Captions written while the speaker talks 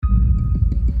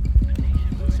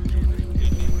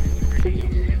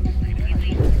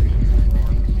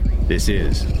This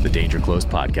is the Danger Close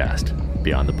podcast,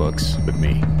 Beyond the Books with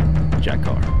me, Jack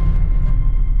Carr.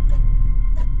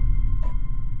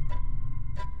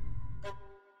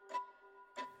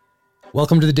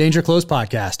 Welcome to the Danger Close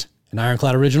podcast, an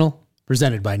Ironclad original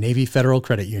presented by Navy Federal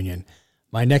Credit Union.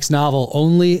 My next novel,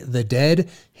 Only the Dead,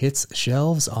 hits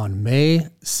shelves on May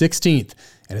 16th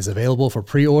and is available for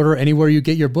pre-order anywhere you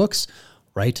get your books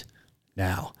right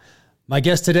now. My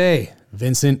guest today,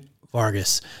 Vincent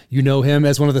Vargas. You know him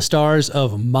as one of the stars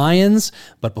of Mayans,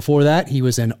 but before that, he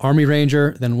was an Army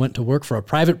Ranger, then went to work for a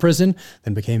private prison,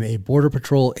 then became a Border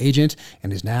Patrol agent,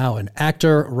 and is now an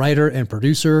actor, writer, and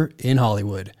producer in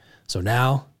Hollywood. So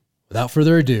now, without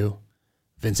further ado,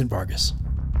 Vincent Vargas.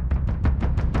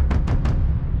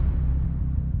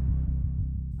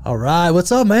 All right,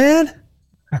 what's up, man?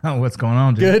 What's going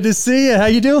on, dude? Good to see you. How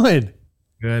you doing?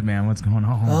 Good, man. What's going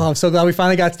on? Oh, I'm so glad we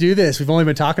finally got to do this. We've only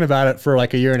been talking about it for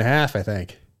like a year and a half, I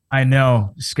think. I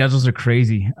know. Schedules are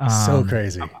crazy. So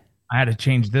crazy. I had to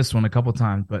change this one a couple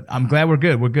times, but I'm glad we're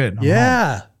good. We're good. I'm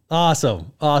yeah.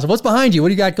 home. Awesome. What's behind you? What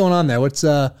do you got going on there? What's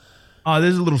there's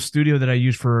a little studio that I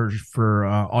use for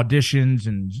auditions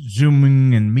and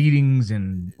Zooming and meetings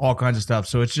and all kinds of stuff.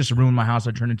 So it's just a room in my house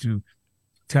I turned into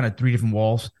kind of 3 different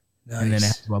walls. Nice. And then I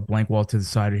have a blank wall to the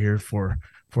side of here for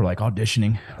like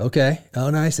auditioning. Okay. Oh,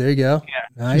 nice. There you go.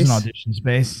 Yeah. Nice. It's an audition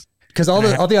space. Because all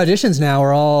the auditions now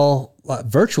are all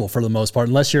virtual for the most part,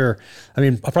 unless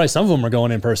probably some of them are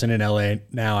going in person in LA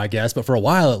now, I guess. But for a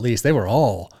while, at least, they were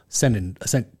all sent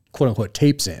quote unquote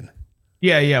tapes in.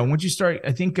 Yeah. Once you start,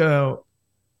 I think,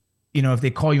 if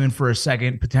they call you in for a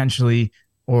second, potentially,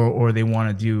 or they want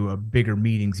to do bigger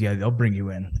meetings, yeah, they'll bring you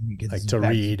in. Like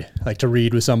to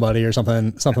read with somebody or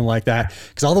something like that.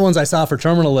 Because all the ones I saw for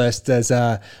Terminal List as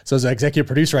an executive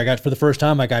producer, for the first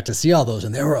time, I got to see all those,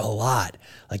 and there were a lot.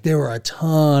 Like there were a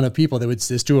ton of people that would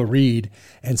just do a read,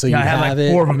 and so you have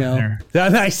like 4 of them in there. Yeah,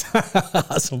 nice,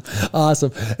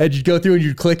 awesome. And you'd go through and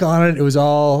you'd click on it. It was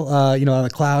all on the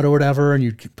cloud or whatever, and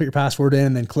you'd put your password in,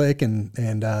 and then click, and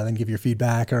then give your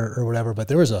feedback or whatever. But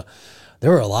there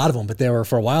were a lot of them, but they were,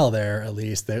 for a while there, at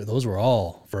least, those were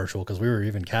all virtual, because we were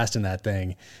even casting that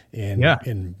thing in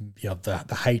the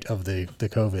height of the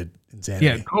COVID insanity.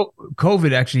 Yeah,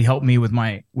 COVID actually helped me with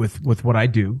with what I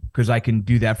do, because I can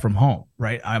do that from home,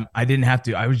 right? I didn't have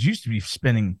to. I was used to be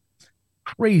spending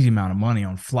crazy amount of money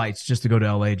on flights just to go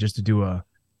to LA just to do an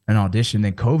audition.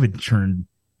 Then COVID turned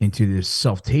into this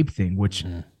self-tape thing, which.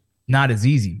 Mm-hmm. Not as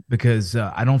easy, because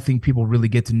I don't think people really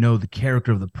get to know the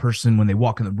character of the person when they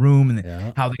walk in the room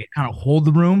and how they kind of hold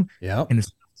the room. Yeah. And it's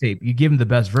tape. You give them the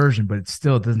best version, but it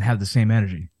still doesn't have the same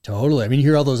energy. Totally. I mean, you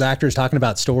hear all those actors talking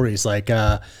about stories like,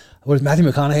 Matthew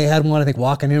McConaughey had one, I think,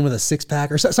 walking in with a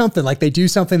 6-pack or something. Like they do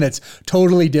something that's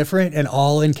totally different and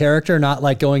all in character, not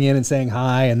like going in and saying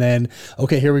hi and then,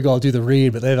 okay, here we go, I'll do the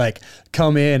read. But they like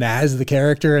come in as the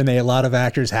character, and a lot of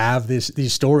actors have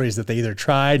these stories that they either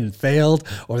tried and failed,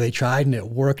 or they tried and it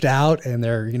worked out, and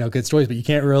they're, good stories. But you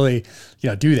can't really,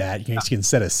 do that. You can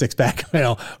set a 6-pack,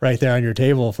 right there on your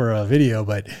table for a video,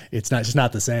 but it's just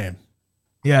not the same.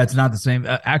 Yeah, it's not the same.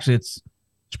 Actually, it's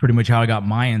pretty much how I got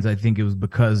Mayans. I think it was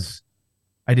because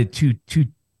I did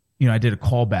I did a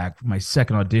callback for my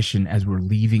second audition as we're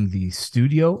leaving the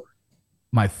studio.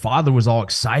 My father was all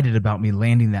excited about me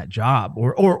landing that job,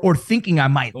 or thinking I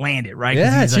might land it, right?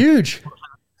 Yeah, it's huge.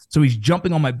 So he's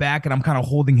jumping on my back, and I'm kind of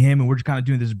holding him, and we're just kind of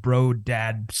doing this bro,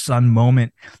 dad, son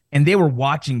moment. And they were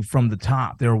watching from the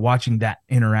top. They were watching that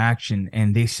interaction,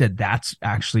 and they said that's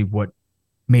actually what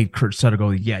made Kurt Sutter go,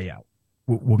 yeah,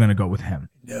 we're going to go with him.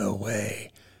 No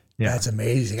way. Yeah. That's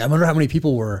amazing. I wonder how many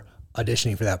people were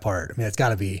auditioning for that part. I mean, it's got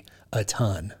to be a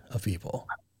ton of people.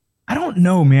 I don't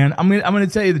know, man. I'm going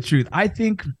to tell you the truth. I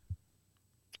think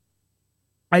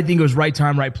it was right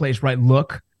time, right place, right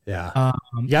look. Yeah.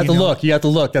 You got the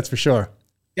look. That's for sure.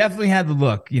 Definitely had the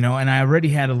look, and I already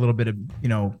had a little bit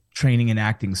of, training in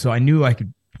acting. So I knew I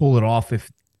could pull it off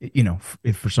if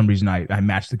for some reason I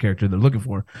matched the character they're looking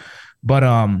for. But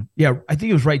I think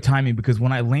it was right timing, because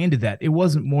when I landed that, it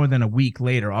wasn't more than a week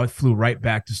later, I flew right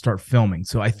back to start filming.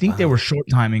 So I think they were short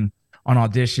timing on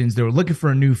auditions. They were looking for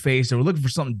a new face. They were looking for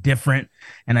something different.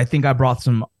 And I think I brought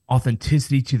some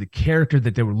authenticity to the character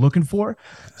that they were looking for.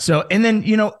 So, and then,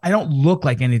 I don't look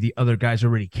like any of the other guys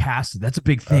already casted. That's a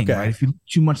big thing, right? If you look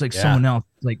too much like someone else,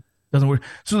 like, doesn't work.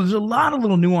 So there's a lot of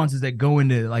little nuances that go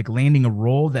into like landing a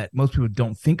role that most people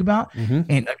don't think about. Mm-hmm.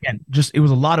 And again, it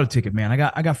was a lotto ticket, man. I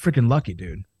got freaking lucky,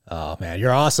 dude. Oh man,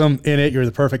 you're awesome in it. You're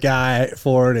the perfect guy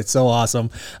for it. It's so awesome.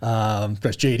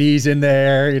 Plus JD's in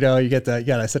there. You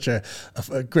got such a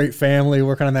great family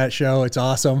working on that show. It's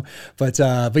awesome. But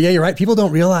yeah, you're right. People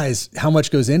don't realize how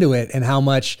much goes into it and how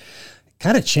much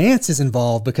kind of chance is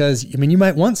involved because, I mean, you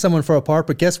might want someone for a part,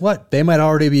 but guess what? They might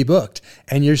already be booked.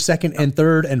 And your second and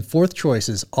third and fourth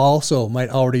choices also might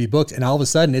already be booked. And all of a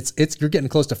sudden you're getting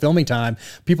close to filming time.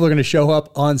 People are going to show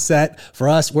up on set. For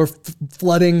us, we're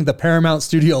flooding the Paramount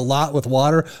studio lot with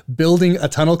water, building a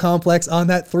tunnel complex on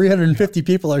that. 350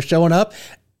 people are showing up.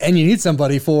 And you need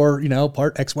somebody for,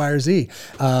 part X, Y, or Z.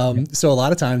 So a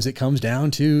lot of times it comes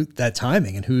down to that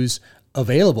timing and who's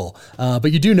available.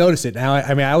 But you do notice it now.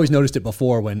 I always noticed it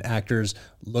before when actors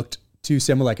looked too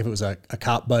similar, like if it was a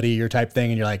cop buddy or type thing,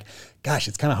 and you're like, gosh,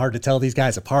 it's kind of hard to tell these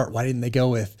guys apart. Why didn't they go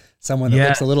with someone that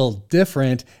looks a little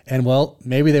different? And well,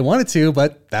 maybe they wanted to,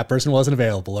 but that person wasn't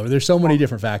available. Or there's so many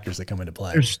different factors that come into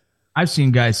play. I've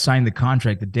seen guys sign the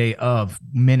contract the day of,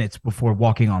 minutes before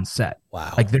walking on set.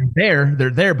 Wow. Like they're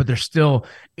there, but they're still,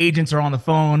 agents are on the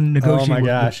phone negotiating. Oh my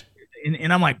gosh.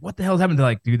 And I'm like, what the hell's happened? They're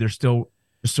like, dude, they're still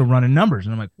running numbers.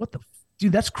 And I'm like, what the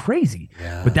dude, that's crazy.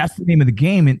 Yeah. But that's the name of the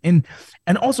game.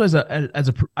 And also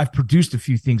I've produced a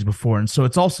few things before. And so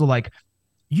it's also like,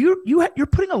 you're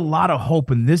putting a lot of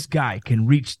hope in this guy can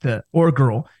reach or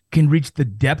girl can reach the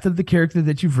depth of the character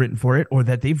that you've written for it, or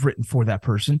that they've written for that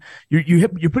person.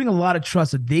 You're putting a lot of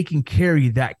trust that they can carry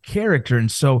that character.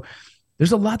 And so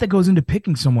there's a lot that goes into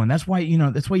picking someone. That's why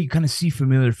you kind of see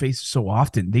familiar faces so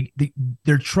often.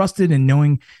 They're trusted in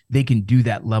knowing they can do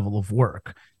that level of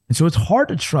work. And so it's hard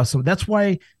to trust. So that's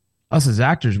why us as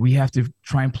actors, we have to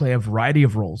try and play a variety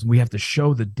of roles. We have to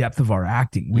show the depth of our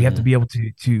acting. We have to be able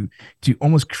to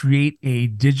almost create a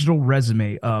digital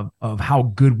resume of how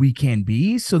good we can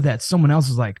be, so that someone else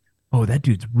is like, oh, that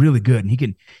dude's really good, and he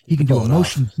can do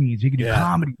emotion scenes, he can do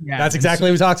comedy. Yeah, that's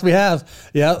exactly what talks we have.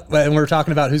 Yeah, and we're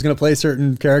talking about who's going to play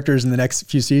certain characters in the next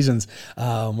few seasons.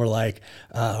 We're like,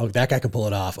 oh, that guy could pull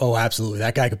it off. Oh, absolutely,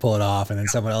 that guy could pull it off. And then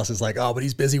someone else is like, oh, but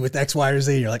he's busy with X, Y, or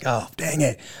Z. And you're like, oh, dang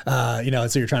it. And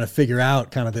so you're trying to figure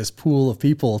out kind of this pool of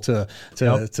people to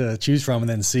choose from, and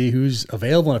then see who's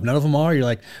available. And if none of them are, you're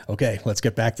like, okay, let's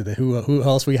get back to the who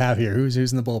else we have here. Who's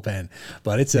in the bullpen.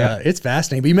 But it's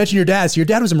fascinating. But you mentioned your dad. So your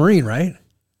dad was a Marine, right?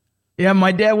 Yeah,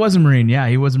 my dad was a Marine. Yeah,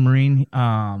 he was a Marine.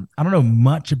 I don't know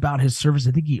much about his service.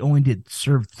 I think he only did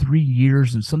serve 3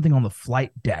 years and something on the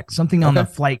flight deck, something on the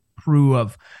flight crew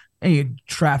of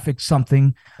traffic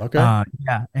something. Okay.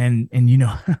 Yeah, and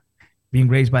being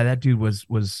raised by that dude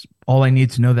was all I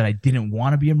needed to know that I didn't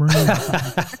want to be a Marine.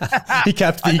 he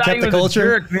kept the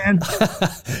culture, jerk, man.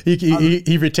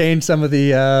 he retained some of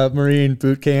the Marine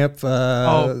boot camp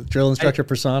drill instructor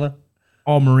persona.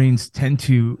 All Marines tend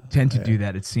to do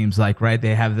that. It seems like, right?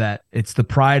 They have that. It's the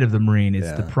pride of the Marine.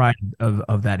 It's the pride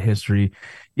of that history.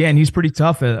 Yeah. And he's pretty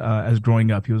tough as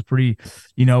growing up. He was pretty,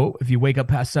 if you wake up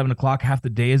past 7 o'clock, half the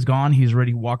day is gone. He's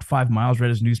already walked 5 miles, read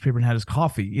his newspaper, and had his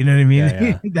coffee. You know what I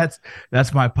mean? Yeah.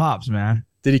 That's my pops, man.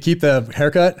 Did he keep the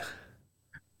haircut?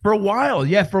 For a while.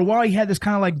 Yeah. For a while, he had this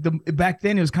kind of like back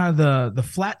then it was kind of the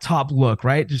flat top look,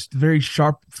 right? Just very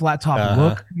sharp flat top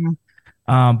look.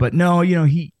 But no,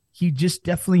 he just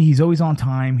definitely, he's always on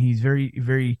time. He's very,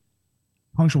 very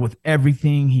punctual with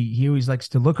everything. He always likes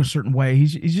to look a certain way.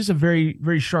 He's just a very,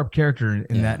 very sharp character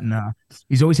in that. And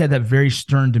he's always had that very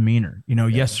stern demeanor,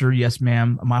 yes, sir, yes,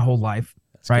 ma'am, my whole life.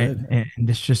 That's right. Good. And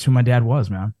that's just who my dad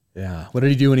was, man. Yeah. What did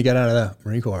he do when he got out of the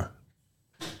Marine Corps?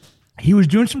 He was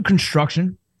doing some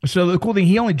construction. So the cool thing,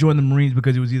 he only joined the Marines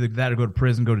because he was either that or go to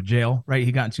prison, go to jail, right?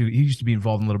 He used to be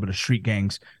involved in a little bit of street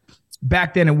gangs.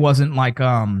 Back then, it wasn't like,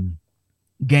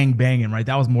 gang banging, right?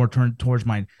 That was more turned towards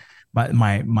my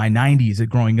 90s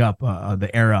growing up, the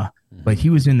era. But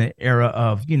he was in the era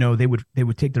of, they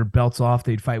would take their belts off,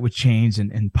 they'd fight with chains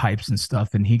and pipes and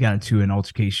stuff. And he got into an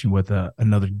altercation with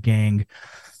another gang.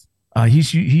 He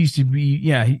used to be,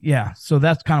 yeah. So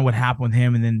that's kind of what happened with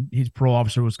him. And then his parole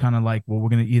officer was kind of like, well, we're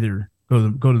going to either go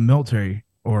to the military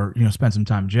or, spend some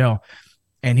time in jail.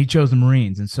 And he chose the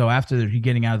Marines. And so after he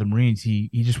getting out of the Marines, he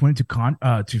just went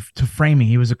to framing.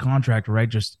 He was a contractor, right?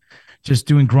 Just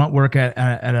doing grunt work at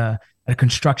a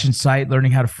construction site,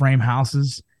 learning how to frame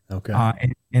houses. Okay.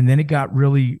 And then it got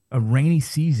really a rainy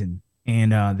season,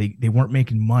 and they weren't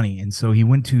making money. And so he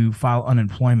went to file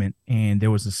unemployment, and there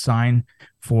was a sign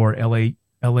for LA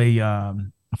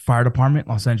Fire Department,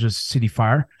 Los Angeles City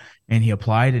Fire. And he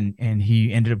applied, and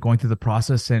he ended up going through the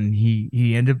process, and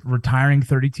he ended up retiring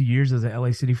 32 years as a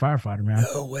LA City firefighter, man.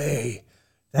 No way.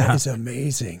 That is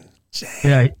amazing.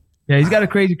 Dang. Yeah, he's got a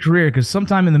crazy career, because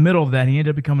sometime in the middle of that, he ended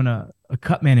up becoming a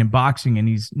cut man in boxing, and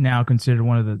he's now considered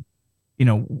one of the,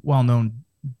 well-known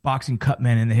boxing cut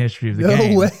men in the history of the No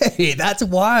game. way. That's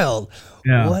wild.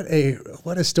 Yeah.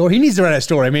 What a story. He needs to write a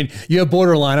story. I mean, you have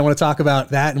Borderline. I want to talk about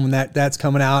that. And when that's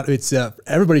coming out, it's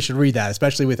everybody should read that,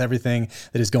 especially with everything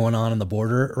that is going on the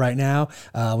border right now.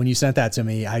 When you sent that to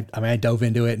me, I dove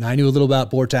into it, and I knew a little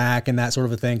about BORTAC and that sort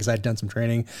of a thing because I'd done some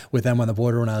training with them on the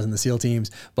border when I was in the SEAL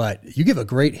teams. But you give a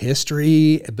great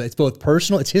history, but it's both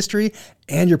personal, it's history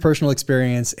and your personal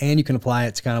experience, and you can apply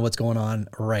it to kind of what's going on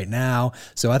right now.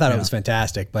 So I thought it was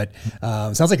fantastic. But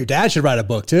sounds like your dad should write a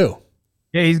book too.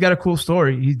 Yeah, he's got a cool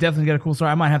story. He's definitely got a cool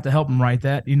story. I might have to help him write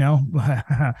that,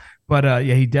 but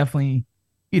yeah, he definitely,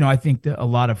 I think that a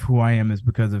lot of who I am is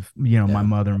because of, my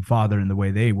mother and father and the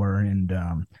way they were. And,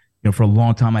 for a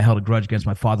long time, I held a grudge against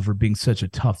my father for being such a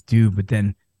tough dude. But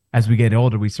then as we get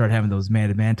older, we start having those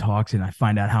man-to-man talks, and I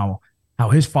find out how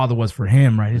his father was for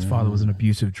him, right? His father was an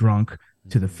abusive drunk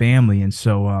to the family. And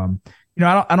so,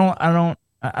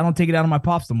 I don't take it out on my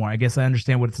pops no more. I guess I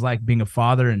understand what it's like being a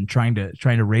father and trying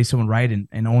to raise someone right,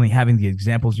 and only having the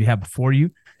examples you have before you,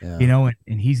 and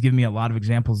he's given me a lot of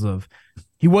examples of,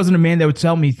 he wasn't a man that would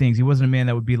tell me things. He wasn't a man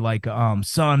that would be like,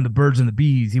 son, the birds and the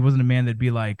bees. He wasn't a man that'd be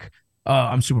like,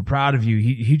 I'm super proud of you.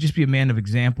 He'd just be a man of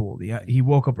example. He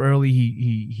woke up early.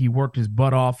 He worked his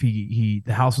butt off. The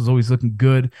house was always looking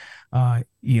good. My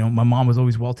mom was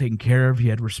always well taken care of. He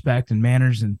had respect and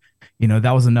manners, and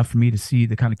that was enough for me to see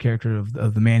the kind of character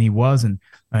of the man he was and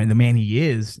the man he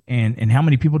is, and how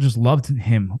many people just loved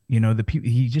him.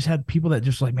 He just had people that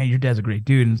just like, man, your dad's a great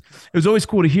dude, and it was always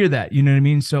cool to hear that. You know what I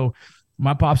mean? So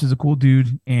my pops is a cool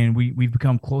dude, and we've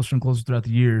become closer and closer throughout the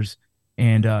years.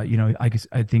 And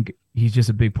I think he's just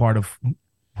a big part of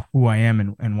who I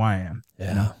am and why I am.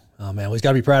 Yeah. Oh man, we've got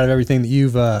to be proud of everything that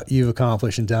you've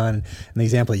accomplished and done, and the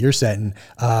example that you're setting.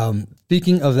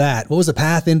 Speaking of that, what was the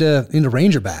path into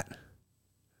Ranger Bat?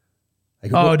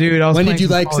 Like, dude, when did you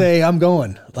say I'm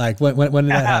going? Like when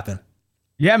did that happen?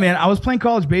 Yeah, man, I was playing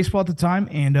college baseball at the time,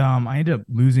 and I ended up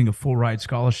losing a full ride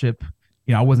scholarship.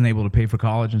 I wasn't able to pay for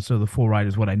college, and so the full ride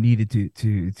is what I needed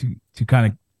to kind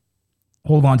of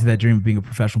hold on to that dream of being a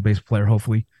professional baseball player,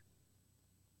 hopefully.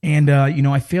 And,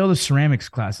 I failed a ceramics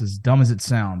class, as dumb as it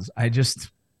sounds. I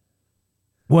just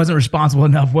wasn't responsible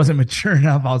enough, wasn't mature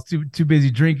enough. I was too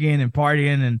busy drinking and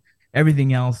partying and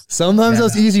everything else. Sometimes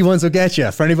those easy ones will get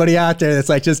you. For anybody out there that's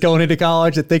like just going into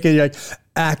college and thinking like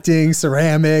acting,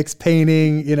 ceramics,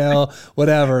 painting,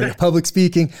 whatever, public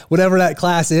speaking, whatever that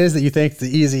class is that you think is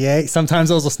the easy A, sometimes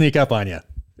those will sneak up on you.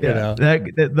 Yeah,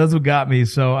 that's what got me.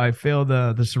 So I failed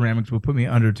the ceramics, would put me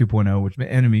under 2.0, which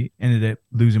ended up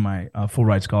losing my full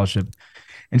ride scholarship.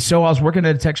 And so I was working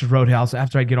at a Texas Roadhouse.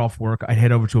 After I get off work, I'd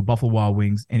head over to a Buffalo Wild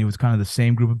Wings, and it was kind of the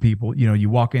same group of people. You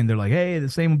walk in, they're like, hey, the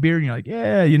same beer. And you're like,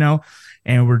 yeah,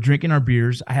 and we're drinking our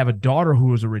beers. I have a daughter who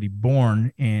was already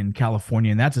born in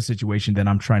California, and that's a situation that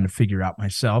I'm trying to figure out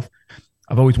myself.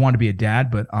 I've always wanted to be a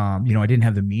dad, but, I didn't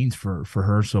have the means for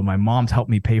her. So my mom's helped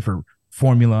me pay for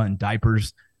formula and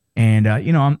diapers. And,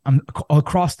 I'm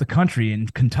across the country in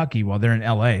Kentucky while they're in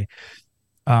LA.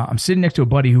 I'm sitting next to a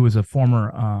buddy who was a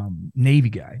former Navy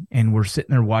guy, and we're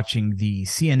sitting there watching the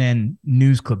CNN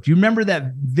news clip. Do you remember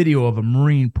that video of a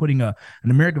Marine putting an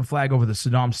American flag over the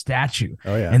Saddam statue?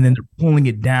 Oh, yeah. And then they're pulling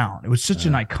it down. It was such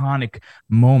an iconic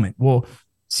moment. Well,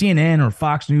 CNN or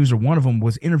Fox News or one of them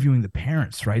was interviewing the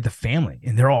parents, right? The family.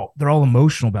 And they're all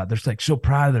emotional about it. They're like so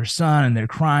proud of their son, and they're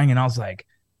crying. And I was like,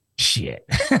 shit,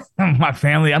 my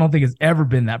family, I don't think has ever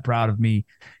been that proud of me.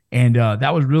 And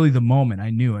that was really the moment I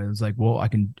knew. I was like, well, I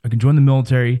can join the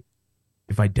military.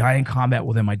 If I die in combat,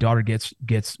 well, then my daughter gets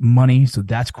money. So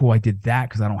that's cool. I did that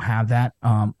because I don't have that.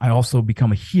 I also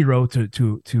become a hero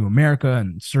to America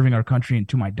and serving our country, and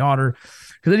to my daughter,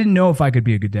 because I didn't know if I could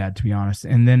be a good dad, to be honest.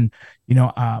 And then,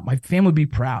 my family would be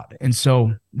proud. And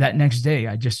so that next day,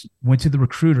 I just went to the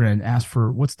recruiter and asked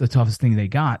for what's the toughest thing they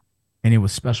got. And it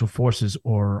was Special Forces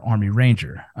or Army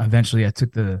Ranger. Eventually, I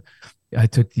took the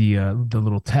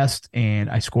little test, and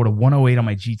I scored a 108 on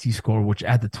my GT score, which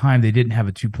at the time they didn't have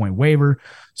a 2-point waiver.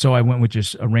 So I went with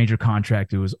just a Ranger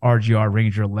contract. It was RGR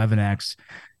Ranger 11X.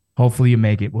 Hopefully you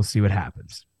make it. We'll see what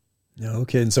happens. No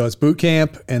kidding. So it's boot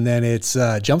camp, and then it's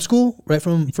jump school right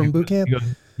from boot camp.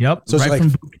 Yep. So right from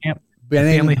boot camp.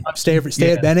 Benning, stay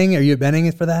at Benning. Are you at Benning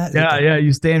for that? Yeah.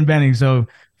 You stay in Benning. So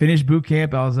finished boot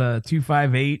camp. I was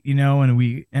 258, and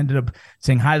we ended up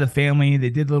saying hi to the family. They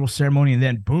did a little ceremony, and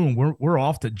then boom, we're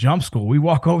off to jump school. We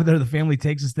walk over there. The family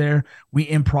takes us there. We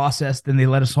in process. Then they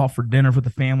let us off for dinner with the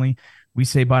family. We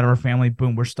say bye to our family.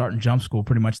 Boom, we're starting jump school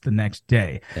pretty much the next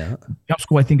day. Yeah. Jump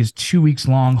school, I think, is 2 weeks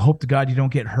long. Hope to God you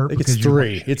don't get hurt. It's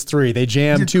 3. It's 3. They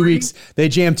jam 2 weeks. They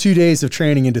jam 2 days of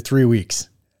training into 3 weeks.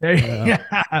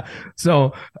 Yeah.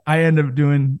 So I end up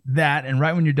doing that, and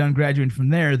right when you're done graduating from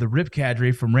there, the RIP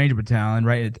cadre from Ranger Battalion,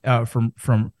 right, from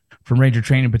Ranger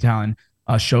Training Battalion,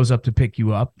 shows up to pick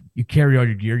you up. You carry all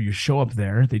your gear. You show up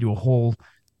there. They do a whole,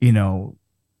 you know,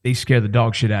 they scare the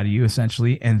dog shit out of you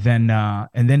essentially, and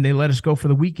then they let us go for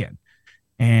the weekend.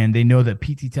 And they know that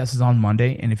PT test is on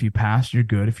Monday, and if you pass, you're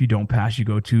good. If you don't pass, you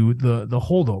go to the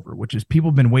holdover, which is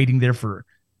people have been waiting there for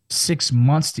 6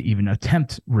 months to even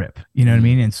attempt RIP. You know what I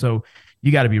mean? And so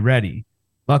you got to be ready.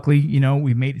 Luckily, you know,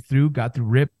 we made it through, got through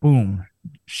RIP, boom,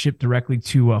 shipped directly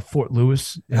to Fort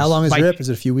Lewis. How long is RIP? Is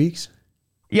it a few weeks?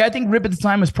 Yeah, I think RIP at the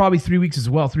time was probably 3 weeks as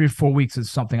well, 3 or 4 weeks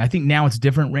is something. I think now it's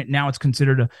different. Right now it's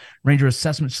considered a Ranger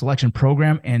Assessment Selection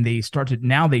Program, and they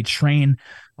train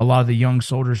a lot of the young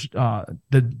soldiers,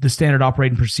 the standard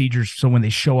operating procedures, so when they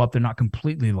show up, they're not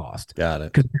completely lost. Got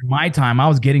it. Because in my time, I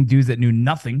was getting dudes that knew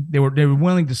nothing. They were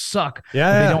willing to suck.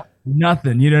 Yeah, but they don't know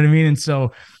nothing. You know what I mean? And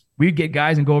so we'd get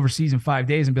guys and go overseas in 5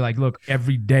 days and be like, look,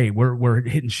 every day we're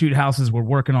hitting shoot houses, we're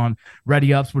working on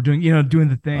ready ups, we're doing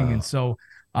the thing. And so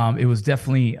it was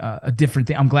definitely a different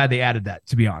thing. I'm glad they added that,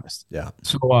 to be honest. Yeah.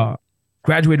 So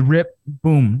graduated RIP,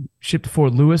 boom, shipped to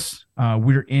Fort Lewis.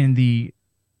 We were in the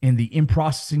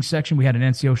in-processing section. We had an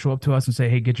NCO show up to us and say,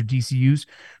 hey, get your DCUs.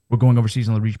 We're going overseas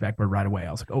on the reach back bird right away.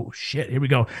 I was like, oh shit, here we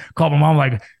go. Called my mom,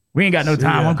 like, we ain't got no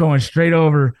time. I'm going straight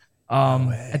over.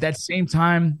 At that same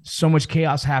time, so much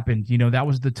chaos happened. You know, that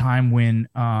was the time when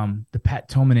the Pat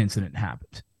Tillman incident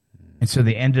happened. And so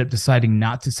they ended up deciding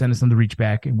not to send us on the reach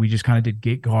back, and we just kind of did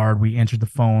gate guard. We answered the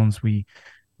phones. We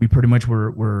pretty much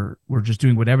were just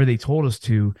doing whatever they told us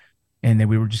to, and then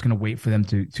we were just going to wait for them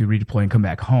to redeploy and come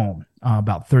back home.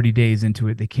 About 30 days into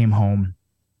it, they came home,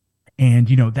 and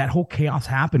you know that whole chaos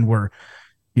happened where,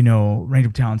 you know, Ranger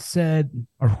Battalion said,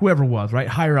 or whoever it was, right,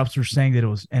 higher ups were saying that it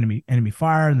was enemy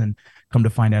fire, and then come to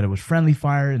find out it was friendly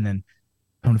fire, and then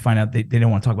come to find out they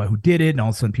didn't want to talk about who did it, and all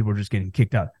of a sudden people were just getting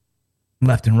kicked out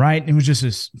left and right. It was just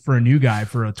this, for a new guy,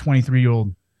 for a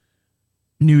 23-year-old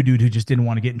new dude who just didn't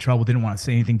want to get in trouble, didn't want to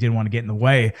say anything, didn't want to get in the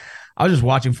way. I was just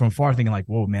watching from afar thinking like,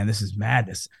 whoa, man, this is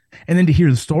madness. And then to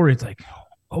hear the story, it's like,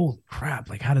 holy crap,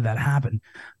 like how did that happen?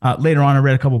 Later on, I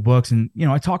read a couple books, and, you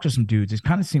know, I talked to some dudes. It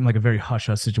kind of seemed like a very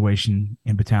hush-hush situation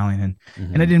in battalion.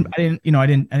 And I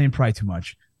didn't pry too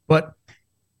much, but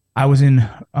I was in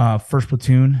first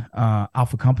platoon,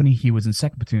 Alpha Company. He was in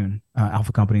second platoon,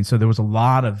 Alpha Company. So there was a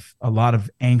lot of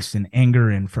angst and anger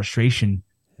and frustration.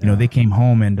 You know, they came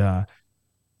home and,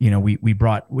 you know, we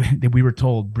were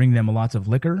told, bring them lots of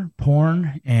liquor,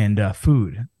 porn, and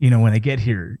food, you know, when they get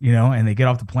here, you know, and they get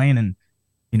off the plane, and,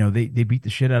 you know, they beat the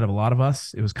shit out of a lot of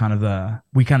us. It was kind of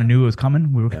we kind of knew it was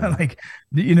coming. We were kind of like,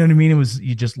 you know what I mean? It was,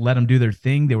 you just let them do their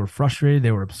thing. They were frustrated.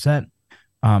 They were upset.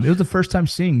 It was the first time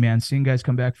seeing guys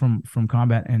come back from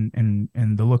combat, and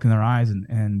the look in their eyes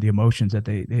and the emotions that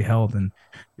they held. And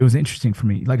it was interesting for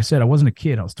me. Like I said, I wasn't a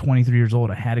kid. I was 23 years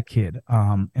old. I had a kid.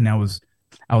 And I was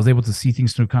able to see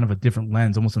things through kind of a different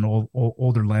lens, almost an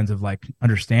older lens of like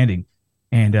understanding.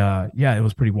 And yeah, it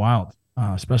was pretty wild.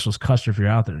 Specialist Custer, if you're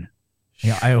out there.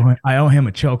 Yeah, I owe him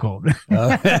a chokehold.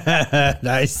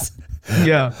 Nice.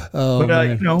 Yeah. Oh, but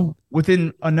you know,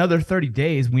 within another 30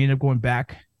 days, we ended up going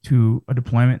back to a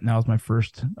deployment, and that was my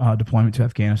first deployment to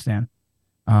Afghanistan.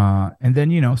 And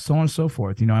then, you know, so on and so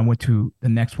forth. You know, I went to the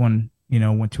next one, you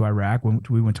know, went to Iraq,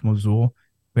 we went to Mosul.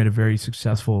 We had a very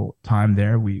successful time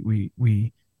there. We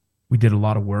did a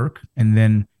lot of work, and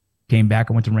then came back.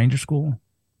 I went to Ranger School.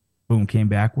 Boom, came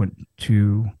back, went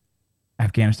to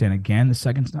Afghanistan again, my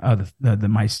second time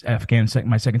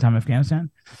in Afghanistan.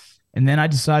 And then I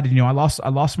decided, you know, I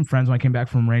lost some friends when I came back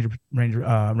from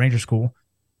Ranger School.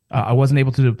 I wasn't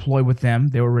able to deploy with them.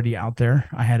 They were already out there.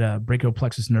 I had a brachial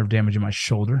plexus nerve damage in my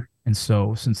shoulder. And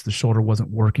so since the shoulder wasn't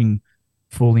working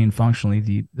fully and functionally,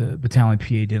 the battalion PA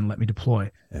didn't let me deploy.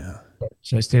 Yeah.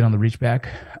 So I stayed on the reach back.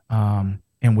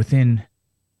 And within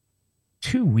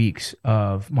 2 weeks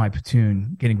of my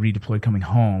platoon getting redeployed, coming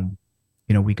home,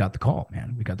 you know, we got the call,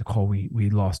 man. We got the call. We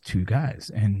lost 2 guys,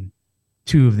 and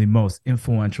 2 of the most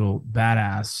influential,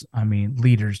 badass,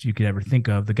 leaders you could ever think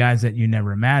of. The guys that you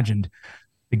never imagined.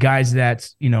 The guys that,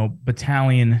 you know,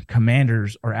 battalion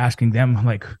commanders are asking them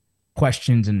like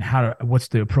questions and what's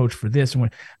the approach for this?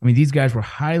 And these guys were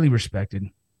highly respected.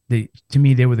 To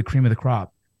me, they were the cream of the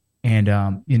crop. And,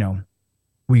 you know,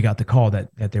 we got the call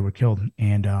that they were killed,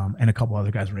 and a couple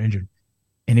other guys were injured.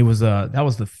 And it was, that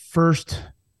was the first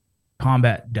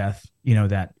combat death, you know,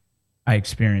 that I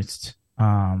experienced.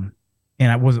 And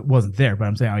I wasn't there, but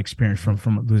I'm saying I experienced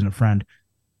from losing a friend.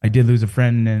 I did lose a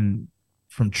friend and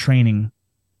from training,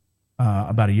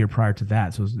 about a year prior to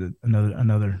that. So it was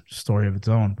another story of its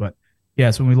own. But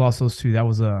yeah, so when we lost those 2, that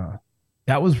was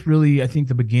that was really, I think,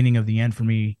 the beginning of the end for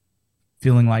me,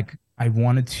 feeling like I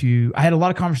had a lot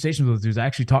of conversations with dudes.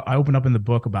 I opened up in the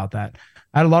book about that.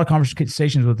 I had a lot of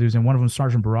conversations with dudes, and one of them,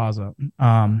 Sergeant Barraza.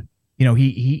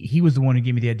 He was the one who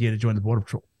gave me the idea to join the Border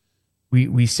Patrol.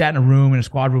 We sat in a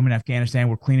squad room in Afghanistan.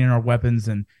 We're cleaning our weapons,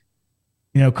 and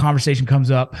conversation comes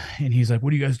up, and he's like, "What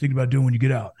do you guys think about doing when you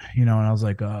get out?" And I was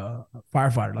like,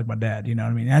 "Firefighter, like my dad." You know what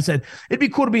I mean? And I said it'd be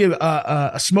cool to be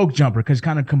a smoke jumper, because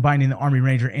kind of combining the Army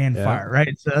Ranger and fire,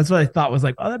 right? So that's what I thought was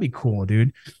like, "Oh, that'd be cool,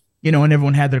 dude." And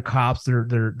everyone had their cops,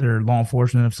 their law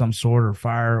enforcement of some sort, or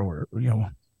fire, or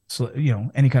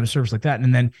any kind of service like that.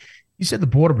 And then you said the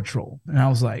Border Patrol, and I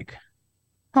was like,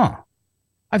 "Huh,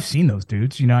 I've seen those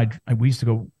dudes." We used to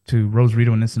go to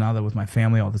Rosarito and Ensenada with my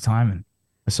family all the time, and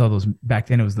I saw those back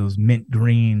then. It was those mint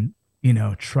green,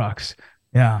 trucks.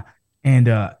 Yeah. And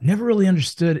never really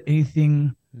understood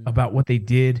anything about what they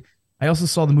did. I also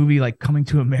saw the movie like Coming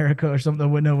to America or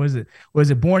something. Was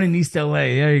it Born in East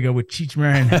LA? There you go, with Cheech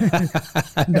Marin.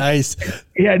 Nice.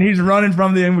 Yeah, and he's running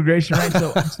from the immigration, right?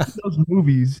 So I saw those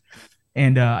movies,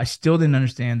 and I still didn't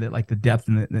understand that, like, the depth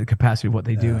and the capacity of what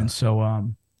they do. And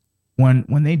so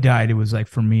when they died, it was like,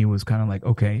 for me, it was kind of like,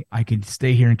 okay, I can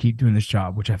stay here and keep doing this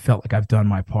job, which I felt like I've done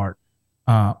my part,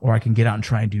 or I can get out and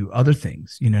try and do other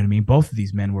things. You know what I mean? Both of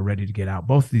these men were ready to get out.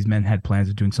 Both of these men had plans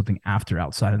of doing something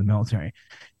outside of the military.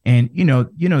 And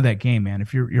that game, man.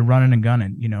 If you're running and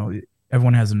gunning,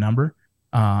 everyone has a number.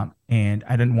 And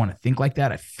I didn't want to think like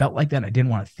that. I felt like that. I didn't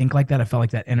want to think like that. I felt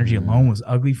like that energy alone was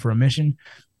ugly for a mission.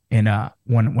 And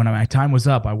when my time was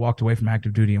up, I walked away from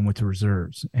active duty and went to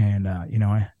reserves. And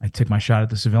I took my shot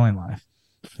at the civilian life.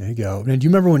 There you go. And do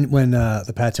you remember when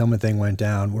the Pat Tillman thing went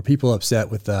down? Were people upset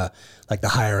with the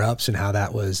higher ups and how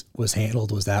that was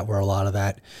handled? Was that where a lot of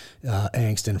that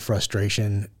angst and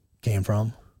frustration came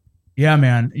from? Yeah,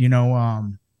 man.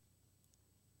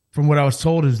 From what I was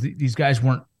told, is these guys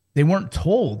weren't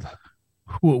told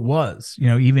who it was.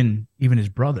 Even his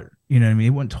brother. You know what I mean? They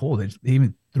weren't told. They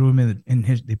even threw him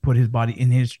they put his body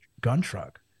in his gun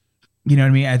truck. You know what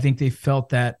I mean? I think they felt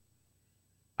that.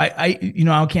 I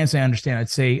can't say I understand. I'd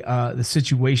say the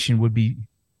situation would be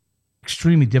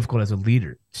extremely difficult as a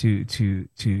leader to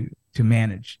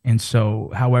manage. And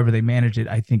so, however they managed it,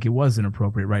 I think it was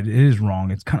inappropriate. Right? It is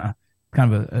wrong. It's kind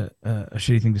of a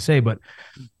shitty thing to say, but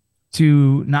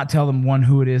to not tell them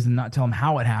who it is and not tell them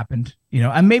how it happened,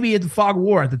 and maybe it's the fog of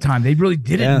war at the time. They really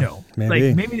didn't know.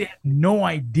 Maybe they had no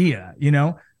idea,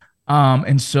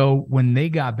 and so when they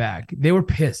got back, they were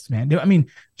pissed, man.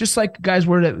 Just like guys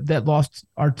were that lost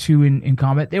R2 in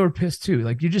combat, they were pissed too.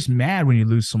 Like, you're just mad when you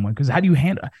lose someone, because how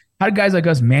did guys like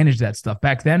us manage that stuff?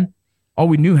 Back then, all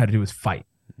we knew how to do was fight,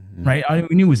 right? All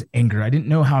we knew was anger. I didn't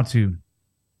know how to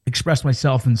express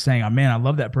myself and saying, "Oh man, I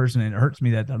love that person and it hurts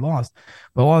me that I lost."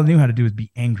 But all I knew how to do was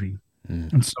be angry.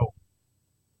 And so,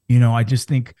 I just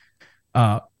think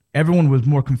everyone was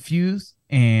more confused,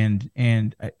 and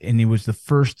it was the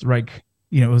first, it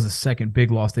was the second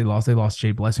big loss they lost. They lost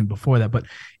Jay Blessing before that, but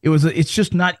it's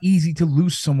just not easy to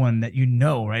lose someone that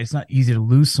right? It's not easy to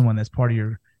lose someone that's part of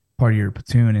your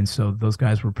platoon, and so those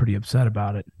guys were pretty upset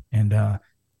about it. And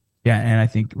and I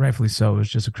think rightfully so. It was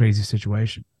just a crazy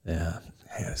situation. Yeah,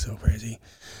 it's so crazy.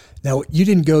 Now, you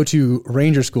didn't go to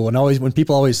Ranger School, and it always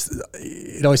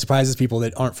surprises people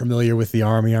that aren't familiar with the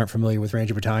Army, aren't familiar with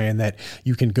Ranger Battalion, that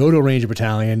you can go to a Ranger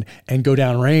Battalion and go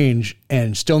down range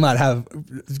and still not have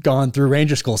gone through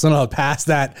Ranger School, still not passed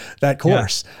that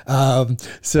course. Yeah.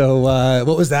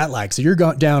 What was that like? So you're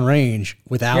going down range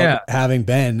without having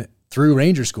been through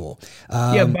Ranger School.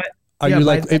 Are you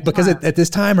because at this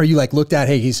time, are you looked at,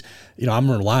 hey, he's, I'm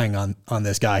relying on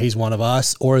this guy, he's one of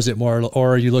us, or is it more,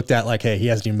 or are you looked at like, hey, he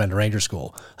hasn't even been to Ranger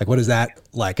School? Like, what is that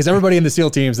like? Because everybody in the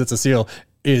SEAL teams that's a SEAL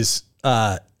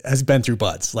has been through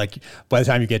buds. Like, by the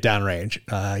time you get down range,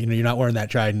 you're not wearing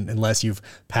that trident unless you've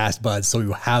passed buds. So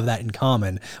you have that in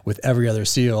common with every other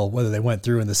SEAL, whether they went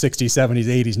through in the 60s, 70s,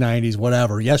 80s, 90s,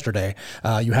 whatever, yesterday,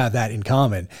 you have that in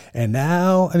common. And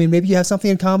now, maybe you have something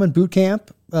in common, boot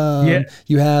camp.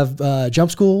 You have jump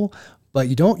school, but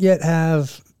you don't yet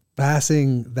have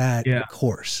passing that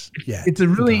course. Yeah, it's a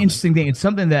really interesting thing. It's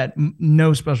something that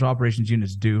no special operations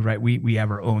units do, right? We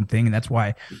have our own thing, and that's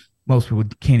why most people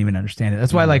can't even understand it.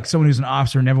 That's why, someone who's an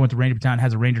officer and never went to Ranger Battalion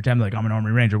has a Ranger tab, like, I'm an Army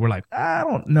Ranger. We're like, I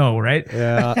don't know, right?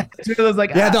 Yeah.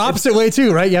 The opposite way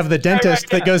too, right? You have the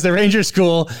dentist that goes to Ranger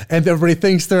School, and everybody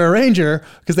thinks they're a Ranger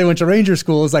because they went to Ranger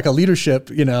School as like a leadership,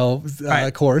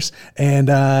 course, and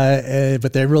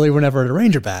but they really were never at a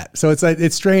Ranger bat. So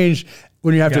it's strange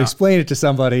when you have to explain it to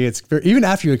somebody. Even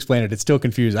after you explain it, it's still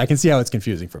confusing. I can see how it's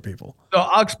confusing for people. So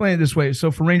I'll explain it this way. So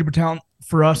for Ranger Battalion,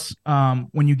 for us,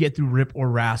 when you get through RIP or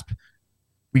RASP,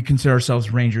 we consider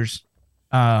ourselves Rangers.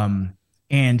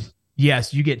 And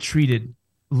yes, you get treated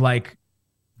like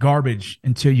garbage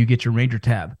until you get your Ranger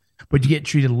tab, but you get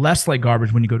treated less like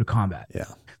garbage when you go to combat. Yeah.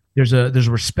 There's a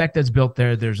respect that's built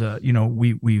there. There's a,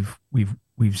 we've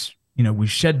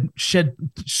shed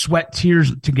sweat,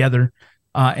 tears together.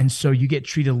 And so you get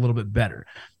treated a little bit better.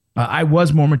 I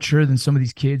was more mature than some of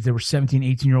these kids. They were 17,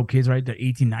 18-year-old kids, right? They're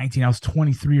 18, 19. I was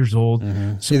 23 years old.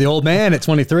 Mm-hmm. So the old man at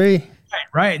 23.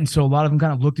 Right. And so a lot of them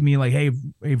kind of looked at me like, hey,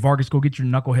 Vargas, go get your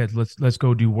knuckleheads. Let's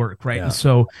go do work. Right. Yeah. And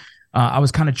so I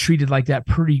was kind of treated like that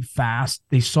pretty fast.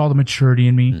 They saw the maturity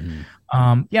in me.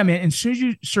 Mm-hmm. Yeah, man. As soon as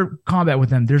you start combat with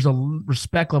them, there's a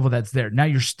respect level that's there. Now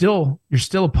you're still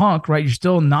a punk, right? You're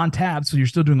still non-tab. So you're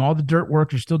still doing all the dirt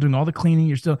work. You're still doing all the cleaning.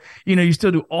 You're still, you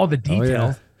still do all the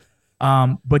detail. Oh, yeah.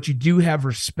 But you do have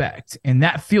respect, and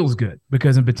that feels good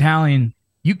because in battalion,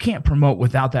 you can't promote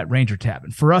without that Ranger tab.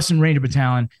 And for us in Ranger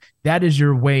Battalion, that is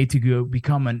your way to go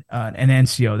become an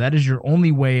NCO. That is your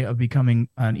only way of becoming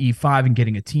an E5 and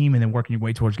getting a team and then working your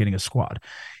way towards getting a squad.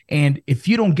 And if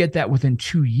you don't get that within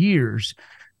 2 years,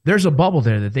 there's a bubble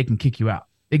there that they can kick you out.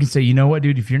 They can say, you know what,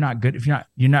 dude, if you're not good, if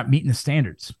you're not meeting the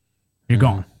standards, you're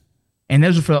gone. And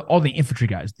those are for all the infantry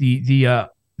guys. The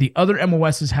other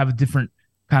MOSs have a different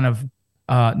kind of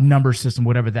number system,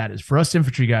 whatever that is. For us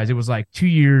infantry guys, it was like 2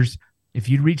 years. If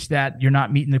you reach that, you're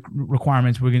not meeting the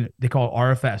requirements. They call it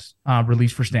RFS,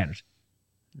 release for standards.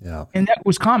 Yeah. And that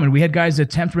was common. We had guys that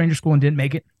attempt Ranger School and didn't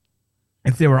make it.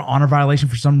 If they were honor violation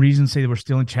for some reason, say they were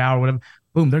stealing chow or whatever,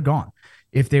 boom, they're gone.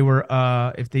 If they were,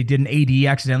 if they did an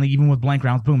AD accidentally, even with blank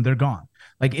rounds, boom, they're gone.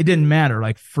 Like it didn't matter.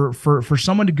 Like for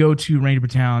someone to go to Ranger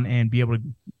Battalion and be able to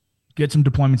get some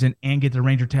deployments in and get the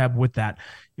Ranger tab with that,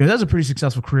 that was a pretty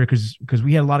successful career because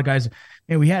we had a lot of guys,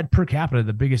 and we had per capita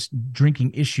the biggest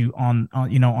drinking issue on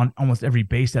almost every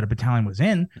base that a battalion was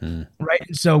in, right?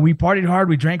 And so we partied hard,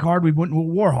 we drank hard, we went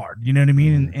war hard, you know what I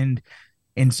mean?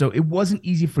 And so it wasn't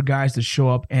easy for guys to show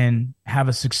up and have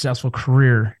a successful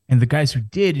career. And the guys who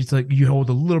did, it's like you hold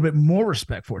a little bit more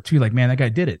respect for it too. Like, man, that guy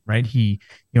did it, right? He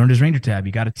earned his Ranger tab.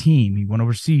 He got a team. He went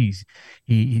overseas.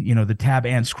 He the tab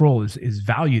and scroll is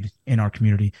valued in our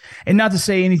community. And not to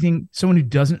say anything, someone who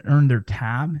doesn't earn their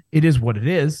tab, it is what it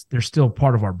is. They're still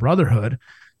part of our brotherhood,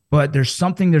 but there's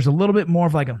a little bit more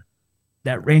of like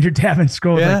that Ranger tab and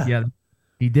scroll. Yeah. Like, yeah,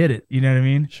 he did it. You know what I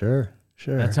mean? Sure.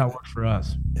 That's how it works for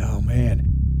us. Oh, man.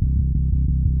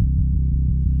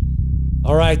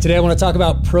 All right. Today I want to talk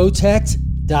about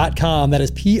protect.com. That is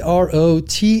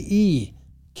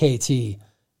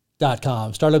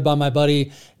protekt.com. Started by my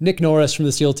buddy Nick Norris from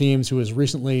the SEAL teams, who was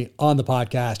recently on the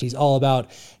podcast. He's all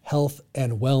about health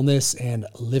and wellness and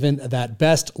living that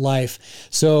best life.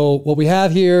 So what we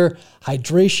have here,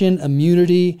 hydration,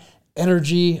 immunity,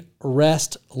 energy,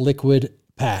 rest, liquid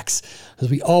packs. Because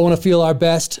we all want to feel our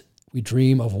best. We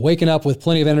dream of waking up with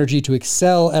plenty of energy to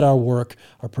excel at our work,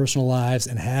 our personal lives,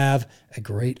 and have a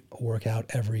great workout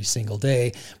every single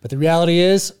day. But the reality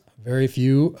is, very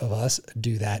few of us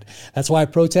do that. That's why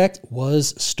Protect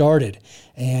was started.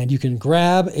 And you can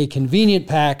grab a convenient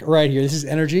pack right here. This is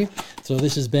energy. So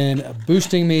this has been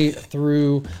boosting me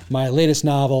through my latest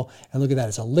novel. And look at that.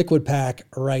 It's a liquid pack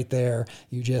right there.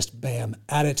 You just, bam,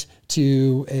 add it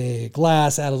to a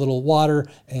glass, add a little water,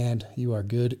 and you are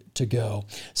good to go.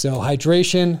 So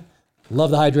hydration,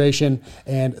 love the hydration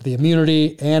and the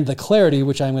immunity and the clarity,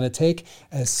 which I'm going to take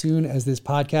as soon as this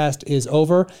podcast is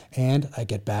over and I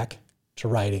get back to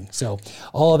writing. So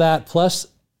all of that plus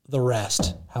the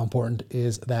rest. How important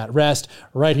is that rest?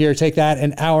 Right here, take that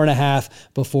an hour and a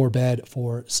half before bed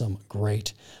for some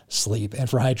great sleep. And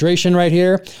for hydration right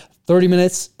here, 30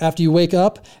 minutes after you wake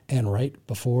up and right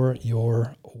before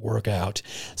your workout.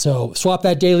 So swap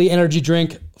that daily energy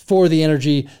drink for the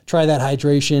energy. Try that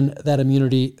hydration, that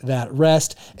immunity, that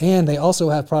rest. And they also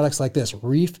have products like this,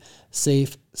 Reef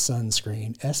Safe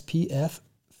Sunscreen, SPF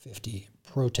 50.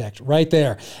 Protect right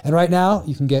there. And right now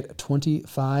you can get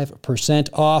 25%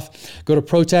 off. Go to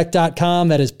protekt.com.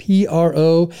 That is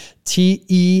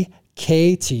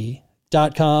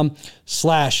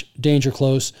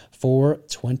protekt.com/dangerclose for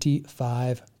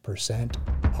 25%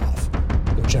 off.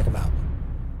 Go check them out.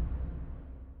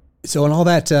 So in all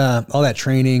that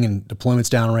training and deployments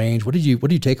downrange, what do you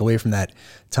take away from that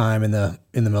time in the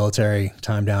military,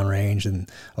 time downrange, and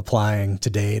applying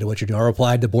today to what you're doing, or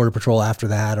applied to Border Patrol after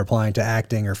that, or applying to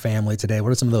acting or family today?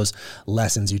 What are some of those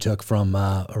lessons you took from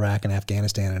Iraq and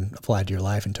Afghanistan and applied to your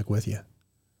life and took with you?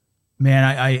 Man,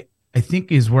 I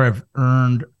think is where I've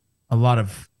earned a lot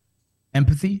of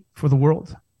empathy for the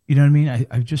world. You know what I mean?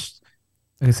 I just,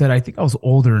 like I said, I think I was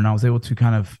older and I was able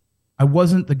to I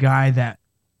wasn't the guy that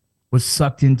was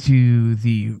sucked into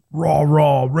the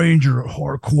raw ranger,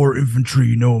 hardcore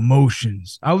infantry, no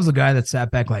emotions. I was a guy that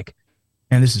sat back like,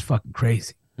 man, this is fucking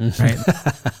crazy. Right.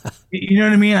 You know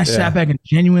what I mean? I sat back and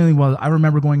genuinely was. I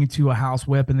remember going into a house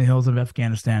way up in the hills of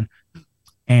Afghanistan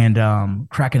and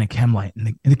cracking a chem light,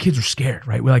 and the kids were scared.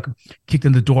 Right. We like kicked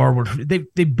in the door.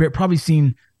 They've probably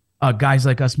seen guys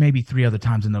like us maybe 3 other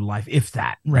times in their life, if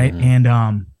that. Right.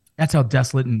 And that's how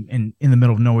desolate and in the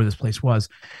middle of nowhere this place was.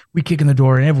 We kick in the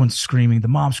door and everyone's screaming. The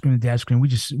mom screaming, the dad screaming.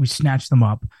 We snatched them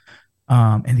up,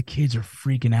 and the kids are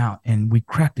freaking out. And we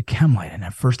cracked the chem light, and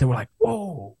at first they were like,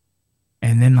 "Whoa."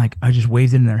 And then like I just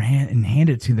waved it in their hand and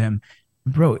handed it to them.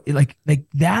 Bro, like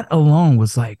that alone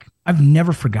was like, I've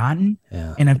never forgotten.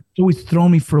 Yeah. And I've always thrown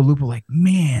me for a loop of like,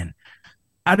 man,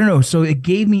 I don't know. So it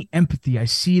gave me empathy. I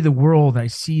see the world. I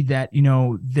see that,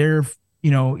 they're,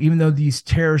 even though these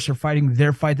terrorists are fighting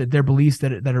their fight, that their beliefs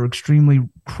that are extremely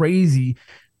crazy,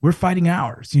 we're fighting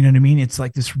ours. You know what I mean? It's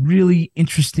like this really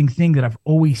interesting thing that I've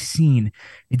always seen.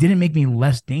 It didn't make me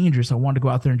less dangerous. I wanted to go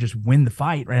out there and just win the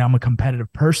fight, right? I'm a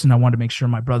competitive person. I wanted to make sure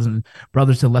my brothers to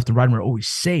the left and right were always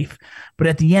safe. But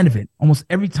at the end of it, almost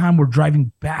every time we're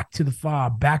driving back to the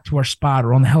fob, back to our spot,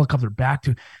 or on the helicopter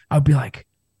I would be like,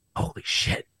 holy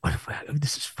shit,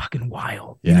 this is fucking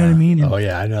wild. You know what I mean? And,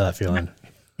 I know that feeling.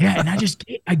 Yeah, and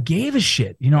I gave a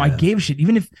shit. I gave a shit.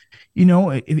 Even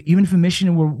if a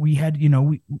mission where we had,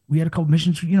 we had a couple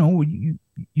missions, you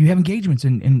have engagements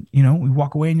and we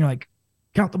walk away and you're like,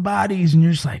 count the bodies, and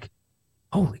you're just like,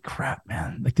 holy crap,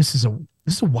 man. Like this is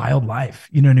a wild life.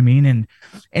 You know what I mean?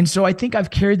 And so I think I've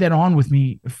carried that on with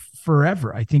me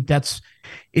forever. I think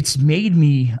it's made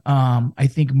me, I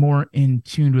think, more in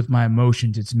tune with my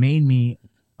emotions. It's made me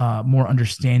more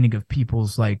understanding of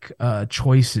people's like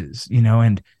choices,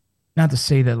 and not to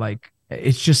say that like,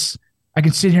 it's just, I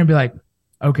can sit here and be like,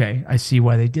 okay, I see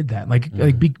why they did that. Like,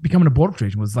 becoming a border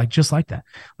patrol was like, just like that.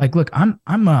 Like, look, I'm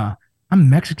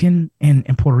Mexican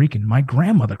and Puerto Rican. My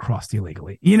grandmother crossed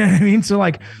illegally. You know what I mean? So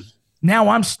like, now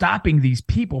I'm stopping these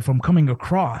people from coming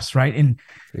across. Right. And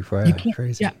you can't,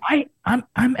 crazy. Yeah, I'm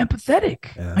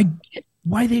empathetic. Yeah. I get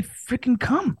why they freaking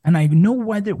come. And I know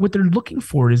why what they're looking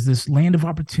for is this land of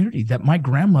opportunity that my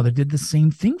grandmother did the same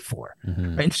thing for.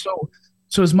 Mm-hmm. Right? And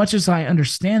so as much as I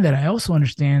understand that, I also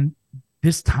understand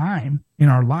this time in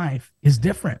our life is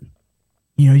different.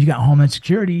 You got Homeland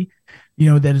Security,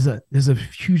 that is a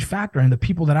huge factor. And the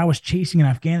people that I was chasing in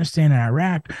Afghanistan and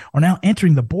Iraq are now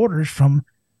entering the borders from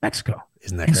Mexico.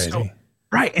 Isn't that crazy? So,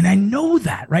 right. And I know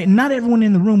that, right? And not everyone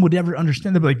in the room would ever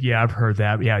understand. They'd be like, yeah, I've heard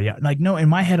that. Yeah. Like, no, in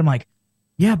my head, I'm like,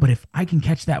 yeah, but if I can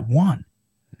catch that one,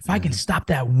 if I can stop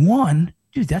that one,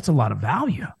 dude, that's a lot of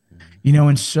value,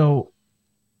 and so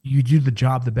you do the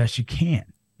job the best you can.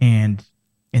 And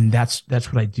that's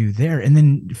what I do there. And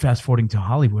then fast forwarding to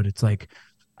Hollywood, it's like,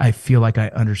 I feel like I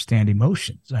understand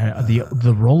emotions, the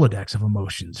Rolodex of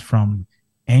emotions, from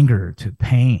anger to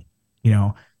pain.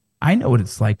 I know what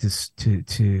it's like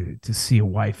to see a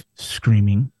wife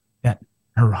screaming that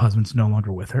her husband's no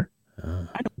longer with her.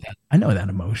 I know that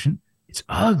emotion. It's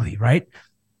ugly, right?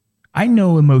 I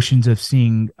know emotions of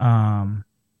seeing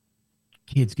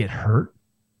kids get hurt,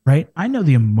 right? I know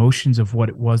the emotions of what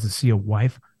it was to see a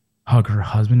wife hug her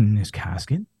husband in his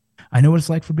casket. I know what it's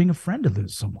like for being a friend to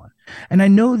lose someone. And I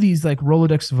know these like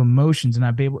Rolodex of emotions, and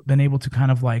I've been able to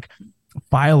kind of like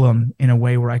file them in a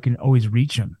way where I can always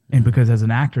reach them. And because as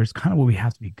an actor, it's kind of what we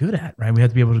have to be good at, right? We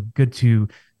have to be able to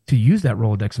use that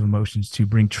Rolodex of emotions to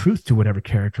bring truth to whatever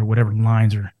character, whatever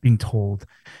lines are being told.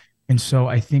 And so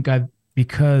I think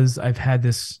because I've had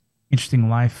this interesting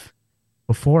life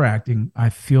before acting, I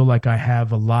feel like I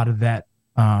have a lot of that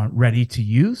ready to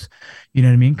use, you know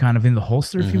what I mean? Kind of in the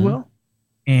holster, if you will.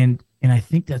 And I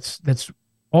think that's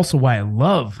also why I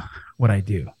love what I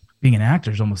do. Being an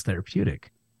actor is almost therapeutic.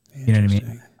 You know what I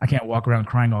mean? I can't walk around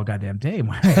crying all goddamn day.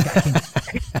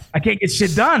 I can't get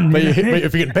shit done. But if you're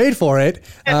getting paid for it,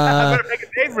 I better make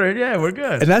it paid for it. Yeah, we're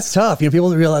good. And that's tough.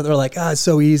 People realize, they're like, it's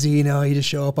so easy. You just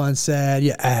show up on set,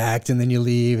 you act, and then you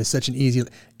leave. It's such an easy.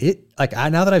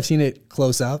 Now that I've seen it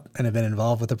close up and have been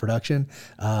involved with the production,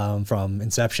 from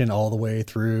inception all the way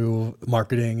through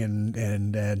marketing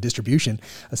and distribution,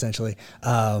 essentially.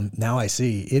 Now I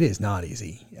see it is not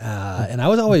easy. And I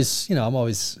was always, I'm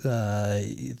always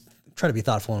try to be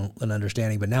thoughtful and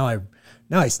understanding, but now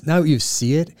you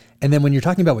see it. And then when you're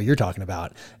talking about what you're talking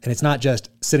about, and it's not just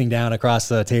sitting down across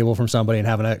the table from somebody and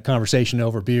having a conversation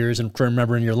over beers and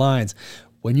remembering your lines,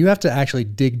 when you have to actually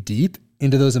dig deep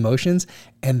into those emotions,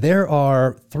 and there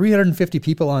are 350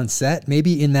 people on set,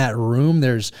 maybe in that room,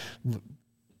 there's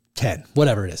 10,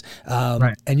 whatever it is.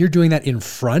 Right. And you're doing that in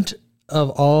front of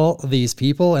all these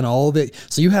people and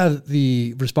so you have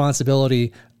the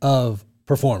responsibility of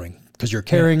performing. Because you're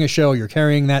carrying a show, you're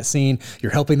carrying that scene,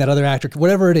 you're helping that other actor,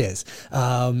 whatever it is,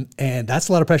 and that's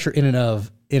a lot of pressure in and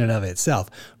of itself.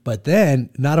 But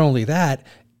then, not only that,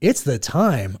 it's the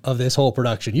time of this whole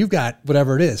production. You've got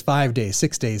whatever it is, 5 days,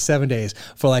 6 days, 7 days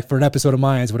for an episode of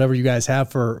Mayans, whatever you guys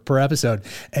have per episode,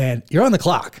 and you're on the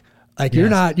clock. Like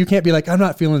you can't be like, I'm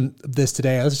not feeling this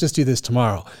today, let's just do this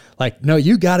tomorrow. Like, no,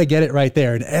 you got to get it right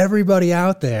there. And everybody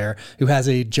out there who has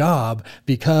a job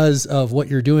because of what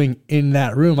you're doing in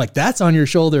that room, like that's on your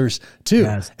shoulders too.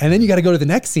 Yes. And then you got to go to the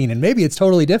next scene and maybe it's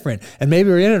totally different. And maybe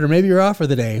you're in it or maybe you're off for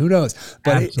the day. Who knows?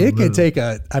 But it can take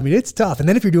it's tough. And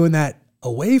then if you're doing that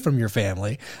away from your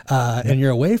family and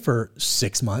you're away for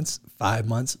 6 months, 5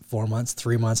 months, 4 months,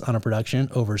 3 months on a production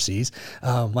overseas,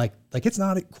 like it's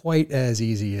not quite as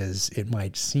easy as it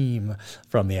might seem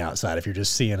from the outside. If you're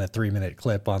just seeing a 3-minute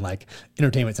clip on like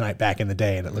Entertainment Tonight back in the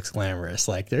day and it looks glamorous,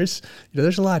 like there's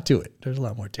a lot to it. There's a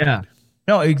lot more to it.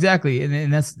 No, exactly.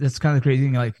 And that's kind of the crazy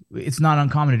thing. Like it's not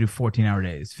uncommon to do 14-hour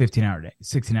days, 15-hour days,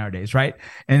 16-hour days. Right.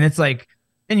 And it's like,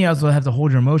 and you also have to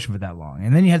hold your emotion for that long.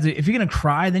 And then you have to, if you're going to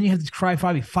cry, then you have to cry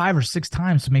probably 5 or 6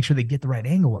 times to make sure they get the right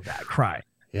angle of that cry.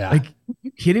 Yeah. Like, are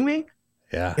you kidding me?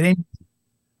 Yeah. And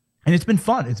it's been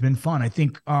fun. It's been fun. I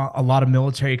think a lot of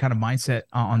military kind of mindset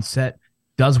on set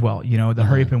does well. You know, the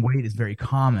hurry up and wait is very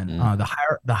common.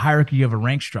 The hierarchy of a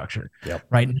rank structure,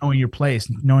 right? Knowing your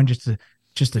place, knowing just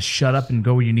to shut up and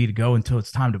go where you need to go until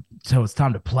it's time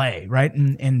to play, right?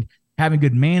 And having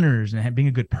good manners and being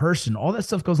a good person, all that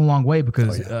stuff goes a long way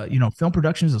because, film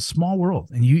production is a small world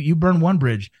and you burn one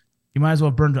bridge, you might as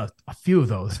well burn a few of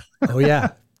those. Oh yeah.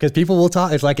 Because people will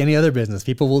talk. It's like any other business.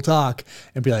 People will talk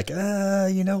and be like,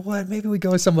 you know what? Maybe we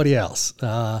go with somebody else.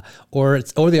 Or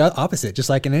the opposite, just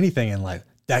like in anything in life.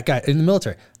 That guy in the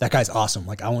military, that guy's awesome.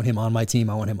 Like I want him on my team.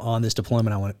 I want him on this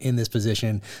deployment. I want him in this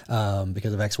position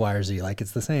because of X, Y, or Z. Like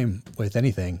it's the same with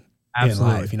anything.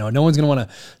 Absolutely. In life. You know, no one's going to want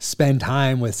to spend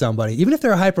time with somebody, even if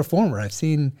they're a high performer. I've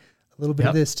seen a little bit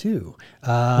of this too.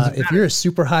 If you're a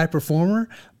super high performer,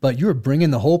 but you're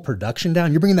bringing the whole production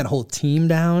down, you're bringing that whole team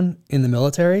down in the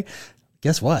military,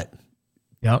 guess what?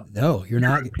 Yep. No, you're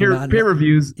not. Peer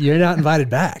reviews. You're not invited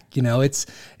back. You know, it's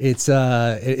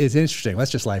interesting.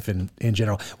 That's just life in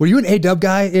general. Were you an A-dub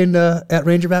guy at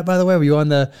Ranger Vat, by the way? Were you on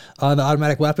the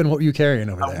automatic weapon? What were you carrying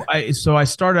over there? So I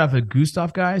started off a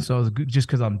Gustav guy. So I was just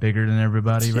because I'm bigger than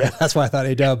everybody. Right? Yeah, that's why I thought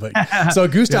A-dub. But so a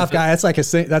Gustav guy, that's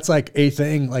like a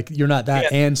thing. Like you're not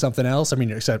that and something else. I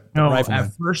mean, except rifleman.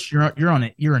 At first you're an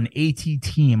AT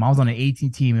team. I was on an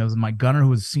AT team. It was my gunner who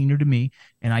was senior to me.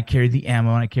 And I carried the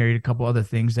ammo and I carried a couple other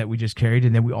things that we just carried.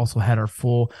 And then we also had our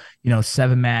full,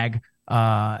 7 mag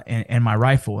and my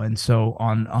rifle. And so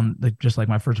on just like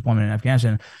my first deployment in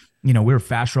Afghanistan, we were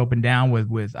fast roping down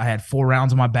with I had 4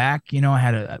 rounds on my back. I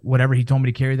had whatever he told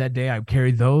me to carry that day. I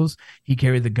carried those. He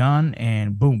carried the gun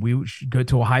and boom, we would go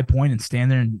to a high point and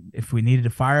stand there. And if we needed to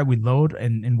fire, we'd load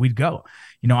and we'd go.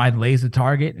 I'd laze the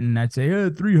target and I'd say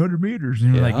 300 meters.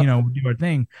 And we're like, we do our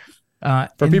thing.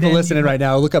 For people listening right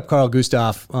now, look up Carl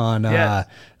Gustav on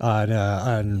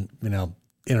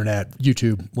internet,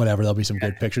 YouTube, whatever. There'll be some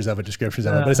good pictures of it, descriptions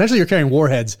of it. But essentially, you're carrying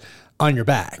warheads on your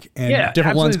back, and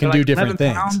different ones can do different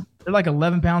things. They're like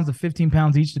 11 pounds to 15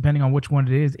 pounds each, depending on which one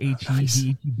it is. HE,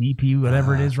 DE, BP,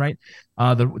 whatever it is, right?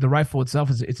 The rifle itself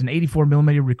it's an 84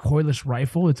 millimeter recoilless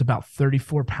rifle. It's about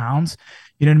 34 pounds.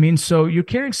 You know what I mean? So you're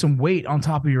carrying some weight on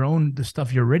top of the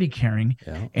stuff you're already carrying.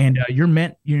 Yeah. And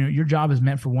your job is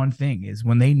meant for one thing: is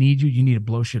when they need you, you need to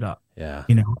blow shit up. Yeah.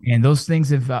 And those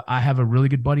things. If I have a really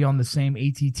good buddy on the same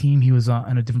AT team, he was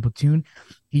in a different platoon.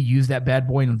 He used that bad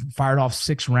boy and fired off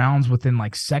 6 rounds within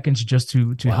like seconds just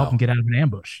to help him get out of an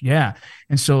ambush. Yeah.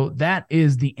 And so that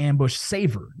is the ambush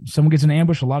saver. Someone gets an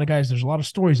ambush. A lot of guys, there's a lot of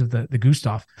stories of the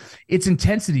Gustav. Its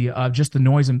intensity of just the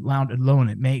noise and loud alone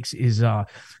it makes is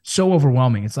so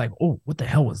overwhelming. It's like, oh, what the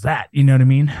hell was that? You know what I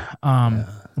mean?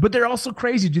 But they're also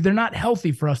crazy, dude. They're not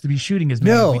healthy for us to be shooting as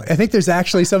many. No, I think there's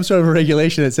actually some sort of a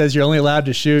regulation that says you're only allowed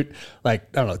to shoot like,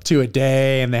 I don't know, 2 a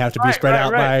day, and they have to be spread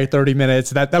out by 30 minutes.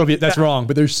 That's wrong.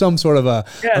 But there's some sort of a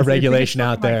regulation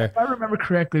out there. If I remember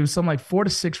correctly, it was something like 4 to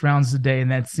 6 rounds a day, and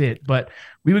that's it. But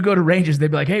we would go to ranges. They'd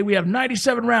be like, hey, we have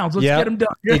 97 rounds. Let's get them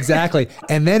done. Exactly.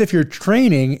 And then if you're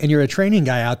training and you're a training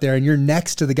guy out there and you're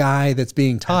next to the guy that's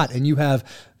being taught and you have,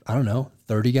 I don't know,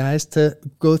 30 guys to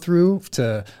go through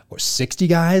or 60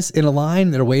 guys in a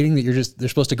line that are waiting, that they're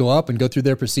supposed to go up and go through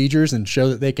their procedures and show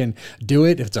that they can do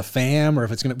it. If it's a FAM or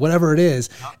if it's whatever it is.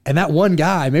 And that one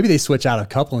guy, maybe they switch out a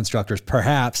couple instructors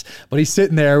perhaps, but he's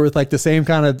sitting there with like the same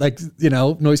kind of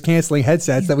noise canceling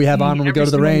headsets that we have on when we go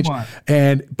to the range,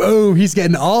 and boom, he's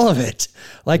getting all of it.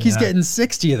 Like he's getting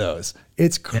 60 of those.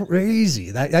 It's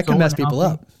crazy. That can mess people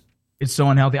up. It's so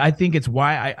unhealthy. I think it's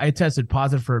why I tested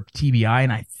positive for TBI,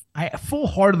 and I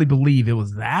full-heartedly believe it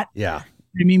was that. Yeah. You know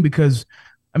what I mean? Because,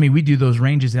 I mean, we do those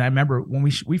ranges, and I remember when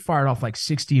we fired off like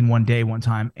 60 in one day one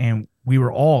time, and we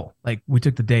were all like, we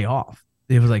took the day off.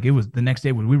 It was the next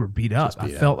day when we were beat up. I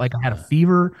felt like I had a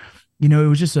fever. You know, it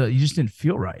was just you just didn't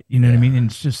feel right. You know what I mean?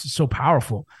 And it's just so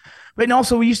powerful. But and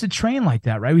also we used to train like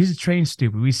that, right? We used to train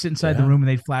stupid. We sit inside the room and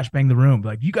they'd flashbang the room.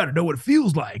 Like, you got to know what it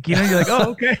feels like. You know, you're like, oh,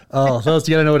 okay. Oh, so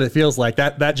you got to know what it feels like.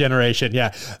 That generation.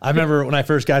 Yeah. I remember when I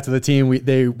first got to the team,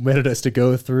 they wanted us to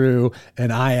go through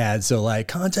an IAD. So like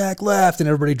contact left and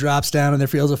everybody drops down in their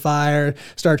fields of fire,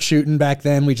 start shooting. Back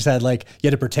then we just had like, you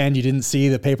had to pretend you didn't see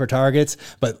the paper targets,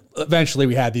 but eventually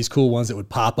we had these cool ones that would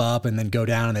pop up and then go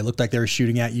down and they looked like they were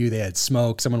shooting at you. They had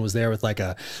smoke. Someone was there with like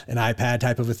an iPad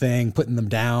type of a thing, putting them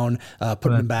down,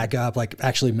 putting them back up, like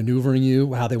actually maneuvering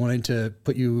you, how they wanted to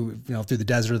put you, through the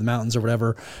desert or the mountains or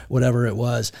whatever it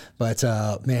was. But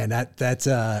man,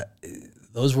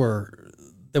 those were,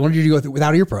 they wanted you to go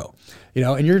without ear pro,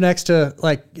 and you're next to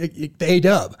like the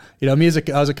A-dub, I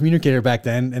was a communicator back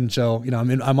then. And so,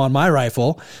 I'm on my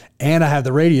rifle and I have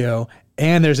the radio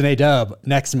and there's an A-dub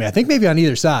next to me. I think maybe on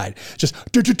either side, just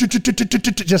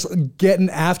getting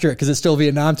after it because it's still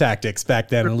Vietnam tactics back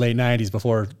then in the late 90s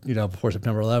before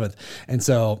September 11th. And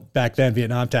so back then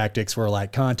Vietnam tactics were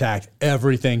like contact,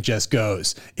 everything just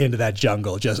goes into that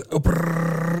jungle, just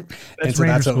and so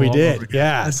that's what we did.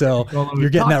 Yeah. So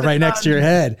you're getting that right next to your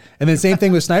head. And then same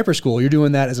thing with sniper school. You're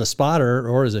doing that as a spotter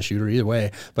or as a shooter, either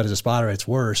way. But as a spotter, it's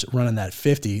worse, running that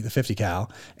the 50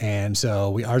 cal. And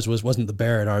so ours wasn't the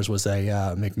Barrett. Ours was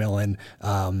a Macmillan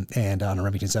and on a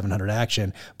Remington 700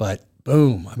 action. But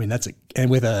boom, I mean and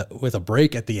with a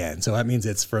break at the end. So that means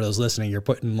it's, for those listening, you're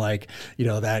putting like,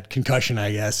 that concussion,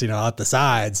 I guess, out the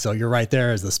sides. So you're right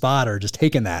there as the spotter, just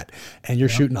taking that, and you're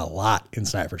shooting a lot in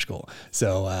sniper school.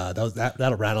 So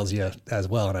that rattles you as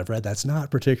well. And I've read that's not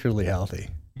particularly healthy.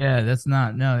 Yeah, that's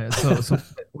not, no. So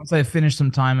once I finished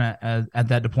some time at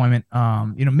that deployment,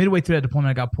 midway through that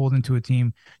deployment, I got pulled into a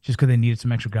team just because they needed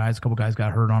some extra guys. A couple guys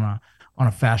got hurt on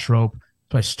a fast rope.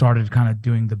 So I started kind of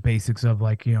doing the basics of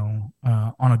like, on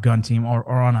a gun team or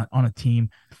on a team.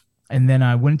 And then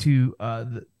I went to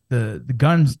the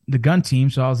gun team.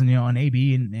 So I was in, an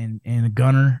AB and a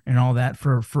gunner and all that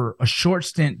for a short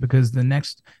stint, because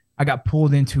I got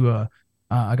pulled into a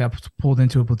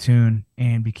platoon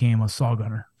and became a saw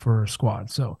gunner for a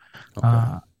squad. So,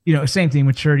 same thing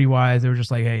maturity wise. They were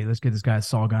just like, hey, let's get this guy a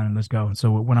saw gun and let's go. And so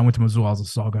when I went to Missoula, I was a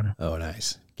saw gunner. Oh,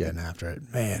 nice. Getting after it,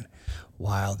 man.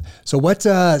 Wild. So what,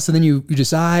 so then you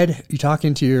decide, you're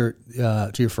talking to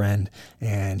your friend,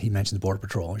 and he mentioned the Border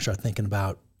Patrol, and you start thinking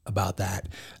about that.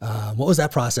 What was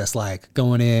that process like?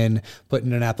 Going in, putting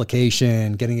in an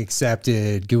application, getting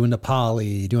accepted, going to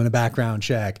poly, doing a background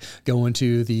check, going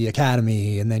to the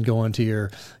academy, and then going to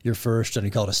your first, and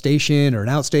you call it a station or an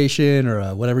outstation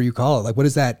or whatever you call it. Like, what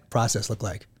does that process look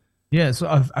like? Yeah. So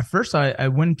at first I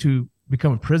went to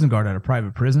become a prison guard at a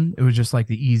private prison. It was just like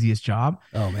the easiest job.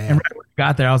 Oh man. And right when I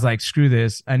got there, I was like, screw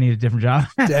this. I need a different job.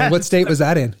 Damn, what state was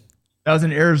that in? That was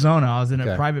in Arizona. I was in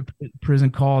a private prison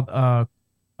called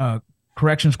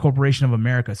Corrections Corporation of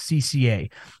America, CCA,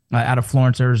 out of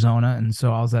Florence, Arizona. And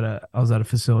so I was at a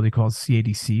facility called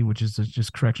CADC, which is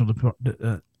just correctional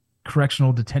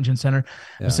detention center.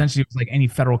 Yeah. Essentially, it was like any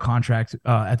federal contract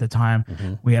at the time.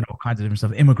 Mm-hmm. We had all kinds of different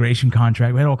stuff, immigration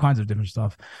contract. We had all kinds of different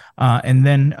stuff. And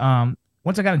then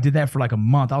once I did that for like a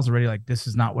month, I was already like, this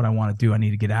is not what I want to do. I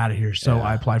need to get out of here. So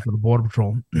I applied for the Border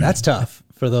Patrol. That's tough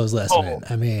for those listening.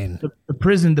 I mean, the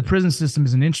prison system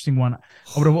is an interesting one.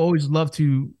 I would have always loved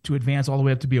to advance all the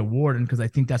way up to be a warden, because I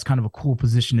think that's kind of a cool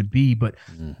position to be. But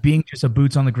being just a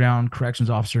boots on the ground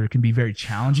corrections officer can be very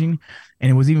challenging. And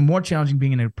it was even more challenging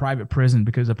being in a private prison,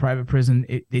 because a private prison,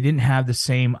 they didn't have the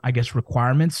same, I guess,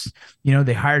 requirements.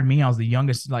 They hired me. I was the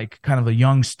youngest, like kind of a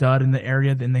young stud in the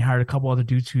area. Then they hired a couple other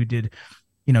dudes who did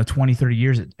 20, 30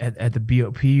 years at the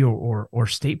BOP or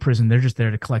state prison. They're just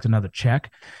there to collect another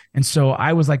check. And so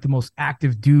I was like the most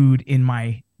active dude in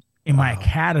my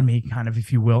academy, kind of,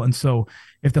 if you will. And so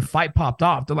if the fight popped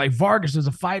off, they're like, Vargas, there's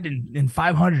a fight in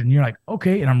 500. And you're like,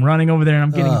 okay. And I'm running over there and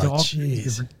I'm getting into all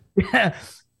different.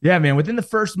 Yeah, man. Within the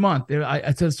first month,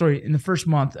 I tell the story. In the first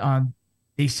month,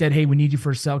 they said, hey, we need you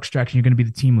for a cell extraction. You're going to be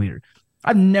the team leader.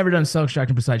 I've never done cell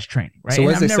extraction besides training, right? So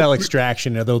what's the cell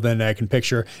extraction, other than I can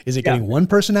picture? Is it getting one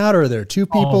person out, or are there two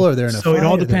people, or are there in a So it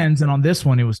all depends. And on this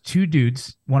one, it was two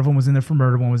dudes. One of them was in there for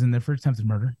murder. One was in there for attempted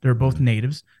murder. They're both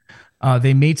natives.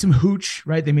 They made some hooch,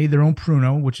 right? They made their own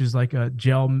Pruno, which is like a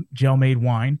gel-made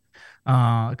wine,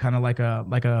 kind of like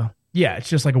a Yeah, it's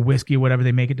just like a whiskey or whatever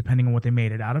they make it, depending on what they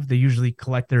made it out of. They usually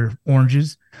collect their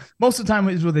oranges. Most of the time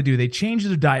is what they do. They change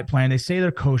their diet plan. They say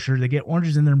they're kosher. They get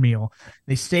oranges in their meal.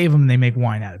 They save them and they make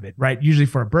wine out of it, right? Usually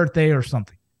for a birthday or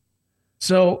something.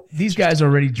 So these guys are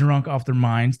already drunk off their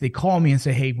minds. They call me and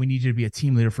say, hey, we need you to be a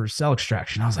team leader for cell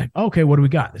extraction. I was like, okay, what do we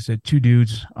got? They said 2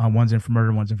 dudes, one's in for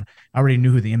murder, one's in for... I already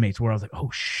knew who the inmates were. I was like, oh,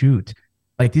 shoot.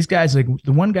 Like these guys, like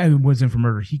the one guy who was in for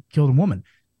murder, he killed a woman.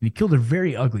 And he killed her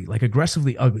very ugly, like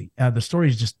aggressively ugly. The story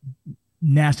is just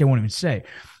nasty. I won't even say.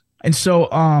 And so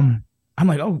I'm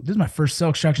like, oh, this is my first cell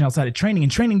extraction outside of training. In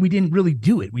training, we didn't really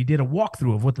do it. We did a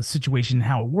walkthrough of what the situation and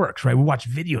how it works, right? We watched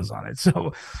videos on it.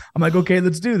 So I'm like, okay,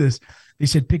 let's do this. They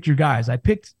said, pick your guys. I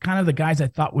picked kind of the guys I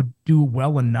thought would do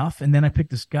well enough. And then I picked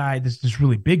this guy, this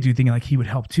really big dude, thinking like he would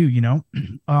help too, you know?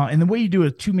 And the way you do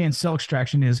a 2-man cell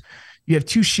extraction is you have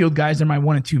 2 shield guys. They're my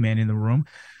 1 and 2 man in the room.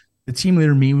 The team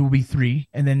leader, me, will be 3,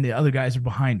 and then the other guys are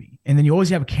behind me. And then you always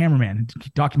have a cameraman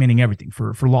documenting everything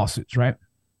for lawsuits, right?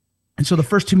 And so the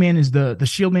first 2 man is the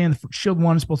shield man. The shield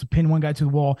 1 is supposed to pin one guy to the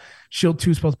wall. Shield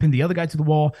 2 is supposed to pin the other guy to the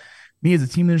wall. Me as a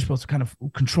team leader is supposed to kind of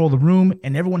control the room,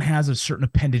 and everyone has a certain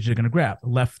appendage they're going to grab. The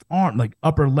left arm, like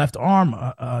upper left arm,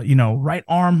 right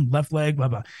arm, left leg, blah,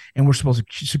 blah. And we're supposed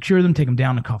to secure them, take them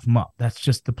down, and cuff them up. That's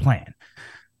just the plan.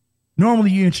 Normally,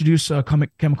 you introduce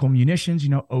chemical munitions,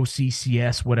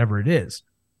 OCCS, whatever it is.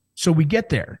 So we get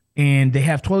there, and they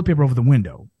have toilet paper over the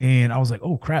window. And I was like,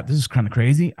 oh, crap, this is kind of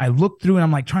crazy. I look through, and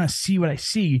I'm like trying to see what I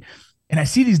see. And I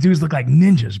see these dudes look like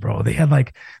ninjas, bro. They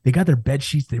got their bed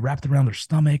sheets. They wrapped around their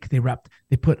stomach.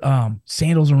 They put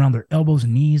sandals around their elbows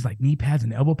and knees, like knee pads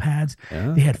and elbow pads.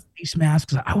 Yeah. They had face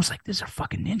masks. I was like, these are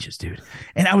fucking ninjas, dude.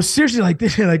 And I was seriously like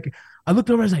this. Like, I looked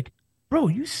over, I was like, bro,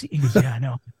 you see? He goes, yeah, I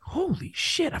know. Holy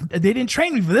shit. They didn't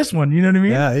train me for this one. You know what I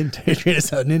mean? Yeah, they didn't train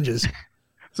us out ninjas.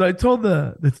 So I told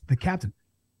the captain,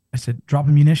 I said, drop a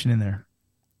munition in there.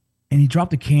 And he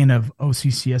dropped a can of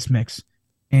OCCS mix.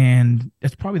 And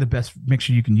it's probably the best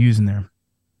mixture you can use in there.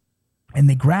 And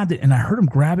they grabbed it, and I heard them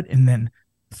grab it and then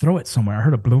throw it somewhere. I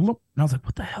heard a bloop, and I was like,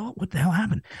 what the hell? What the hell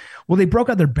happened? Well, they broke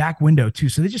out their back window too.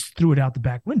 So they just threw it out the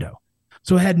back window.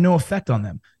 So it had no effect on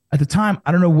them. At the time,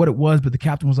 I don't know what it was, but the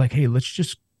captain was like, hey,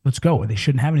 let's go. They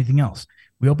shouldn't have anything else.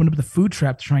 We opened up the food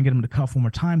trap to try and get them to cuff one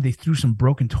more time. They threw some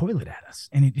broken toilet at us,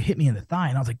 and it hit me in the thigh.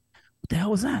 And I was like, what the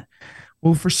hell was that?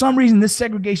 Well, for some reason, this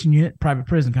segregation unit, private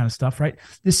prison kind of stuff, right?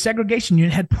 This segregation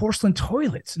unit had porcelain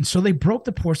toilets. And so they broke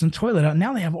the porcelain toilet out.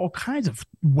 Now they have all kinds of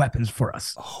weapons for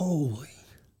us. Holy.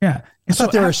 Yeah. I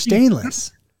thought they were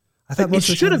stainless. I thought it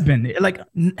should have been. Like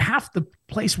half the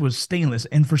place was stainless.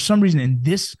 And for some reason, in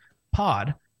this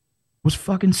pod was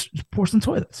fucking porcelain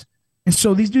toilets. And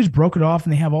so these dudes broke it off,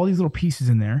 and they have all these little pieces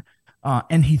in there.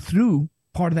 And he threw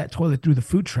part of that toilet through the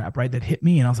food trap, right? That hit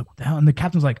me. And I was like, what the hell? And the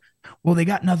captain's like, well, they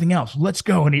got nothing else. Let's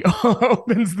go. And he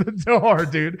opens the door,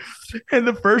 dude. And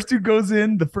the first dude goes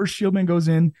in, the first shieldman goes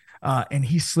in, and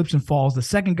he slips and falls. The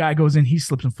second guy goes in, he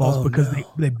slips and falls because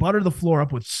they butter the floor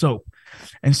up with soap.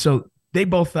 And so they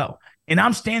both fell. And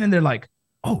I'm standing there like,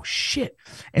 oh shit.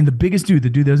 And the biggest dude, the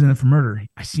dude that was in there for murder,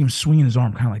 I see him swinging his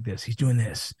arm kind of like this. He's doing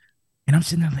this. And I'm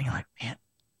sitting there thinking like, man,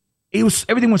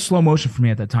 everything was slow motion for me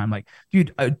at that time. Like,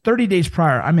 dude, 30 days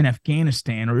prior, I'm in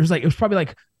Afghanistan, or it was probably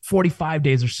like 45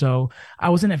 days or so. I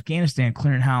was in Afghanistan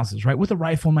clearing houses, right? With a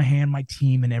rifle in my hand, my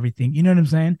team and everything. You know what I'm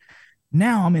saying?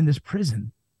 Now I'm in this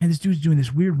prison, and this dude's doing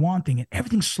this weird wand thing, and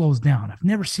everything slows down. I've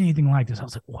never seen anything like this. I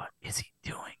was like, what is he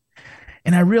doing?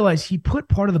 And I realized he put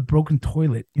part of the broken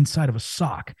toilet inside of a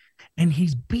sock, and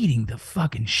he's beating the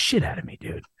fucking shit out of me,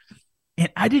 dude.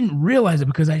 And I didn't realize it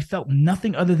because I felt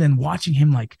nothing other than watching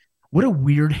him like, what a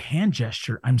weird hand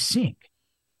gesture I'm seeing,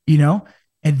 you know?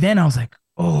 And then I was like,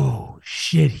 oh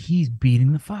shit, he's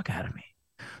beating the fuck out of me.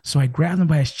 So I grabbed him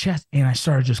by his chest, and I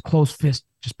started just closed fist,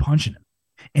 just punching him.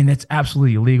 And that's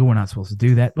absolutely illegal. We're not supposed to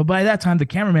do that. But by that time, the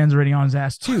cameraman's already on his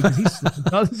ass too. What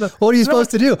are you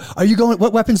supposed to do?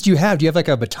 What weapons do you have? Do you have like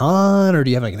a baton, or do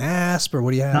you have like an asp, or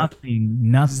what do you have?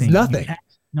 Nothing.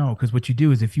 No, because what you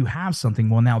do is if you have something,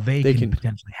 well, now they can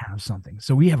potentially have something.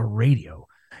 So we have a radio.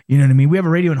 You know what I mean? We have a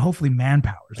radio and hopefully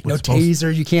manpower. Like no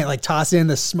taser. You can't like toss in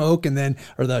the smoke or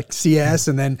the CS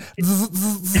and then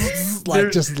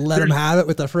just let them have it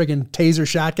with a friggin' taser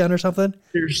shotgun or something.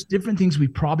 There's different things we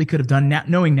probably could have done.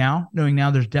 Knowing now,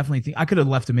 there's definitely things I could have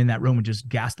left them in that room and just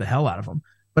gassed the hell out of them.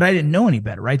 But I didn't know any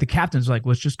better, right? The captain's like,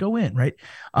 let's just go in, right?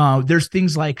 There's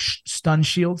things like stun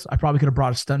shields. I probably could have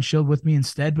brought a stun shield with me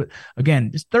instead. But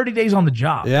again, it's 30 days on the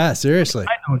job. Yeah, seriously.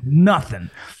 I know nothing.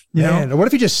 You know? What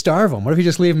if you just starve them? What if you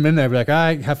just leave them in there? Be like, all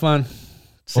right, have fun.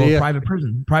 See ya. Private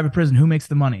prison. Who makes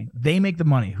the money? They make the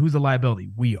money. Who's the liability?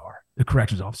 We are the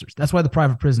corrections officers. That's why the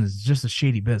private prison is just a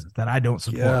shady business that I don't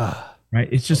support. right?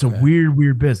 It's just a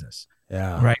weird business.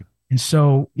 Yeah. Right. And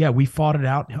so, yeah, we fought it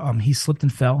out. He slipped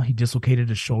and fell. He dislocated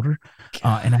his shoulder,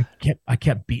 and I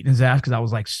kept beating his ass because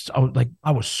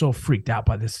I was so freaked out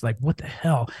by this. Like, what the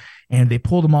hell? And they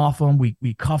pulled him off him.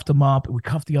 We cuffed him up. We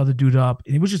cuffed the other dude up,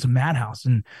 and it was just a madhouse.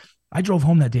 And I drove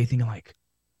home that day thinking, like,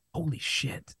 holy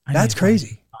shit, that's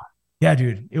crazy. Yeah,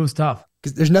 dude, it was tough.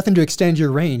 Because there's nothing to extend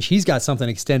your range. He's got something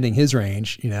extending his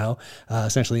range,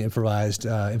 essentially improvised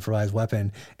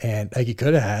weapon. And like he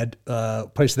could have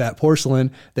had placed that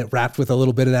porcelain that wrapped with a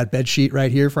little bit of that bed sheet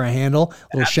right here for a handle,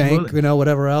 little shank,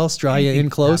 whatever else, draw you in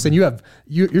close. And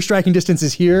your striking distance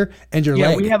is here and your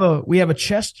leg. we have a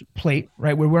chest plate,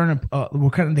 right? We're wearing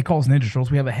they call us ninja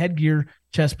turtles. We have a headgear,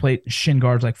 chest plate, shin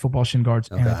guards, like football shin guards,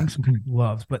 and I think some kind of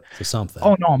gloves. But so something.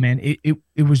 Oh no, man.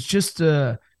 It was just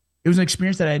it was an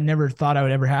experience that I never thought I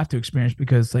would ever have to experience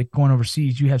because, like, going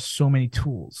overseas, you have so many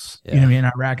tools. Yeah. You know what I mean?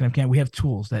 In Iraq and Afghanistan, we have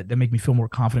tools that make me feel more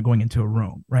confident going into a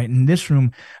room, right? In this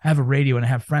room, I have a radio and I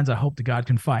have friends I hope to God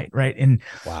can fight, right? And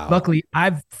luckily,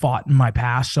 I've fought in my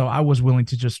past, so I was willing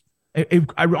to just I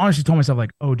honestly told myself,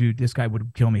 like, oh, dude, this guy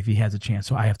would kill me if he has a chance,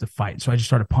 so I have to fight. So I just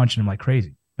started punching him like crazy.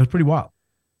 It was pretty wild.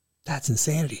 That's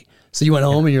insanity. So you went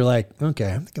home and you're like,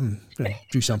 okay, I think I'm going to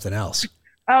do something else.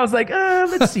 I was like,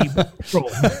 let's see.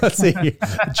 Let's see.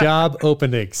 Job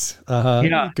openings.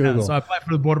 Google. So I applied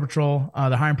for the Border Patrol.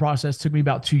 The hiring process took me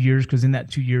about 2 years because in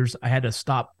that 2 years, I had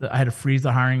to freeze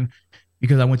the hiring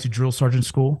because I went to drill sergeant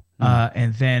school.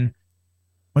 And then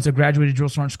once I graduated drill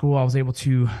sergeant school, I was able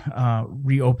to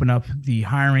reopen up the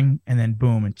hiring. And then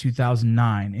boom, in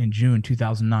June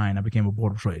 2009, I became a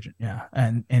Border Patrol agent. Yeah.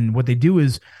 And what they do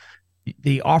is,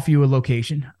 they offer you a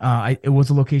location. It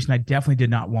was a location I definitely did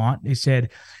not want. They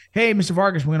said, hey, Mr.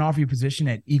 Vargas, we're going to offer you a position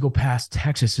at Eagle Pass,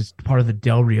 Texas. It's part of the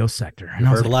Del Rio sector. And I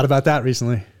heard a lot about that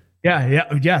recently. Yeah.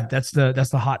 That's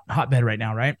the hotbed right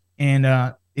now, right?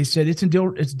 And they said it's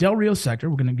Del Rio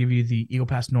sector. We're going to give you the Eagle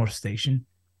Pass North Station.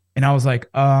 And I was like,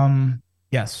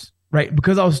 yes, right?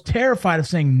 Because I was terrified of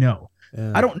saying no.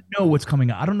 Yeah. I don't know what's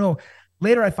coming up. I don't know.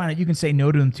 Later, I find out you can say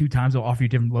no to them 2 times. They'll offer you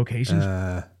different locations.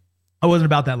 I wasn't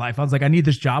about that life. I was like, I need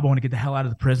this job. I want to get the hell out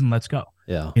of the prison. Let's go.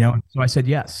 Yeah. So I said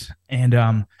yes. And,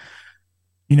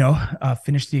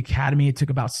 finished the academy. It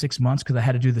took about 6 months because I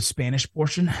had to do the Spanish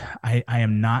portion. I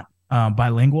am not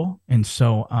bilingual. And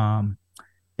so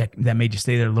that made you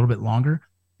stay there a little bit longer.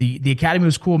 The academy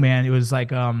was cool, man. It was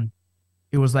like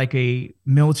a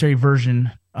military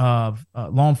version of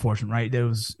law enforcement, right? It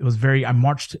was very, I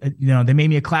marched, they made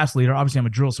me a class leader. Obviously I'm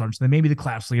a drill sergeant. So they made me the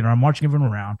class leader. I'm marching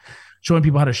everyone around, showing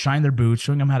people how to shine their boots,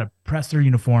 showing them how to press their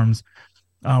uniforms.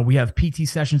 We have PT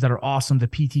sessions that are awesome. The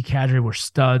PT cadre were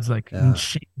studs.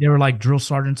 They were like drill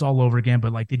sergeants all over again,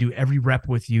 but like they do every rep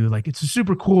with you. Like it's a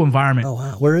super cool environment. Oh,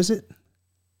 wow. Where is it?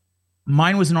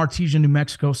 Mine was in Artesia, New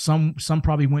Mexico. Some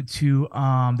probably went to,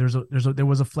 there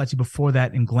was a FLETC before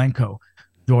that in Glencoe,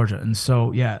 Georgia. And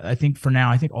so, yeah, I think for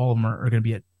now, all of them are going to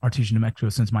be at Artesia, New Mexico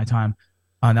since my time.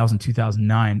 That was in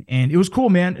 2009. And it was cool,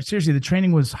 man. Seriously, the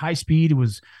training was high speed. It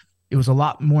was a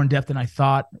lot more in depth than I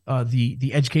thought.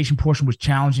 The education portion was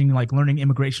challenging, like learning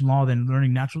immigration law, then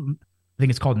learning I think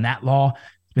it's called Nat law.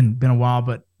 It's been a while,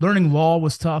 but learning law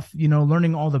was tough.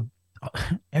 Learning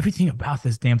everything about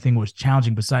this damn thing was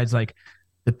challenging besides like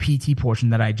the PT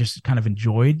portion that I just kind of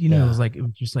enjoyed. It was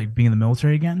just like being in the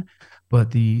military again.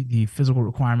 But the physical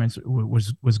requirements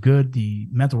was good. The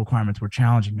mental requirements were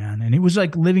challenging, man. And it was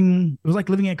like living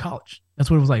at college. That's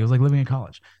what it was like. It was like living at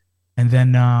college. And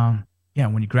then,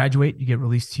 when you graduate, you get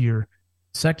released to your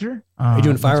sector. Are you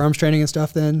doing firearms training and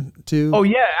stuff then too? Oh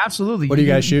yeah, absolutely. What are you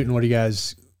guys shooting? What are you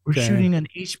guys? We're shooting an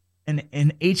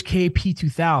HK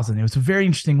P2000. It was a very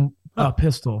interesting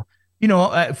pistol.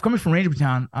 Coming from Ranger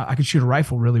Battalion, I could shoot a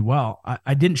rifle really well.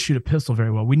 I didn't shoot a pistol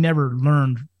very well. We never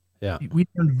learned. Yeah, we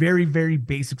learned very, very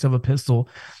basics of a pistol,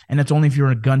 and that's only if you're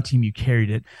on a gun team you carried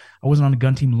it. I wasn't on a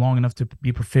gun team long enough to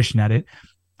be proficient at it.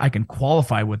 I can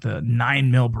qualify with a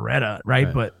 9mm Beretta,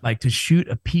 right? But like to shoot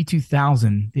a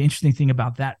P2000, the interesting thing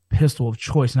about that pistol of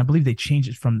choice, and I believe they changed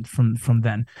it from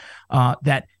then,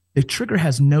 that the trigger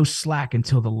has no slack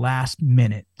until the last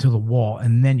minute to the wall,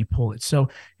 and then you pull it. So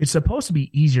it's supposed to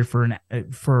be easier for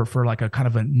like a kind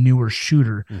of a newer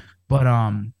shooter, but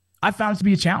I found it to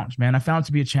be a challenge, man. I found it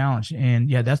to be a challenge. And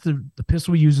yeah, that's the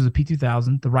pistol we use is a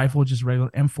P2000. The rifle is just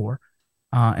regular M4.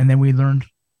 And then we learned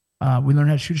how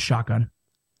to shoot a shotgun.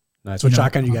 Nice. What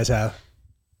shotgun you guys have?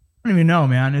 I don't even know,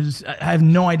 man. I have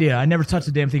no idea. I never touched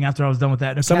the damn thing after I was done with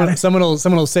that. Someone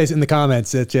will say in the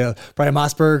comments that probably a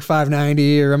Mossberg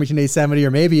 590 or Remington 870 or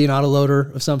maybe an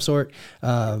autoloader of some sort.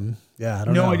 Yeah, I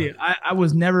don't No know. idea. I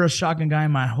was never a shotgun guy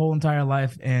in my whole entire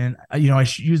life. And, you know, I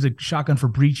used a shotgun for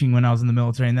breaching when I was in the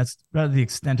military. And that's about the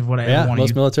extent of what I ever want to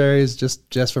use. Most military is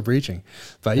just for breaching,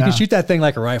 but you can shoot that thing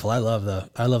like a rifle. I love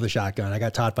the shotgun. I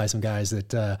got taught by some guys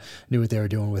that knew what they were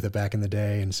doing with it back in the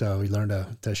day. And so we learned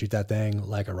to shoot that thing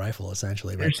like a rifle,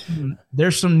 essentially. But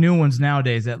there's some new ones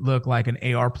nowadays that look like an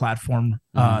AR platform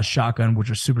shotgun,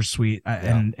 which are super sweet.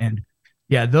 And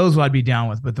yeah, those I'd be down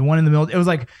with. But the one in the middle, it was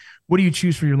like, what do you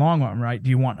choose for your long arm, right? Do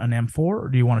you want an M4 or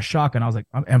do you want a shotgun? I was like,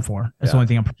 M4. That's the only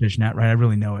thing I'm proficient at, right? I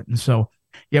really know it. And so,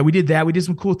 yeah, we did that. We did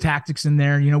some cool tactics in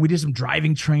there. You know, we did some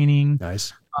driving training.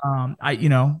 Nice.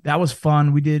 That was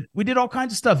fun. We did all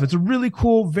kinds of stuff. It's a really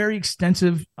cool, very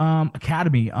extensive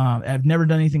academy. I've never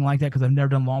done anything like that because I've never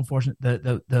done law enforcement.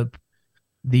 The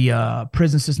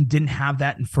prison system didn't have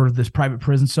that for this private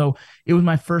prison. So it was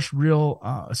my first real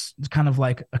kind of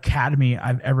like academy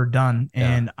I've ever done.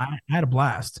 And I had a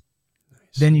blast.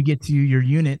 Then you get to your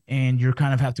unit and you're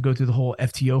kind of have to go through the whole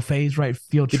FTO phase, right?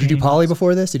 Field training. Did you do poly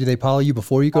before this? Did they poly you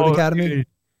before you go to academy? Dude.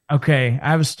 Okay, I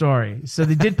have a story. So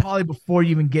they did poly before you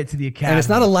even get to the academy. And it's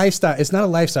not a lifestyle. It's not a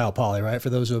lifestyle poly, right? For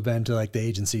those who have been to like the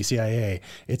agency, CIA,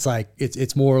 it's like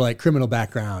it's more like criminal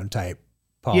background type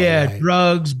poly. Yeah, right?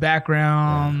 drugs,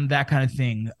 background, that kind of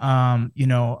thing.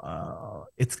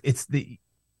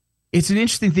 It's an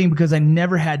interesting thing because I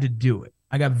never had to do it.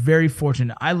 I got very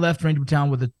fortunate. I left Ranger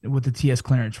Battalion with the TS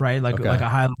clearance, right? Like a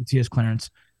high level TS clearance.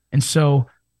 And so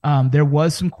there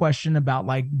was some question about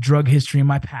like drug history in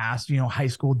my past, you know, high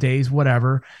school days,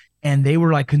 whatever. And they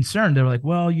were like concerned. They were like,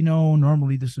 well, you know,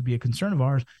 normally this would be a concern of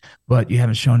ours, but you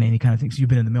haven't shown any kind of things. You've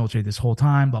been in the military this whole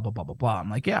time, blah, blah, blah, blah, blah. I'm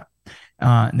like, yeah.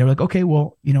 And they were like, okay,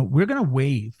 well, you know, we're going to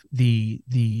waive the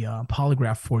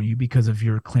polygraph for you because of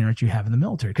your clearance you have in the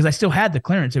military. Because I still had the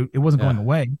clearance. It wasn't going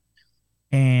away.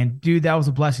 And dude, that was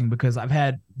a blessing because I've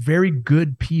had very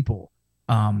good people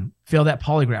fail that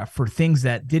polygraph for things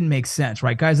that didn't make sense,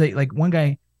 right? Guys, like one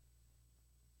guy,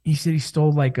 he said he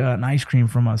stole like an ice cream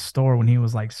from a store when he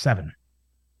was like 7,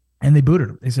 and they booted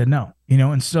him. They said no, you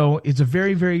know, and so it's a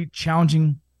very, very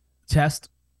challenging test.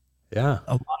 Yeah,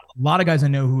 a lot of guys I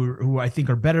know who I think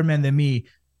are better men than me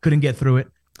couldn't get through it,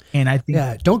 and I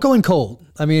think don't go in cold.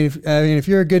 I mean, if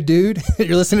you're a good dude,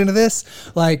 you're listening to this,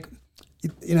 like,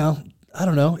 you know. I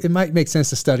don't know. It might make sense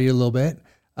to study a little bit,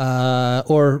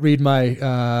 or read my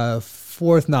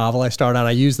 4th novel.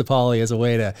 I use the poly as a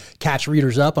way to catch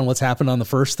readers up on what's happened on the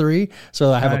first 3.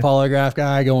 So I have a polygraph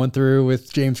guy going through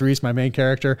with James Reese, my main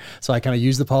character. So I kind of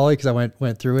use the poly because I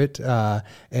went through it. But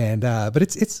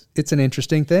it's an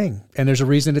interesting thing, and there's a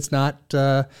reason it's not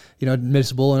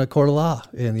admissible in a court of law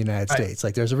in the United States.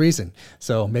 Like there's a reason.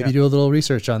 So maybe do a little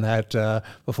research on that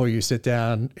before you sit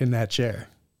down in that chair.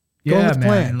 Going with the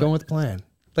plan. Going with the plan.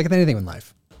 Like anything in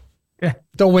life. Yeah.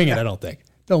 Don't wing it, I don't think.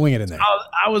 Don't wing it in there.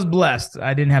 I was blessed.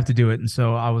 I didn't have to do it. And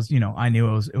so I was, I knew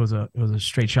it was a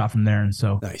straight shot from there. And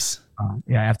so nice.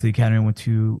 After the academy, I went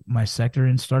to my sector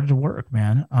and started to work,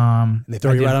 man. And they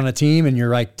throw you right on a team and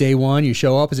you're like day one, you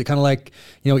show up. Is it kind of like,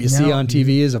 what you see on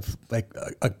TV is a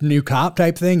new cop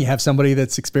type thing? You have somebody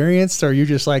that's experienced, or you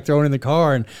just like thrown in the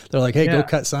car and they're like, hey, go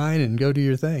cut sign and go do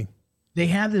your thing. They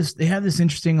have this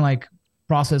interesting like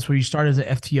process where you start as an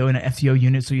FTO in an FTO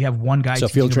unit. So you have one guy. So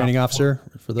field training officer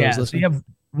for those listening. So you have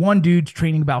one dude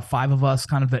training about 5 of us,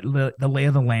 kind of the lay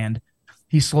of the land.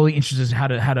 He slowly introduces how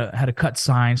to cut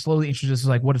signs, slowly introduces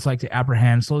like what it's like to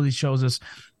apprehend, slowly shows us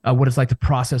what it's like to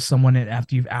process someone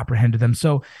after you've apprehended them.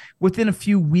 So within a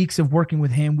few weeks of working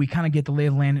with him, we kind of get the lay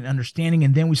of the land and understanding,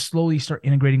 and then we slowly start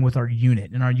integrating with our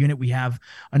unit. In our unit, we have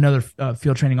another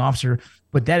field training officer,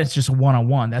 but that is just a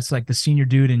one-on-one. That's like the senior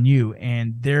dude and you,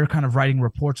 and they're kind of writing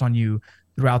reports on you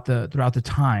throughout the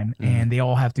time, and they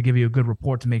all have to give you a good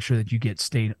report to make sure that you get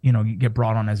you get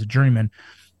brought on as a juryman.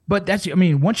 But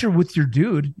once you're with your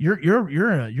dude, you're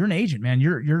an agent, man.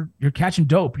 You're catching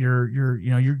dope.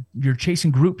 You're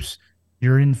chasing groups.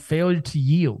 You're in failure to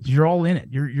yield. You're all in it.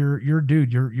 You're a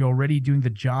dude. You're already doing the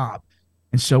job.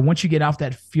 And so once you get off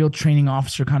that field training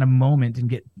officer kind of moment and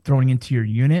get thrown into your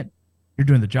unit, you're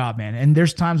doing the job, man. And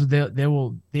there's times they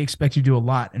expect you to do a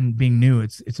lot, and being new,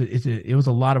 it was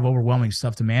a lot of overwhelming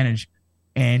stuff to manage.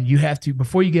 And you have to,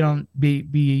 before you get on,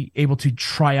 be able to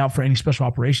try out for any special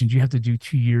operations, you have to do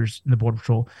 2 years in the Border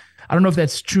Patrol. I don't know if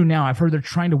that's true now. I've heard they're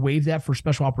trying to waive that for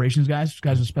special operations guys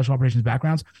with special operations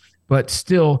backgrounds. But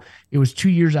still, it was 2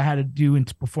 years I had to do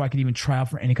before I could even try out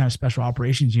for any kind of special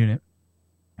operations unit.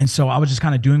 And so I was just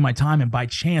kind of doing my time. And by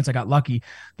chance, I got lucky.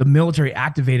 The military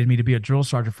activated me to be a drill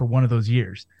sergeant for one of those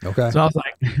years. Okay. So I was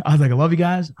like, I love you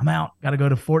guys. I'm out. Got to go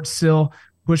to Fort Sill,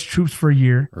 push troops for a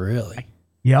year. Really?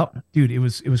 Yep, dude, it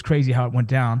was crazy how it went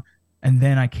down. And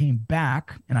then I came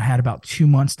back and I had about 2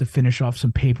 months to finish off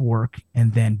some paperwork.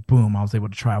 And then boom, I was able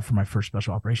to try out for my first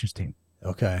special operations team.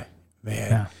 Okay,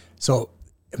 man. Yeah. So,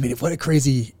 I mean, what a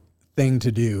crazy thing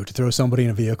to do, to throw somebody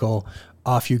in a vehicle,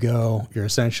 off you go. You're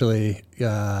essentially,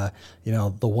 the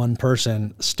one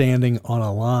person standing on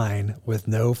a line with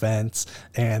no fence,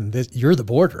 and you're the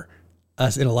border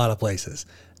in a lot of places.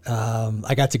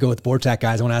 I got to go with BORTAC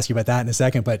guys. I want to ask you about that in a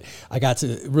second, but I got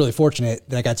to really fortunate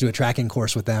that I got to do a tracking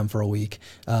course with them for a week.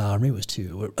 Maybe it was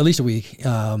at least a week,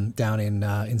 down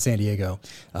in San Diego.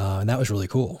 And that was really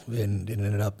cool. And it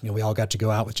ended up, we all got to go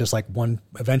out with just like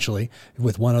eventually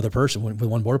with one other person, with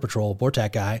one Border Patrol,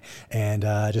 BORTAC guy, and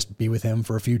just be with him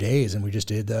for a few days. And we just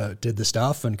did the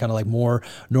stuff and kind of like more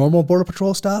normal Border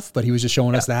Patrol stuff, but he was just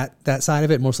showing us that side of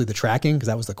it, mostly the tracking, because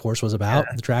that was the course was about,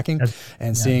 the tracking,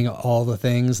 and seeing all the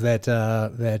things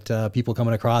that people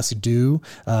coming across do.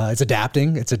 It's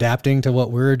adapting to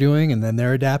what we're doing, and then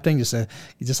they're adapting,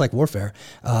 just like warfare.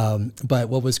 But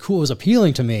what was cool, was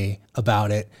appealing to me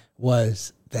about it,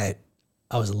 was that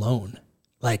I was alone.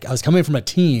 Like, I was coming from a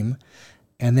team,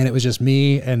 and then it was just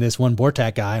me and this one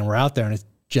BORTAC guy, and we're out there, and it's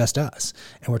just us,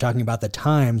 and we're talking about the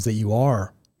times that you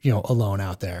are alone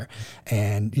out there.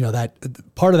 And, that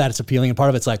part of that is appealing. And part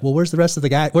of it's like, well, where's the rest of the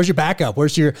guy? Where's your backup? Who are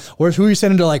you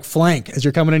sending to like flank as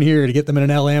you're coming in here to get them in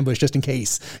an L ambush just in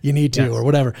case you need to, or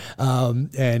whatever.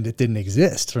 And it didn't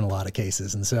exist in a lot of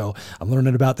cases. And so I'm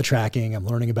learning about the tracking. I'm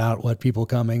learning about what people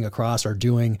coming across are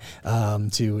doing,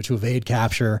 to evade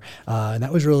capture. And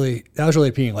that was really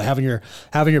appealing. Like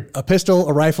having a pistol,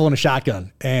 a rifle, and a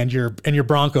shotgun, and your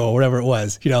Bronco or whatever it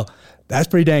was, that's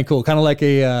pretty dang cool. Kind of like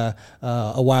a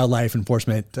wildlife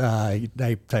enforcement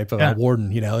type of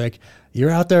warden. Like, you're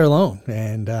out there alone,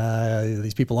 and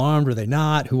these people armed? Are they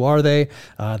not? Who are they?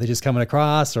 Are they just coming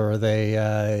across, or are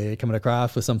they coming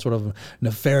across with some sort of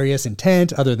nefarious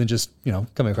intent other than just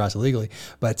coming across illegally?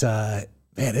 But man,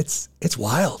 it's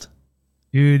wild.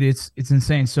 Dude, it's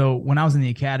insane. So when I was in the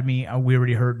academy, we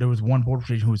already heard there was one border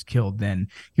agent who was killed. Then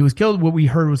he was killed. What we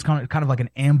heard was kind of like an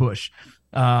ambush.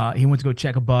 He went to go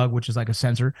check a bug, which is like a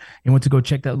sensor. He went to go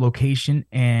check that location,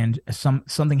 and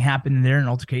something happened in there, an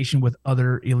altercation with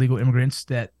other illegal immigrants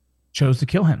that chose to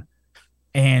kill him.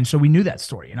 And so we knew that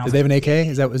story. And did they have an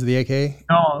AK? Was the AK?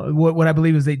 No, what I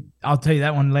believe is I'll tell you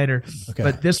that one later. Okay.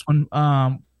 But this one,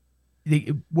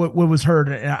 what was heard,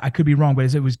 and I could be wrong,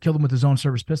 but it was killed him with his own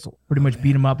service pistol. Pretty much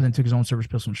beat him up and then took his own service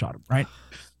pistol and shot him. Right.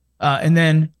 And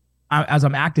then as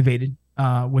I'm activated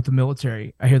with the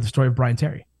military, I hear the story of Brian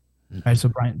Terry. Right,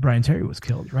 so Brian Terry was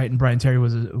killed, right? And Brian Terry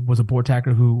was a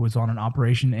BORTACer who was on an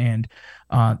operation, and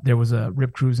there was a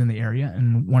RIP crews in the area,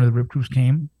 and one of the RIP crews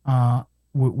came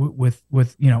with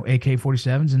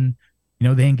AK-47s, and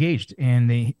they engaged, and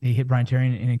they hit Brian Terry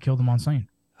and it killed him on scene.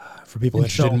 For people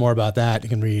interested in more about that, you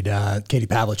can read Katie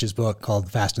Pavlich's book called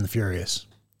Fast and the Furious.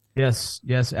 Yes,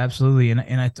 absolutely,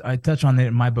 and I touch on it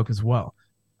in my book as well,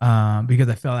 because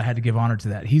I felt I had to give honor to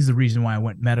that. He's the reason why I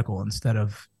went medical instead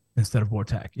of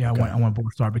BORTAC. Yeah, okay. I went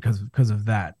BORSTAR because of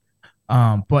that.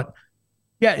 But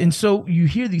yeah, and so you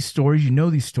hear these stories,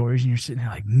 these stories, and you're sitting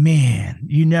there like, man,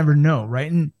 you never know,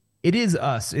 right? And it is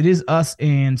us,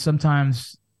 and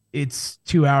sometimes it's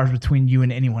 2 hours between you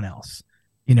and anyone else,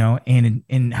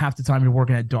 and half the time you're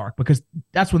working at dark, because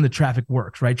that's when the traffic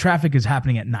works, right? Traffic is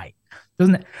happening at night.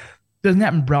 Doesn't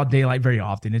happen broad daylight very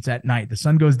often. It's at night. The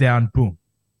sun goes down, boom,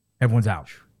 everyone's out.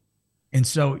 And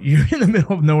so you're in the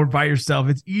middle of nowhere by yourself.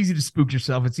 It's easy to spook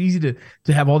yourself. It's easy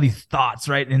to have all these thoughts,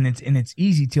 right? And it's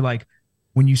easy to, like,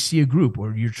 when you see a group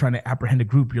or you're trying to apprehend a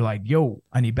group, you're like, yo,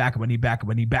 I need backup. And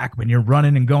you're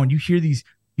running and going. You hear these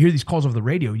calls over the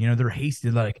radio. They're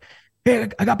hasty, like, hey,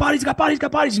 I got bodies.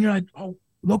 And you're like, oh,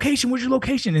 location, where's your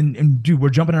location? And dude, we're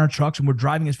jumping in our trucks and we're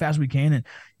driving as fast as we can. And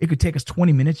it could take us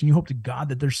 20 minutes, and you hope to God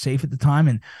that they're safe at the time.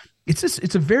 And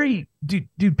it's a very,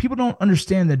 dude, people don't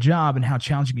understand the job and how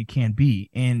challenging it can be.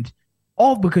 And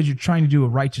all because you're trying to do a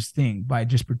righteous thing by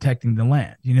just protecting the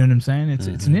land. You know what I'm saying? It's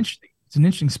an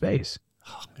interesting space.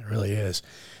 Oh, it really is,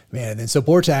 man. And so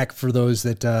BORTAC, for those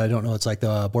that don't know, it's like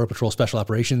the Border Patrol Special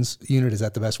Operations Unit. Is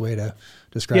that the best way to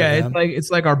describe it? Yeah,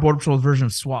 it's like our Border Patrol version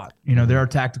of SWAT. They're our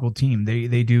tactical team.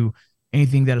 They do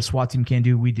anything that a SWAT team can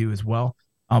do, we do as well.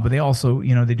 But they also,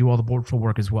 they do all the Border Patrol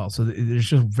work as well. So they're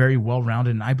just very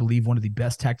well-rounded, and I believe one of the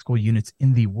best tactical units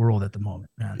in the world at the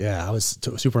moment, man. Yeah, I was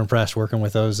super impressed working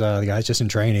with those the guys just in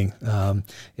training. I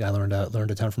learned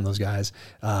a ton from those guys.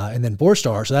 And then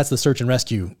BORSTAR, so that's the search and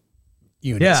rescue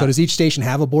unit. Yeah. So does each station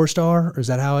have a BORSTAR, or is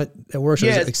that how it works? Or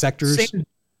is it like sectors?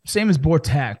 same as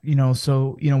BORTAC,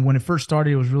 so, when it first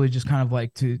started, it was really just kind of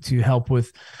like to help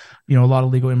with, a lot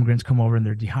of legal immigrants come over and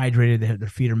they're dehydrated. They have their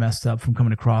feet are messed up from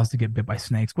coming across to get bit by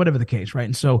snakes, whatever the case. Right.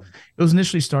 And so it was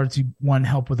initially started to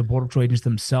help with the Border Patrol agents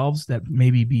themselves that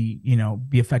maybe be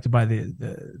affected by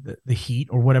the heat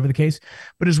or whatever the case,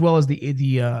 but as well as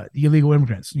the illegal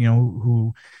immigrants,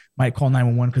 who might call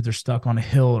 911 because they're stuck on a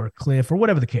hill or a cliff or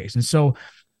whatever the case. And so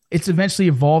it's eventually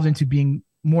evolved into being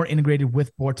more integrated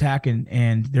with BORTAC,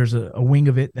 and there's a wing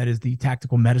of it that is the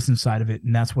tactical medicine side of it,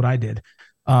 and that's what I did.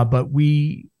 But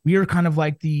we are kind of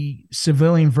like the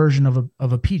civilian version of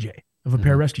a PJ, of a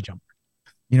pararescue jumper.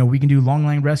 We can do long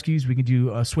line rescues, we can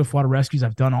do swift water rescues.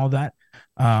 I've done all that.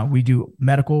 We do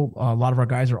medical. A lot of our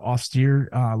guys are off steer.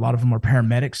 A lot of them are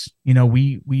paramedics.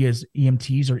 We as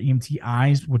EMTs or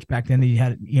EMTIs, which back then they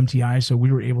had EMTIs, so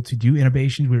we were able to do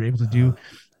intubations. We were able to do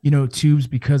tubes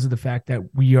because of the fact that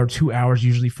we are 2 hours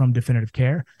usually from definitive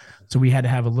care. So we had to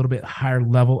have a little bit higher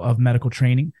level of medical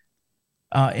training.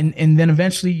 And then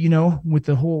eventually, with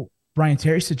the whole Brian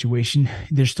Terry situation,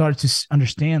 they started to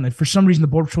understand that for some reason the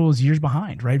Border Patrol is years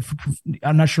behind, right?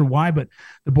 I'm not sure why, but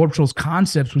the Border Patrol's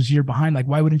concepts was year behind. Like,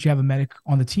 why wouldn't you have a medic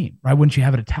on the team? Why wouldn't you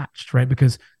have it attached, right?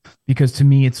 Because to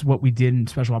me, it's what we did in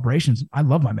special operations. I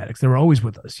love my medics. They were always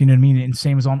with us, you know what I mean? And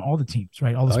same as on all the teams,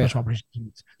 right? All the special operations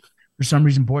teams. For some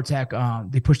reason,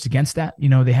 BORTAC, they pushed against that.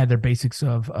 They had their basics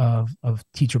of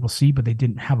TCCC, but they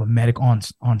didn't have a medic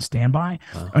on standby.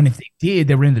 And if they did,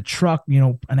 they were in the truck,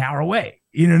 an hour away.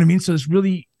 You know what I mean? So it's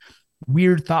really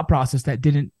weird thought process that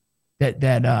didn't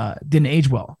age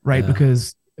well, right? Yeah.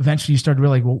 Because eventually you start to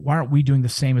realize, well, why aren't we doing the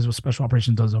same as what special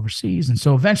operations does overseas? And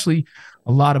so eventually,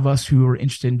 a lot of us who were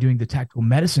interested in doing the tactical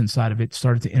medicine side of it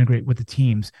started to integrate with the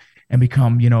teams and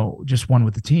become, just one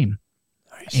with the team.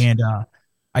 Nice. And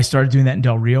I started doing that in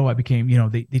Del Rio. I became,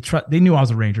 they knew I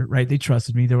was a Ranger, right? They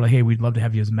trusted me. They were like, hey, we'd love to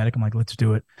have you as a medic. I'm like, let's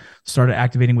do it. Started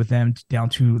activating with them down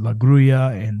to La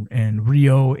Grulla and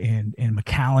Rio and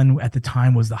McAllen at the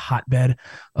time was the hotbed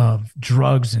of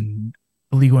drugs and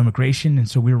illegal immigration. And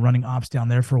so we were running ops down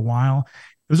there for a while.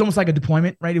 It was almost like a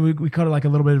deployment, right? We called it like a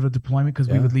little bit of a deployment because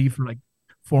we would leave for like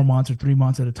 4 months or 3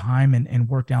 months at a time and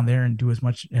work down there and do as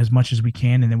much as we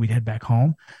can. And then we'd head back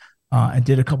home. I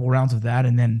did a couple rounds of that.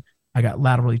 And then I got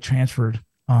laterally transferred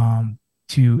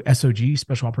to SOG,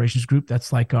 Special Operations Group.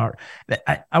 That's like I'm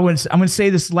going to say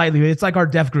this lightly. It's like our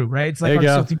DEF group, right? It's like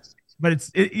our but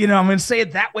I'm going to say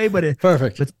it that way, but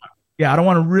perfect. I don't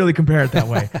want to really compare it that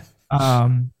way.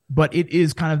 But it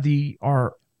is kind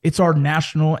of it's our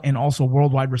national and also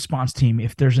worldwide response team.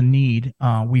 If there's a need,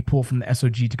 we pull from the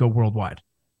SOG to go worldwide.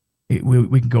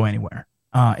 We can go anywhere.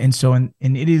 And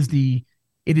it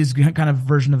is kind of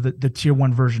version of the tier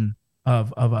 1 version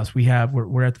of us.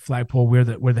 We're at the flagpole. We're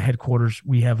the headquarters.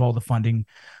 We have all the funding.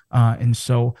 And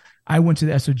so I went to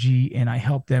the SOG and I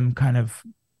helped them kind of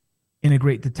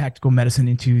integrate the tactical medicine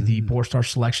into the BORSTAR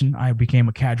selection. I became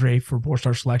a cadre for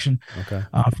BORSTAR selection for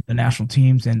the national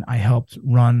teams. And I helped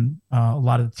run a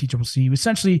lot of the TCCC.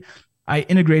 Essentially, I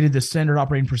integrated the standard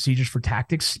operating procedures for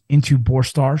tactics into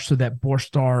BORSTAR so that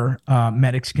BORSTAR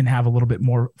medics can have a little bit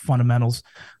more fundamentals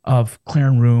of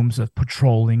clearing rooms, of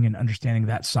patrolling and understanding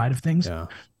that side of things. Yeah.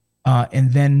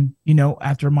 And then,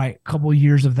 after my couple of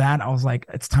years of that, I was like,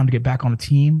 it's time to get back on a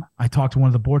team. I talked to one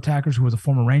of the BORTACers who was a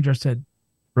former Ranger. I said,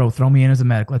 bro, throw me in as a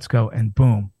medic. Let's go. And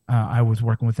boom, I was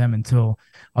working with them until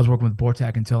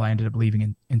I ended up leaving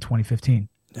in 2015.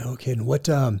 No kidding. What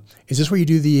is this where you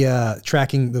do the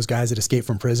tracking those guys that escaped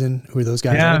from prison? Who are those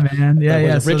guys? Yeah, man.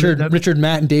 Yeah. Richard,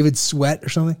 Matt, and David Sweat or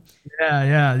something?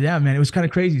 Yeah, man. It was kind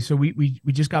of crazy. So we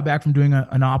just got back from doing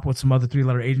an op with some other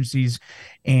 3-letter agencies,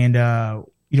 and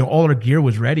all our gear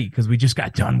was ready because we just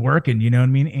got done working. You know what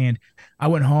I mean? And I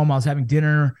went home. I was having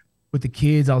dinner with the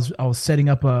kids. I was setting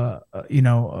up a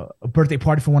birthday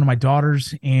party for one of my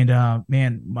daughters, and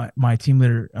my team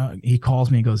leader he calls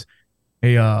me and goes,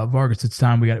 hey, Vargas, it's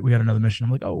time. We got another mission.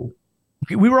 I'm like, oh,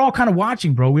 okay. We were all kind of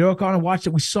watching, bro. We all kind of watched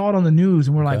it. We saw it on the news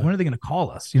and we're like, when are they going to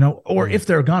call us? Or if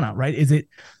they're gonna, right? Is it,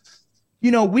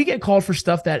 we get called for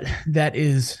stuff that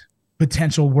is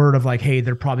potential word of like, hey,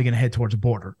 they're probably going to head towards a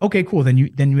border. Okay, cool. Then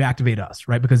you activate us,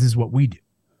 right? Because this is what we do.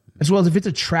 As well as if it's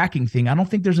a tracking thing, I don't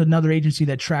think there's another agency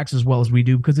that tracks as well as we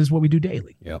do because this is what we do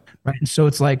daily. Yep. Right. And so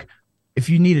it's like,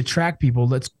 if you need to track people,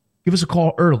 give us a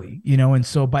call early, and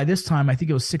so by this time, I think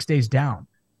it was 6 days down,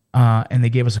 and they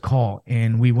gave us a call,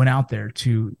 and we went out there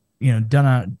to,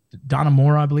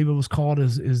 Donamora, I believe it was called,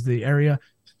 is the area,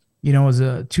 as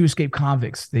 2 escaped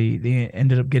convicts. They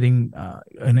ended up getting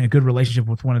in a good relationship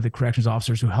with one of the corrections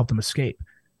officers who helped them escape.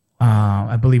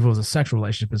 I believe it was a sexual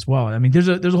relationship as well. I mean, there's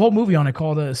a whole movie on it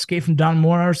called Escape from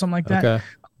Donamora or something like that. Okay.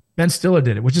 Ben Stiller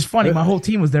did it, which is funny. My whole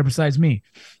team was there besides me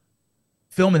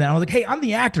filming that. I was like, hey, I'm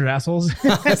the actor, assholes.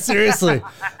 Seriously.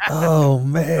 Oh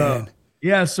man.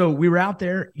 Yeah. So we were out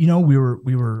there, you know, we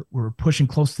were pushing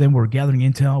close to them. We were gathering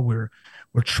intel. We're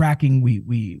tracking.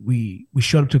 We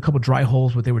showed up to a couple dry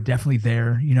holes, but they were definitely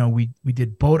there. You know, we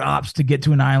did boat ops to get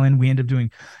to an island. We ended up doing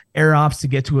air ops to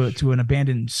get to an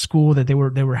abandoned school that they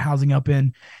were housing up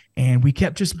in. And we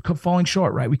kept just falling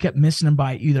short, right? We kept missing them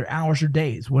by either hours or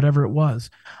days, whatever it was.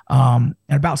 And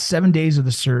about 7 days of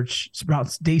the search, it's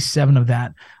about day 7 of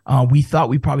that, we thought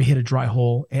we probably hit a dry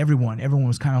hole. Everyone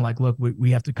was kind of like, look,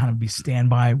 we have to kind of be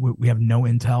standby. We have no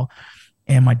intel.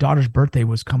 And my daughter's birthday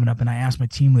was coming up, and I asked my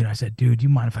team leader, I said, dude, do you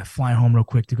mind if I fly home real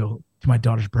quick to go to my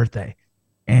daughter's birthday?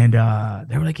 And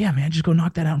they were like, yeah, man, just go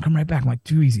knock that out and come right back. I'm like,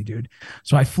 too easy, dude.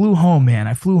 So I flew home, man.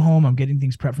 I'm getting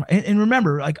things prepped. And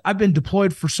remember, like, I've been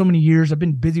deployed for so many years. I've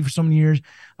been busy for so many years.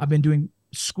 I've been doing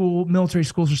military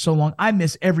schools for so long. I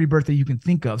miss every birthday you can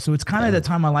think of. So it's kind of the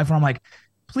time in my life where I'm like,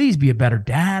 please be a better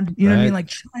dad. You know what I mean? Like,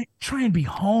 try and be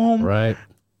home. Right.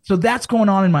 So that's going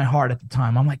on in my heart at the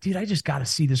time. I'm like, dude, I just got to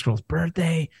see this girl's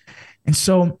birthday. And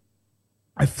so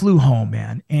I flew home,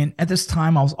 man. And at this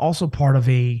time, I was also part of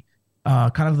a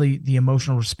kind of the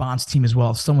emotional response team as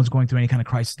well. If someone's going through any kind of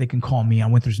crisis, they can call me. I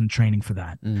went through some training for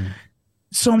that.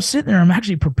 So I'm sitting there, I'm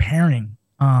actually preparing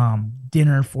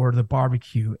dinner for the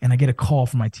barbecue, and I get a call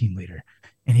from my team leader,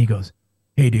 and he goes,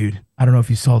 hey, dude, I don't know if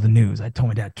you saw the news. I told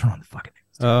my dad to turn on the fucking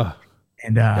news.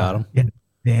 And got him. Yeah,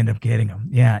 they end up getting him.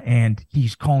 Yeah. And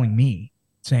he's calling me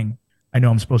saying, I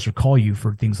know I'm supposed to call you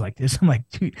for things like this. I'm like,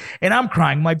 dude, and I'm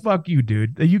crying. I'm like, fuck you,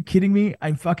 dude. Are you kidding me?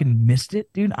 I fucking missed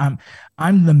it, dude. I'm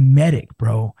the medic,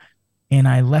 bro. And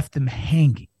I left them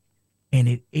hanging, and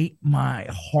it ate my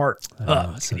heart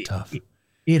up. It's so tough.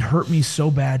 It hurt me so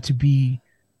bad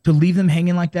to leave them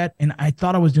hanging like that. And I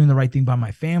thought I was doing the right thing by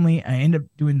my family. I ended up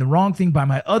doing the wrong thing by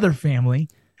my other family.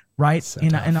 Right. So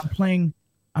and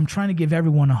I'm trying to give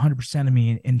everyone 100% of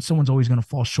me, and someone's always going to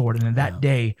fall short. And then that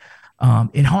day,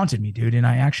 it haunted me, dude. And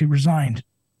I actually resigned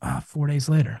 4 days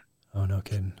later. Oh, no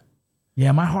kidding.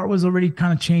 Yeah. My heart was already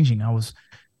kind of changing. I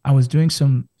was doing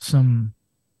some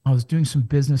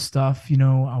business stuff, you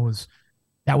know,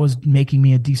 that was making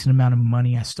me a decent amount of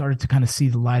money. I started to kind of see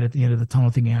the light at the end of the tunnel,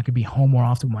 thinking I could be home more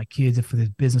often with my kids if this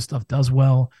business stuff does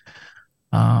well.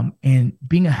 And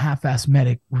being a half-ass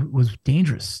medic was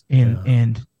dangerous,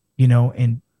 and you know,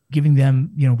 and giving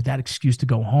them, you know, that excuse to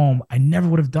go home. I never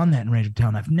would have done that in Ranger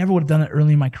Town. I've never would have done it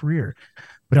early in my career,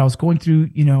 but I was going through,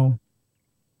 you know,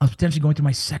 I was potentially going through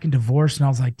my second divorce, and I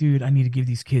was like, dude, I need to give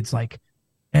these kids like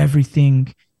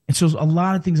everything. And so a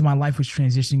lot of things in my life was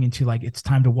transitioning into like, it's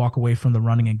time to walk away from the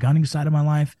running and gunning side of my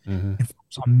life and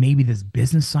focus on maybe this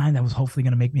business side that was hopefully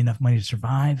going to make me enough money to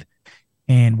survive.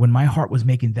 And when my heart was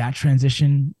making that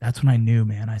transition, that's when I knew,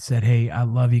 man. I said, hey, I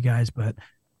love you guys, but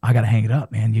I got to hang it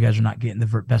up, man. You guys are not getting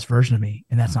the best version of me,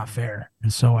 and that's not fair.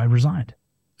 And so I resigned.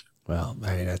 Well,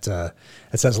 I mean, it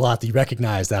says a lot that you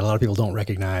recognize that. A lot of people don't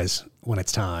recognize when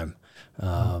it's time.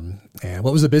 And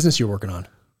what was the business you were working on?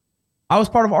 I was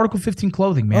part of Article 15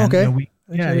 Clothing, man. Okay.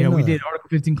 You know, we did Article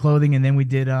 15 Clothing, and then we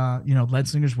did, you know, Lead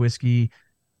Slingers Whiskey.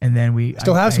 And then we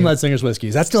still have some Lead Slingers whiskey.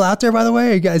 Is that still out there, by the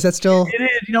way? Is that still? It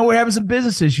is. You know, we're having some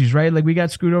business issues, right? Like we got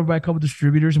screwed over by a couple of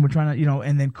distributors, and we're trying to, you know,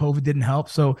 and then COVID didn't help.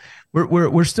 So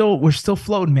we're still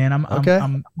floating, man. I'm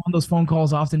on those phone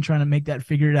calls often trying to make that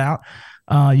figured out.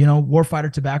 You know,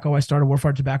 Warfighter Tobacco. I started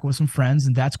Warfighter Tobacco with some friends,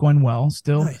 and that's going well.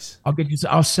 Still, nice.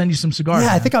 I'll send you some cigars. Yeah,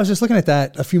 man. I think I was just looking at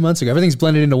that a few months ago. Everything's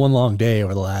blended into one long day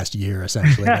over the last year,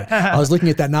 essentially. I was looking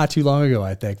at that not too long ago,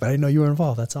 I think, but I didn't know you were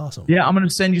involved. That's awesome. Yeah, I'm going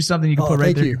to send you something you can put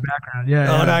right there in your background.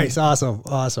 Yeah. Oh, nice.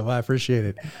 Awesome. I appreciate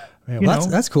it. Man, well,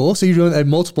 that's cool. So you're doing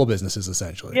multiple businesses,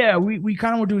 essentially. Yeah, we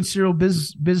kind of were doing serial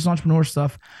business entrepreneur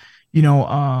stuff, you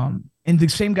know, and the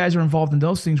same guys are involved in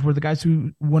those things were the guys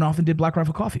who went off and did Black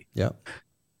Rifle Coffee. Yeah.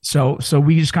 So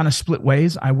we just kind of split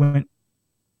ways.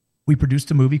 We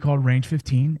produced a movie called Range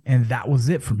 15, and that was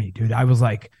it for me, dude. I was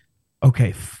like,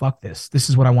 okay, fuck this. This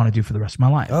is what I want to do for the rest of my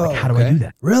life. Oh, like, how do I do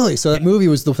that? Really? So that movie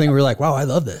was the thing where you're like, wow, I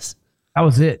love this. That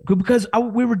was it. Because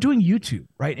we were doing YouTube,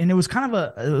 right? And it was kind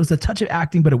of it was a touch of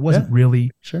acting, but it wasn't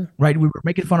really right. We were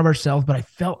making fun of ourselves, but I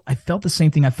felt the same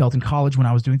thing I felt in college when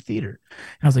I was doing theater.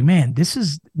 And I was like, man, this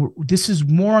is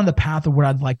more on the path of where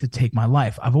I'd like to take my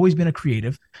life. I've always been a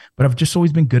creative, but I've just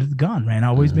always been good at the gun, man. I've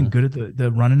always been good at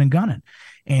the running and gunning.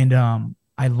 And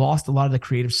I lost a lot of the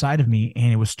creative side of me,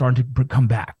 and it was starting to come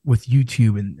back with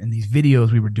YouTube and these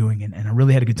videos we were doing, and I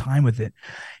really had a good time with it.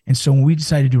 And so when we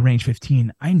decided to do Range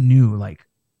 15, I knew like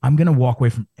I'm going to walk away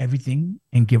from everything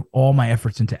and give all my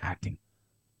efforts into acting.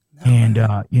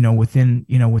 You know, within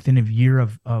a year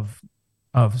of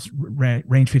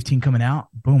Range 15 coming out,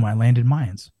 boom, I landed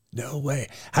Mayans. No way.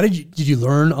 How did you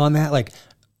learn on that? Like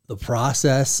the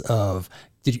process of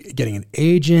getting an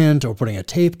agent or putting a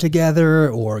tape together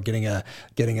or getting a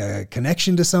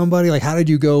connection to somebody? Like how did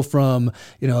you go from,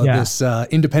 this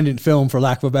independent film, for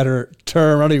lack of a better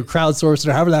term, I don't know, crowdsourced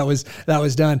or however that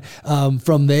was done,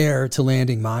 from there to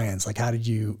landing Mayans? Like how did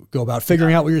you go about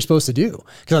figuring out what you're supposed to do?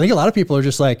 Because I think a lot of people are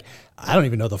just like, I don't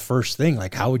even know the first thing.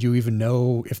 Like how would you even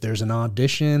know if there's an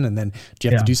audition? And then do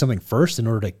you have to do something first in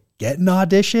order to get an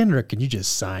audition, or can you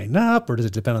just sign up, or does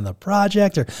it depend on the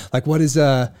project, or like how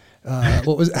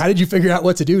did you figure out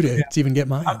what to do to even get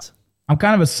Mayans? I'm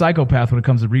kind of a psychopath when it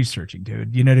comes to researching,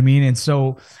 dude. You know what I mean? And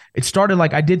so it started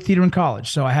like I did theater in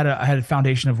college. So I had a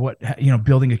foundation of what,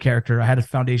 building a character. I had a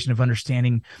foundation of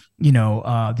understanding,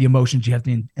 the emotions you have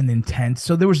to, and the intent.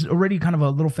 So there was already kind of a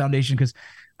little foundation because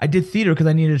I did theater because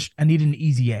I needed an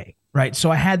easy A, right?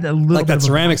 So I had a little like bit that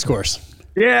ceramics course.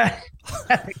 Yeah.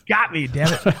 Got me,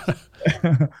 damn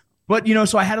it. But,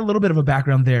 so I had a little bit of a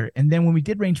background there. And then when we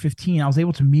did Range 15, I was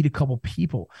able to meet a couple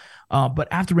people. But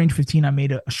after Range 15, I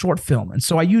made a short film. And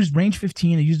so I used Range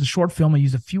 15. I used a short film. I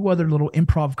used a few other little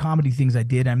improv comedy things I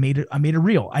did. I made a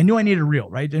reel. I knew I needed a reel,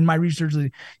 right? In my research,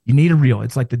 you need a reel.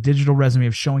 It's like the digital resume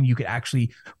of showing you could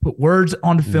actually put words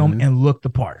on the film and look the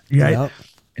part, right? Yep.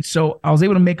 And so I was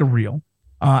able to make a reel.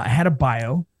 I had a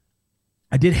bio.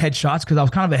 I did headshots because I was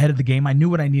kind of ahead of the game. I knew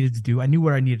what I needed to do. I knew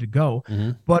where I needed to go.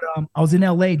 But I was in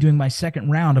LA doing my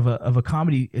second round of a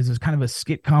comedy. Is kind of a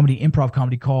skit comedy, improv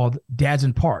comedy called Dads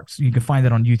in Parks. You can find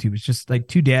that on YouTube. It's just like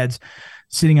two dads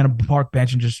sitting on a park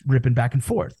bench and just ripping back and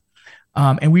forth.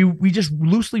 And we just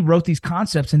loosely wrote these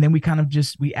concepts, and then we kind of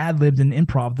we ad-libbed and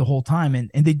improv the whole time, and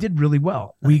they did really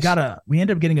well. Nice. We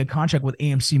ended up getting a contract with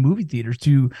AMC movie theaters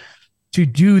to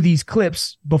do these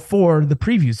clips before the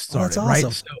previews started. Oh, that's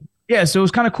awesome. Right? Yeah, so it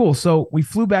was kind of cool. So we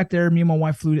flew back there. Me and my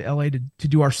wife flew to LA to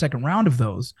do our second round of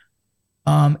those.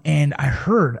 And I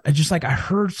heard, I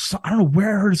don't know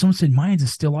where I heard someone said Mayans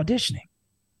is still auditioning.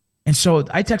 And so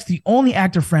I texted the only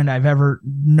actor friend I've ever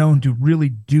known to really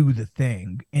do the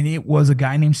thing. And it was a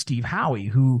guy named Steve Howie,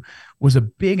 who was a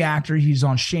big actor. He's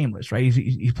on Shameless, right?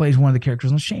 He plays one of the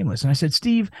characters on Shameless. And I said,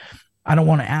 Steve, I don't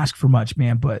want to ask for much,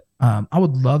 man, but I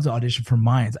would love to audition for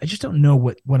Mayans. I just don't know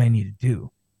what I need to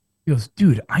do. He goes,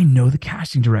 dude, I know the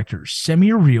casting director. Send me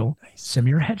your reel, send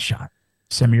me your headshot,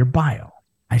 send me your bio.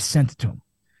 I sent it to him.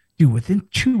 Dude, within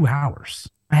 2 hours,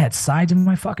 I had sides in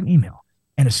my fucking email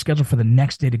and a schedule for the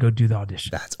next day to go do the audition.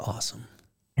 That's awesome.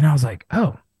 And I was like, oh,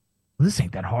 well, this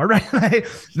ain't that hard, right?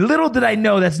 Little did I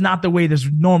know that's not the way this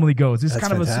normally goes. It's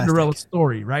kind of fantastic. A Cinderella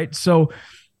story, right? So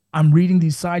I'm reading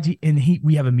these sides, and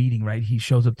we have a meeting, right? He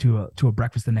shows up to a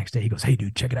breakfast the next day. He goes, hey,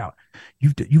 dude, check it out.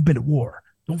 You've been at war.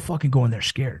 Don't fucking go in there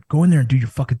scared. Go in there and do your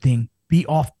fucking thing. Be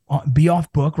off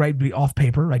book, right? Be off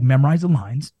paper, like memorize the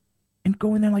lines, and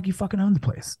go in there like you fucking own the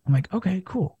place. I'm like, okay,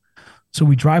 cool. So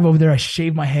we drive over there. I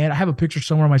shave my head. I have a picture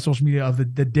somewhere on my social media of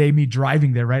the day me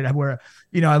driving there, right? Where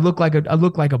I look like a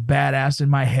badass in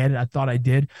my head. I thought I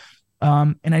did,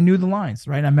 and I knew the lines,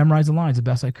 right? I memorized the lines the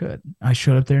best I could. I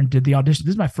showed up there and did the audition.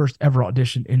 This is my first ever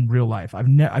audition in real life.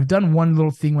 I've done one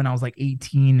little thing when I was like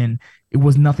 18, and it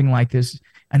was nothing like this.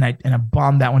 And I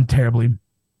bombed that one terribly.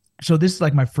 So this is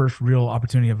like my first real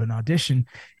opportunity of an audition.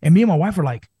 And me and my wife were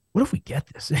like, what if we get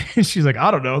this? And she's like,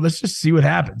 I don't know. Let's just see what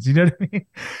happens. You know what I mean?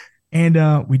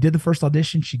 And we did the first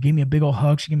audition. She gave me a big old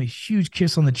hug. She gave me a huge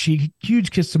kiss on the cheek,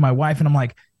 huge kiss to my wife. And I'm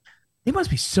like, they must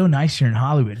be so nice here in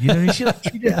Hollywood. You know what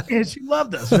I mean? She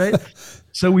loved us, right?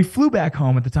 So we flew back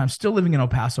home at the time, still living in El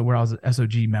Paso where I was an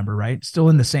SOG member, right? Still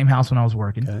in the same house when I was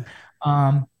working. Okay.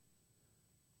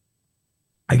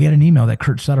 I get an email that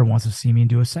Kurt Sutter wants to see me and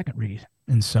do a second read.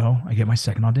 And so I get my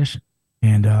second audition.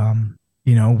 And,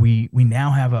 we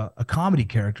now have a comedy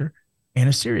character and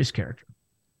a serious character.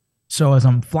 So as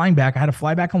I'm flying back, I had to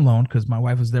fly back alone because my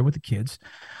wife was there with the kids.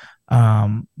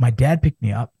 My dad picked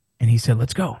me up and he said,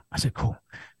 let's go. I said, cool.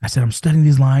 I said, I'm studying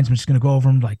these lines. I'm just going to go over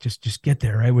them. Like, just get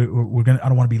there, right? I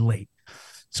don't want to be late.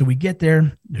 So we get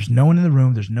there. There's no one in the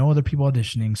room. There's no other people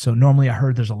auditioning. So normally I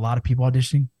heard there's a lot of people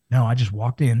auditioning. No, I just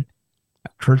walked in.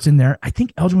 Kurt's in there. I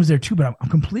think Elgin was there too, but I'm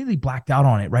completely blacked out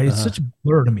on it, right? It's such a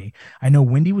blur to me. I know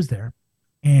Wendy was there.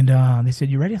 And they said,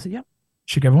 you ready? I said, yep.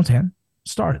 Shook everyone's hand.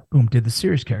 Started. Boom. Did the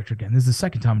serious character again. This is the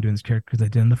second time I'm doing this character because I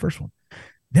did in the first one.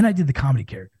 Then I did the comedy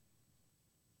character.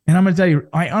 And I'm going to tell you,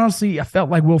 I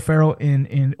felt like Will Ferrell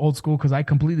in Old School because I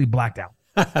completely blacked out.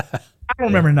 I don't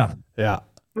remember nothing. Yeah.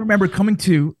 I remember coming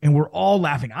to, and we're all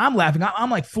laughing. I'm laughing.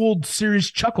 I'm like full serious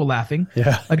chuckle laughing.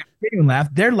 Yeah. Like a genuine laugh.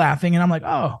 They're laughing. And I'm like,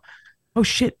 oh. oh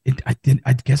shit,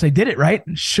 I guess I did it, right?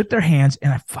 And shook their hands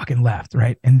and I fucking left,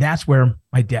 right? And that's where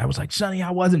my dad was like, Sonny,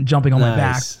 I wasn't jumping on my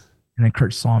back. Nice. And then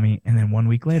Kurt saw me. And then 1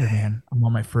 week later, man, I'm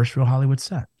on my first real Hollywood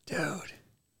set. Dude,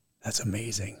 that's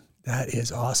amazing. That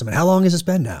is awesome. And how long has this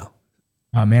been now?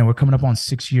 Man, we're coming up on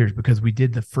 6 years because we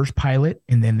did the first pilot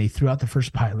and then they threw out the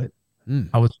first pilot.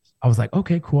 I was like,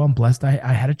 okay, cool. I'm blessed.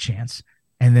 I had a chance.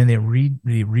 And then they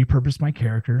repurposed my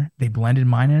character. They blended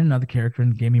mine and another character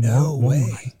and gave me more. No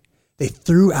way. They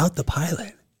threw out the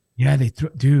pilot. Yeah,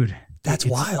 dude. That's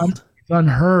wild. It's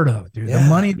unheard of, dude. Yeah. The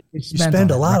money they you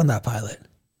spend a lot on that pilot.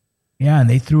 Yeah, and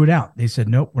they threw it out. They said,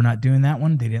 nope, we're not doing that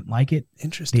one. They didn't like it.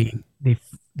 Interesting.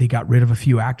 They got rid of a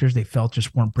few actors they felt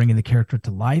just weren't bringing the character to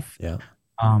life. Yeah.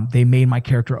 They made my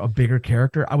character a bigger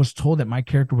character. I was told that my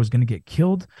character was going to get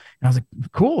killed. And I was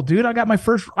like, cool, dude. I got my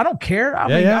first, I don't care. I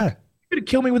mean, you're going to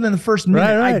kill me within the first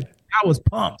minute. Right. I was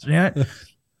pumped. Yeah.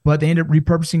 But they ended up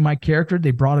repurposing my character. They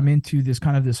brought him into this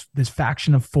kind of this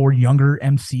faction of 4 younger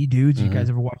MC dudes. You guys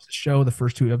ever watched the show? The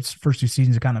first two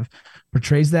seasons, it kind of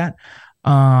portrays that.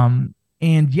 And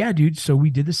yeah, dude. So we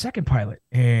did the second pilot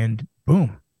and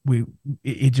boom,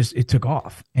 it took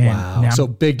off. And wow. So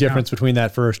big difference between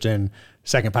that first and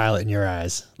second pilot in your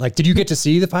eyes. Like, did you get to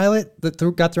see the pilot that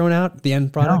got thrown out, the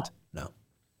end product?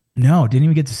 No, didn't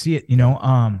even get to see it. You know,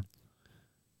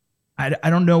 I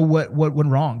don't know what went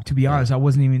wrong, to be honest. I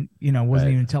wasn't even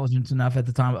even intelligent enough at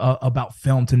the time about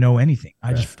film to know anything.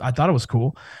 I thought it was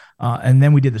cool. And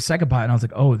then we did the second pilot and I was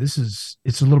like, oh,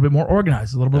 it's a little bit more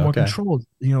organized, a little bit more controlled.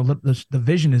 You know, the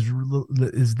vision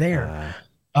is there.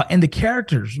 And the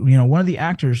characters, one of the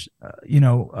actors,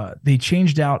 they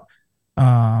changed out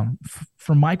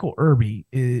for Michael Irby.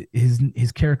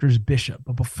 His character is Bishop,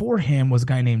 but before him was a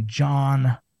guy named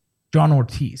John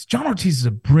Ortiz. John Ortiz is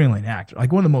a brilliant actor,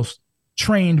 like one of the most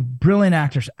trained, brilliant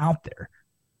actors out there.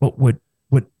 But what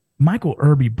Michael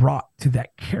Irby brought to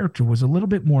that character was a little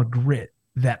bit more grit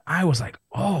that I was like,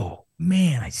 oh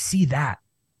man, I see that.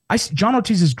 John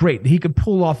Ortiz is great. He could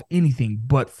pull off anything,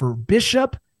 but for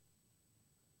Bishop,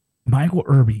 Michael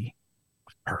Irby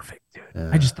was perfect,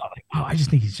 dude. I just thought I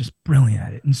just think he's just brilliant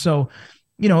at it. And so,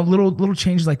 little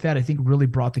changes like that, I think really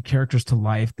brought the characters to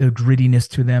life, the grittiness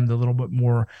to them, the little bit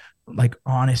more like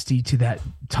honesty to that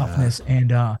toughness.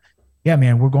 And yeah,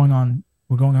 man, we're going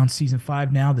on season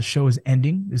 5 now. The show is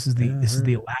ending. This is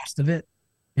the last of it.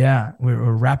 Yeah,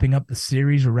 we're wrapping up the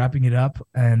series. We're wrapping it up,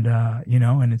 and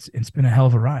and it's been a hell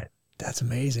of a ride. That's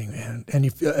amazing, man. And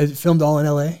you filmed all in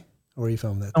LA, or you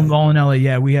filmed that? Filmed all in LA.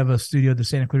 Yeah, we have a studio. The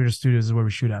Santa Clarita Studios is where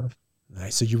we shoot out of.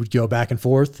 Nice. So you would go back and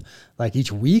forth like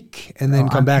each week, and then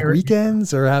come back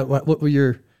weekends, or what were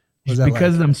your?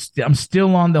 Because I'm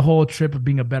still on the whole trip of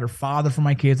being a better father for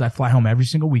my kids. I fly home every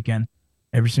single weekend,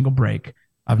 every single break.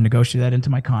 I've negotiated that into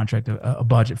my contract, a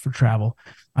budget for travel.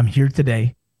 I'm here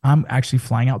today. I'm actually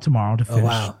flying out tomorrow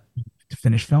to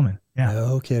finish filming. Yeah.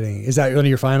 No kidding. Is that one of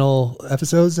your final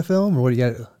episodes to film, or what do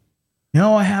you got?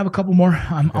 No, I have a couple more.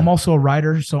 I'm also a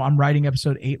writer, so I'm writing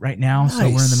episode 8 right now. Nice. So we're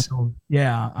in the middle.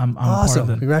 Yeah, I'm awesome.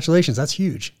 Part of Congratulations. That's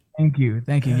huge. Thank you.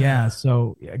 Yeah.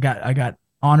 So I got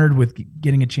honored with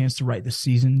getting a chance to write this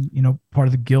season. Part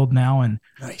of the guild now, and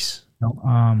nice.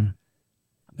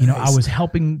 I was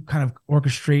helping kind of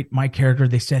orchestrate my character.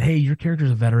 They said, "Hey, your character's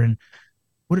a veteran.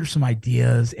 What are some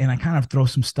ideas?" And I kind of throw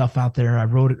some stuff out there. I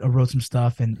wrote some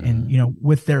stuff, and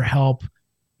with their help,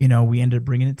 we ended up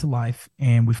bringing it to life,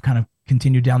 and we've kind of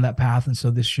continued down that path. And so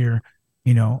this year,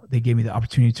 they gave me the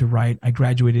opportunity to write. I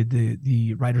graduated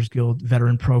the Writers Guild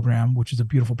Veteran Program, which is a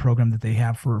beautiful program that they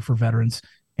have for veterans.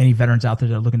 Any veterans out there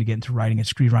that are looking to get into writing and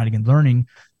screenwriting and learning,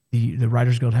 the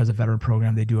Writers Guild has a veteran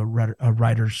program. They do a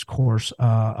writer's course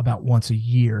about once a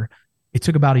year. It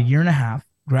took about a year and a half.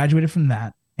 Graduated from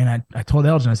that. And I told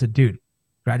Elgin, I said, dude,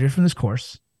 graduated from this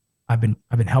course. I've been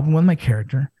helping with my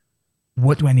character.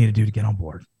 What do I need to do to get on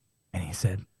board? And he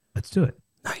said, let's do it.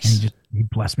 Nice. And he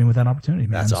blessed me with that opportunity,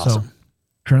 man. That's awesome. So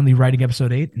currently writing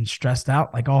episode 8 and stressed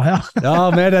out like all hell.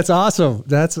 Oh man, that's awesome.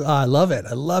 I love it.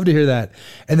 I love to hear that.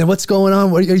 And then what's going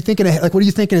on? What are you thinking? What are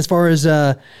you thinking as far as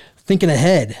thinking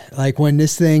ahead? Like when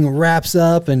this thing wraps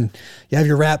up and you have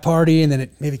your wrap party, and then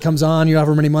it maybe comes on,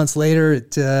 however many months later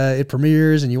it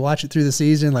premieres, and you watch it through the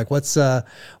season. Like what's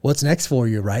next for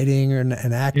you? Writing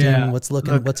and acting? Yeah. What's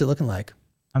it looking like?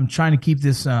 I'm trying to keep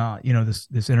this,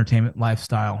 this entertainment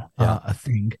lifestyle a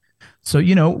thing. So,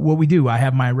 what we do, I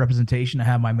have my representation, I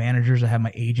have my managers, I have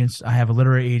my agents, I have a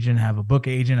literary agent, I have a book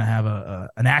agent, I have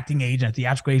an acting agent, a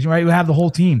theatrical agent, right? We have the whole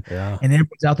team, and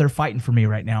everyone's out there fighting for me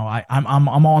right now. I'm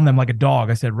on them like a dog.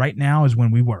 I said, right now is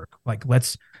when we work. Like,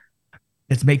 let's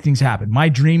make things happen. My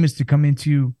dream is to come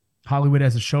into Hollywood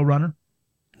as a showrunner.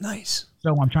 Nice.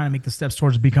 So I'm trying to make the steps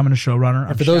towards becoming a showrunner.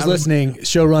 And for those listening,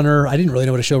 showrunner, I didn't really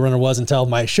know what a showrunner was until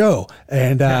my show.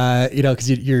 And, because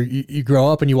you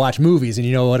grow up and you watch movies and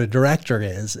you know what a director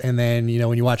is. And then,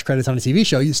 when you watch credits on a TV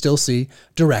show, you still see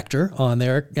director on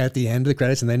there at the end of the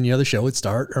credits. And then, the show would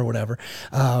start or whatever.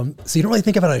 So you don't really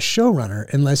think about a showrunner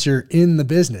unless you're in the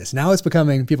business. Now it's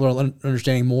becoming, people are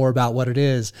understanding more about what it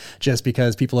is just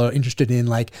because people are interested in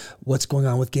like what's going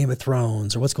on with Game of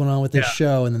Thrones or what's going on with this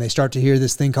show. And then they start to hear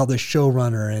this thing called the showrunner.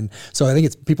 And so I think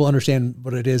it's people understand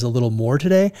what it is a little more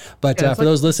today. But for like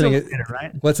those listening,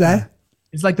 right? What's that?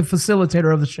 It's like the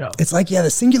facilitator of the show. It's like, the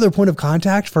singular point of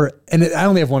contact I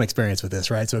only have one experience with this,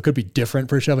 right? So it could be different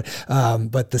for a show,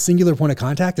 but the singular point of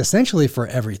contact essentially for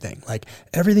everything, like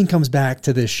everything comes back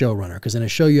to this showrunner. Because in a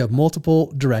show you have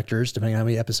multiple directors, depending on how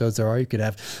many episodes there are, you could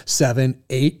have 7,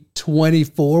 8,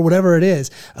 24, whatever it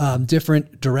is,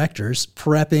 different directors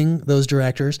prepping those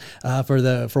directors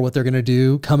for what they're going to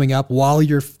do coming up while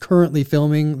you're currently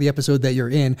filming the episode that you're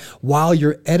in, while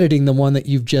you're editing the one that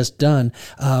you've just done.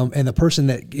 And the person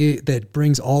that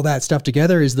brings all that stuff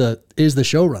together is the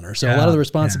showrunner. So a lot of the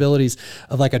responsibilities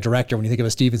of like a director, when you think of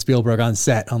a Steven Spielberg on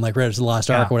set on like Raiders of the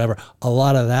Lost Ark or whatever, a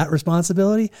lot of that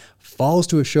responsibility falls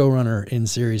to a showrunner in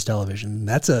series television.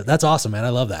 That's awesome, man. I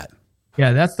love that.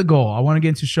 Yeah, that's the goal. I want to get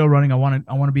into show running. I want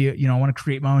to be, I want to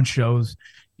create my own shows.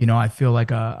 I feel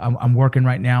like I'm working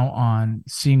right now on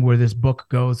seeing where this book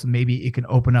goes. Maybe it can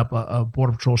open up a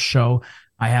Border Patrol show.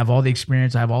 I have all the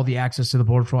experience. I have all the access to the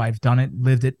Border Patrol. I've done it,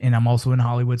 lived it, and I'm also in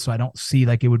Hollywood, so I don't see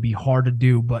like it would be hard to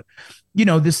do. But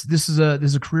this is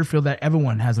a career field that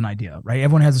everyone has an idea, right?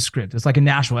 Everyone has a script. It's like in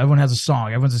Nashville, everyone has a song.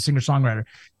 Everyone's a singer-songwriter.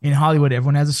 In Hollywood,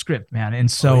 everyone has a script, man. And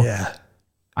so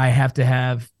I have to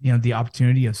have, the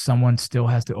opportunity of someone still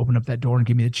has to open up that door and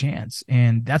give me the chance.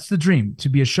 And that's the dream, to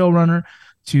be a showrunner,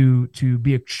 to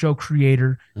be a show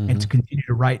creator, and to continue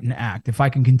to write and act. If I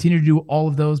can continue to do all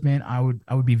of those, man, I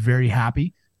would be very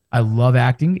happy. I love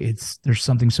acting. There's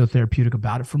something so therapeutic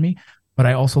about it for me, but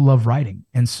I also love writing.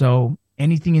 And so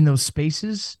anything in those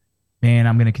spaces, man,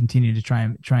 I'm going to continue to try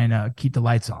and keep the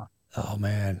lights on. Oh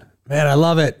man, I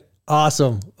love it.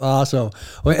 Awesome. And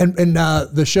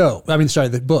the show,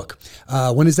 the book,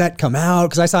 when does that come out?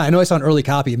 Because I know I saw an early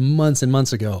copy months and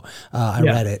months ago. I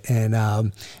read it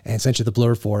and sent you the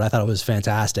blurb for it. I thought it was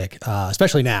fantastic,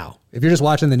 especially now. If you're just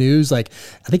watching the news, like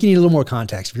I think you need a little more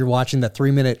context. If you're watching that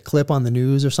 3-minute clip on the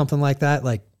news or something like that,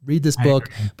 like read this book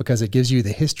because it gives you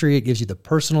the history. It gives you the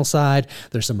personal side.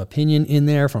 There's some opinion in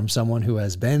there from someone who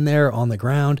has been there on the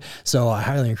ground. So I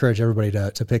highly encourage everybody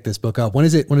to pick this book up. When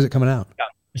is it coming out? Yeah.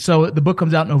 So the book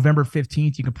comes out November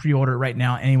 15th. You can pre-order it right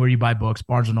now anywhere you buy books,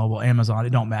 Barnes & Noble, Amazon. It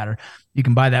don't matter. You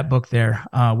can buy that book there.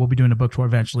 We'll be doing a book tour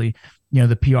eventually.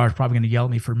 The PR is probably going to yell at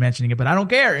me for mentioning it, but I don't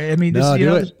care. I mean, this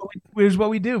is what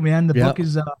we do, man.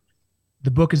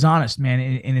 The book is honest, man,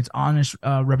 and it's honest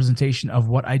representation of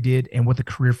what I did and what the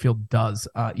career field does.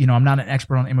 I'm not an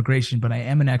expert on immigration, but I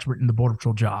am an expert in the Border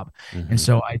Patrol job. And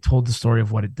so I told the story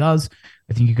of what it does.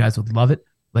 I think you guys would love it.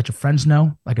 Let your friends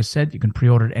know. Like I said, you can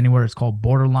pre-order it anywhere. It's called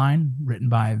Borderline, written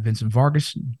by Vincent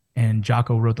Vargas, and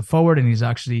Jocko wrote the forward. And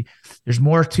there's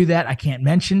more to that I can't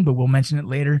mention, but we'll mention it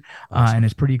later. Awesome. And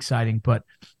it's pretty exciting. But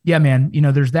yeah, man,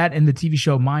 there's that in the TV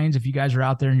show Mayans. If you guys are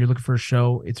out there and you're looking for a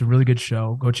show, it's a really good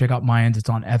show. Go check out Mayans. It's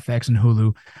on FX and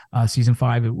Hulu. Season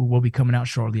 5 it will be coming out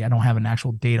shortly. I don't have an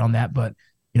actual date on that, but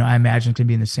I imagine it can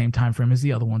be in the same time frame as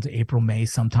the other ones, April, May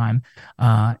sometime.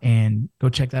 And go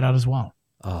check that out as well.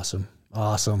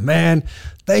 Awesome, man.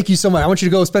 Thank you so much. I want you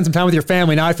to go spend some time with your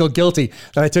family. Now I feel guilty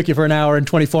that I took you for an hour and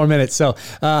 24 minutes. So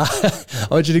I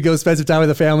want you to go spend some time with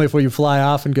the family before you fly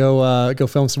off and go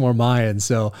film some more Mayans.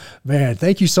 So, man,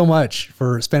 thank you so much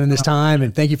for spending this time.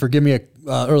 And thank you for giving me a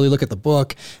early look at the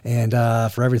book and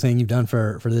for everything you've done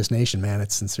for this nation, man.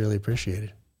 It's sincerely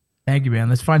appreciated. Thank you, man.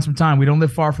 Let's find some time. We don't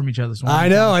live far from each other. So I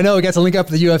know. We got to link up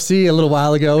at the UFC a little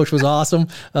while ago, which was awesome.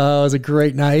 It was a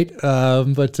great night.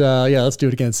 But let's do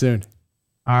it again soon.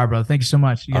 All right, brother. Thank you so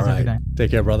much. You guys have a good night.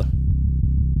 Take care, brother.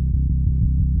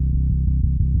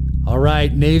 All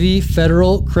right, Navy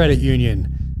Federal Credit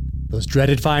Union. Those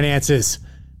dreaded finances.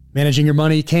 Managing your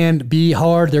money can be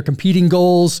hard. They're competing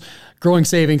goals, growing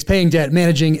savings, paying debt,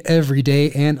 managing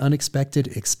everyday and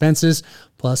unexpected expenses,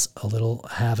 plus a little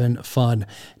having fun.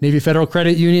 Navy Federal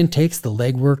Credit Union takes the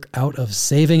legwork out of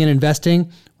saving and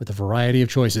investing with a variety of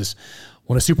choices.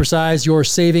 Want to supersize your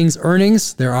savings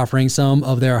earnings? They're offering some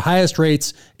of their highest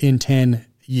rates in 10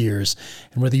 years.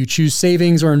 And whether you choose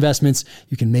savings or investments,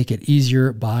 you can make it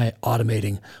easier by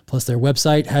automating. Plus, their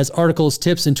website has articles,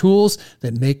 tips, and tools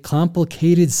that make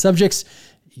complicated subjects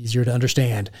easier to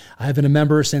understand. I've been a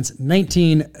member since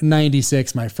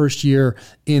 1996, my first year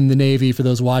in the Navy. For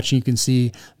those watching, you can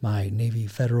see my Navy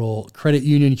Federal Credit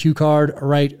Union Q card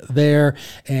right there.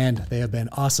 And they have been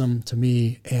awesome to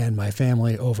me and my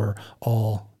family over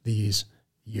all these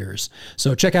years.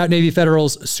 So check out Navy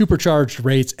Federal's supercharged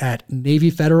rates at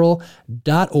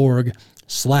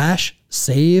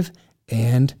NavyFederal.org/save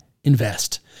and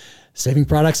invest. Saving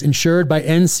products insured by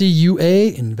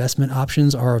NCUA. Investment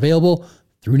options are available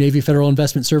through Navy Federal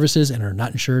Investment Services and are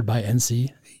not insured by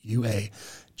NCUA.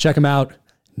 Check them out,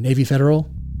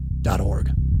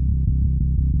 NavyFederal.org.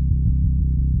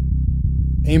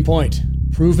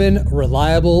 Aimpoint, proven,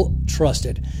 reliable,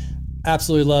 trusted.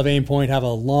 Absolutely love Aimpoint. Have a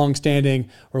long-standing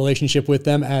relationship with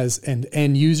them as an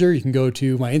end user. You can go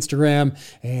to my Instagram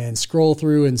and scroll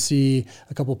through and see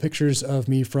a couple pictures of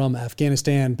me from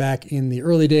Afghanistan back in the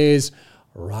early days,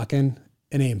 rocking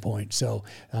an Aimpoint. So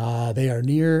they are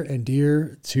near and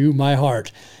dear to my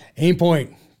heart.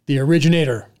 Aimpoint, the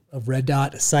originator of red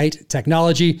dot sight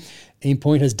technology.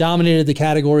 Aimpoint has dominated the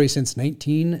category since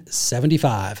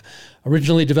 1975.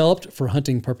 Originally developed for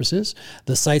hunting purposes,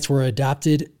 the sights were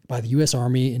adopted by the U.S.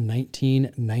 Army in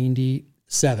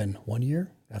 1997, 1 year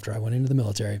after I went into the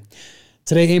military.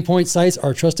 Today, Aimpoint sights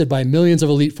are trusted by millions of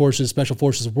elite forces, special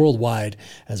forces worldwide,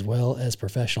 as well as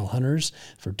professional hunters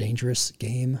for dangerous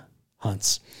game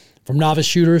hunts. From novice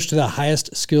shooters to the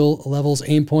highest skill levels,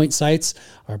 Aimpoint sights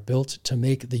are built to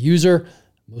make the user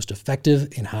most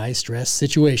effective in high-stress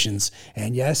situations.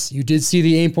 And yes, you did see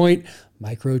the Aimpoint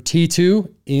Micro T2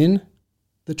 in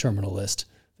the terminal list.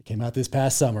 It came out this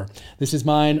past summer. This is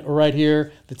mine right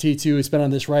here. The T2 has been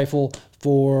on this rifle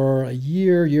for a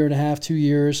year and a half, 2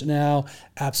 years now.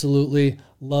 Absolutely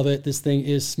love it. This thing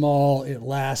is small. It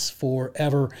lasts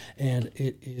forever, and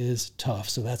it is tough.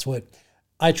 So that's what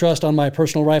I trust on my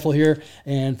personal rifle here.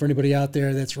 And for anybody out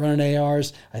there that's running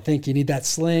ARs, I think you need that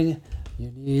sling.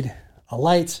 You need a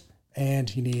light,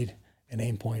 and you need an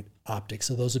Aimpoint optic.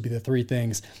 So those would be the three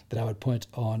things that I would put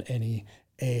on any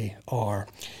AR.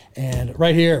 And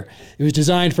right here, it was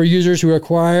designed for users who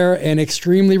require an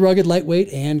extremely rugged, lightweight,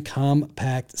 and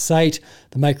compact sight.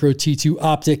 The Micro T2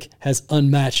 optic has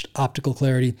unmatched optical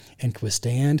clarity and can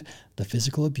withstand the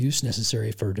physical abuse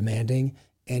necessary for demanding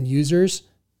end users,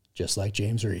 just like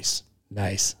James Reese.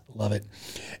 Nice. Love it.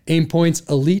 Aimpoint's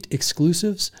Elite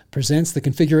Exclusives presents the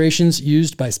configurations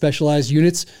used by specialized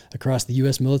units across the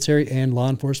U.S. military and law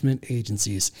enforcement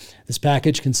agencies. This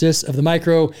package consists of the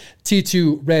Micro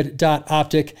T2 red dot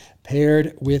optic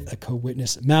paired with a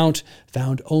co-witness mount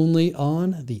found only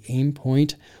on the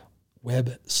Aimpoint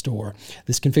web store.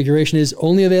 This configuration is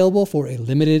only available for a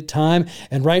limited time,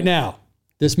 and right now,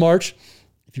 this March,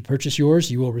 if you purchase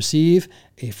yours, you will receive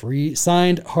a free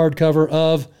signed hardcover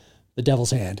of The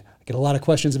Devil's Hand. I get a lot of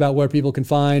questions about where people can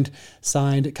find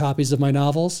signed copies of my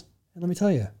novels. And let me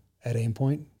tell you, at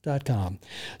aimpoint.com.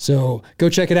 So go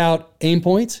check it out,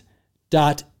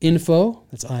 aimpoint.info,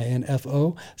 that's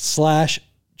INFO,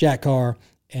 /JackCarr,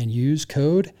 and use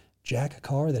code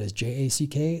JackCarr, that is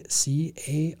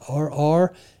JackCarr,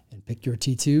 and pick your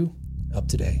T2 up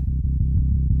today.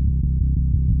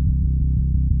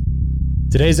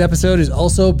 Today's episode is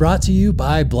also brought to you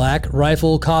by Black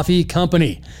Rifle Coffee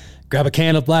Company. Grab a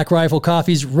can of Black Rifle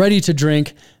coffees ready to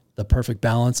drink, the perfect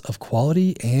balance of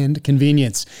quality and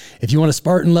convenience. If you want a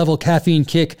Spartan-level caffeine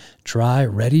kick, try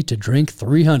Ready to Drink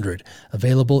 300,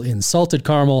 available in salted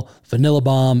caramel, vanilla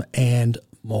bomb, and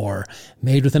more.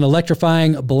 Made with an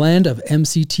electrifying blend of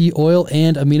MCT oil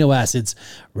and amino acids,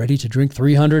 Ready to Drink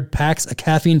 300 packs a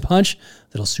caffeine punch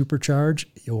that'll supercharge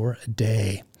your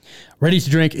day. Ready to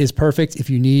Drink is perfect if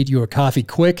you need your coffee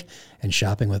quick, and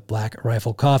shopping with Black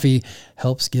Rifle Coffee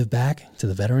helps give back to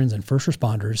the veterans and first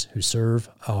responders who serve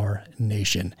our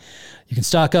nation. You can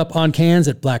stock up on cans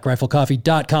at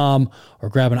blackriflecoffee.com or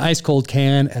grab an ice-cold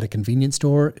can at a convenience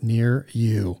store near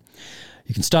you.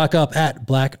 You can stock up at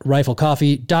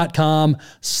blackriflecoffee.com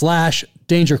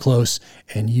 /dangerclose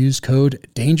and use code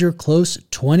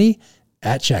DangerClose20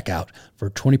 at checkout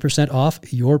for 20% off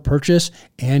your purchase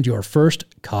and your first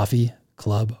coffee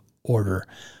club order.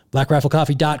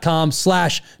 blackriflecoffee.com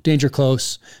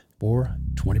 /dangerclose for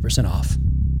 20% off.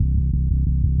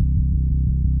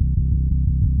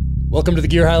 Welcome to the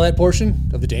gear highlight portion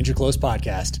of the Danger Close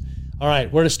podcast. All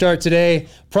right, where to start today?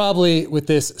 Probably with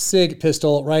this SIG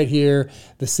pistol right here,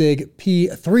 the SIG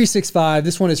P365.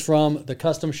 This one is from the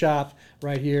custom shop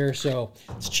right here. So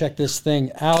let's check this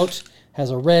thing out. Has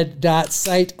a red dot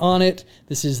sight on it.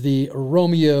 This is the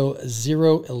Romeo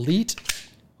Zero Elite.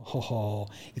 Oh,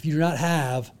 if you do not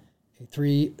have a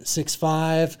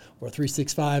 365 or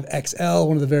 365 XL,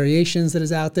 one of the variations that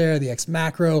is out there, the X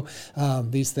Macro,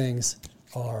 these things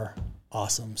are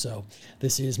awesome. So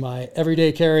this is my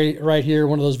everyday carry right here,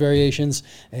 one of those variations,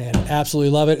 and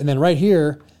absolutely love it. And then right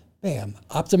here, bam,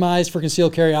 optimized for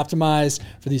concealed carry, optimized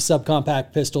for these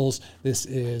subcompact pistols. This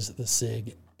is the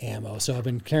SIG ammo. So I've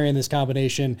been carrying this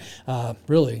combination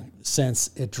really since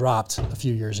it dropped a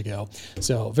few years ago.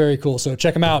 So very cool. So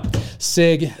check them out.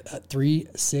 SIG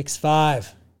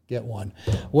 365. Get one.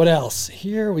 What else?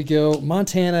 Here we go.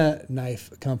 Montana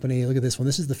Knife Company. Look at this one.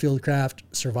 This is the Fieldcraft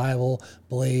Survival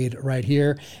Blade right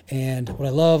here. And what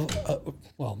I love,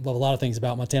 love a lot of things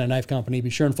about Montana Knife Company. Be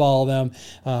sure and follow them.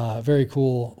 Very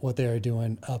cool what they're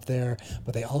doing up there.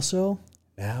 But they also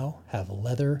now have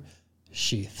leather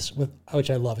sheaths, which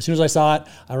I love. As soon as I saw it,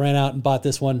 I ran out and bought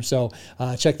this one. So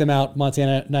check them out.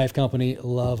 Montana Knife Company.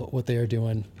 Love what they are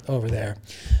doing over there.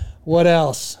 What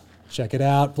else? Check it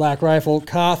out. Black Rifle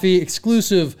Coffee,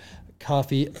 exclusive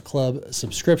coffee club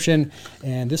subscription.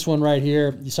 And this one right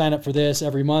here, you sign up for this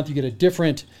every month. You get a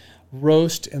different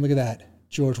roast. And look at that.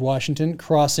 George Washington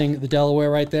crossing the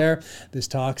Delaware right there. This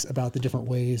talks about the different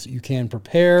ways you can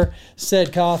prepare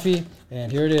said coffee. And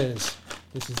here it is.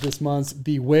 This is this month's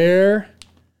Beware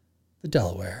the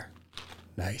Delaware.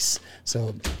 Nice.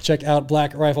 So check out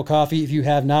Black Rifle Coffee. If you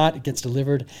have not, it gets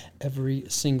delivered every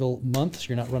single month. So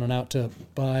you're not running out to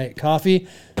buy coffee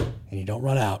and you don't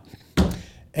run out.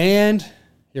 And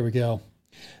here we go.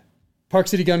 Park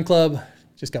City Gun Club.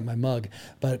 Just got my mug.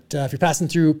 But if you're passing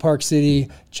through Park City,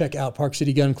 check out Park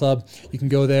City Gun Club. You can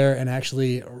go there and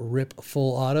actually rip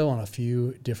full auto on a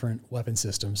few different weapon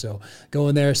systems. So go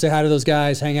in there, say hi to those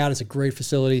guys, hang out. It's a great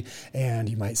facility, and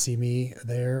you might see me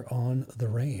there on the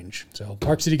range. So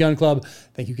Park City Gun Club,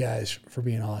 thank you guys for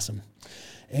being awesome.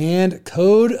 And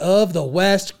Code of the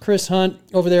West, Chris Hunt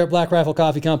over there at Black Rifle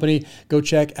Coffee Company. Go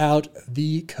check out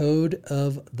the Code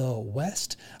of the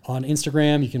West on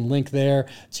Instagram. You can link there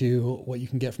to what you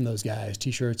can get from those guys,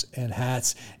 t-shirts and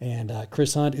hats. And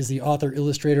Chris Hunt is the author,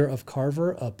 illustrator of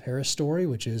Carver, A Paris Story,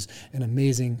 which is an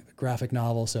amazing graphic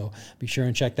novel. So be sure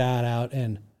and check that out.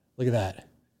 And look at that,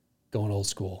 going old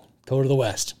school. Code of the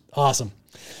West, awesome.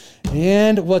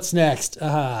 And what's next?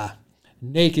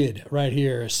 Naked right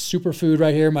here, superfood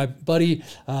right here. My buddy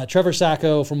Trevor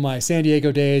Sacco from my San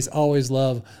Diego days, always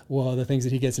love the things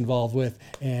that he gets involved with.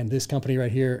 And this company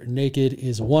right here, Naked,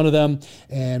 is one of them.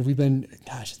 And we've been,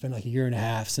 it's been like a year and a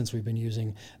half since we've been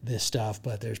using this stuff.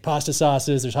 But there's pasta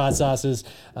sauces, there's hot sauces,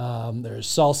 there's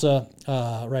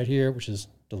salsa right here, which is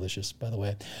delicious, by the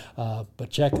way. But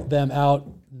check them out.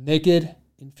 Naked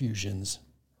Infusions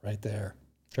right there.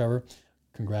 Trevor,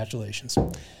 congratulations.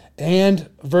 And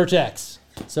Vertex.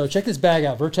 So check this bag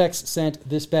out. Vertex sent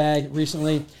this bag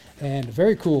recently, and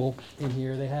very cool in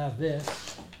here. They have this,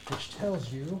 which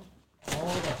tells you all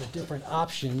of the different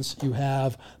options you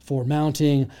have for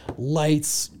mounting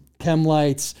lights, chem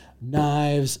lights,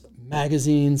 knives,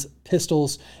 magazines,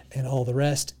 pistols, and all the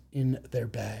rest in their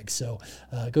bag. So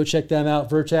go check them out.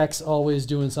 Vertex, always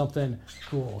doing something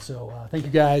cool. So thank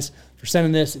you guys for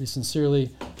sending this. It is sincerely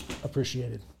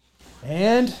appreciated.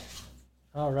 And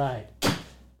all right,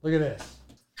 look at this.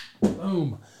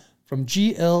 Boom. From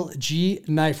GLG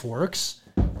Knife Works.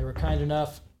 They were kind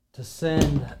enough to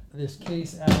send this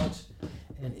case out.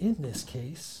 And in this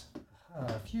case,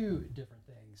 a few different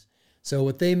things. So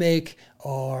what they make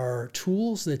are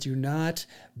tools that do not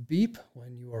beep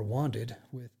when you are wanded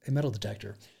with a metal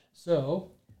detector.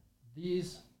 So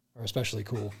these are especially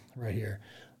cool right here.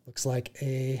 Looks like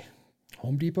a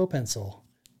Home Depot pencil,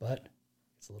 but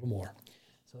it's a little more.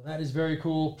 So that is very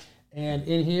cool. And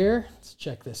in here, let's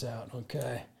check this out.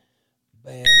 Okay.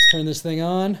 Bam. Let's turn this thing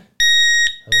on.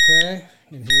 Okay.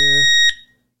 In here,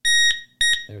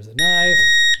 there's the knife.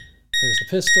 There's the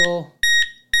pistol.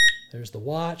 There's the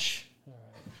watch. All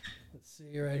right. Let's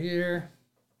see right here.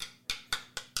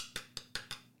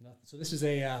 Nothing. So this is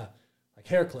a like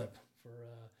hair clip for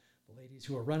the ladies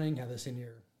who are running. Have this in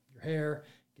your hair.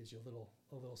 Gives you a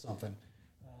little something.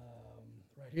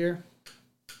 Right here.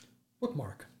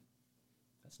 Bookmark.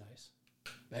 That's nice.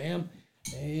 Bam.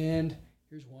 And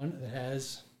here's one that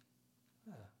has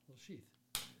a little sheath.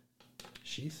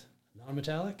 Sheath,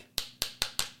 non-metallic.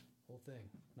 Whole thing,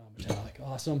 non-metallic.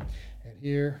 Awesome. And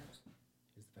here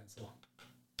is the pencil.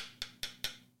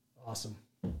 Awesome.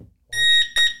 Watch.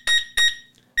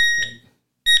 Okay.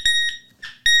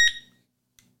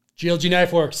 GLG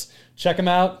Knife Works. Check them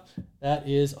out. That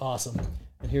is awesome.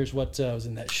 And here's what was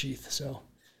in that sheath. So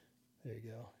there you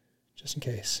go. Just in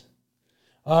case.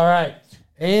 All right.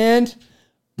 And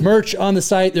Merch on the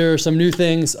site. There are some new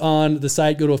things on the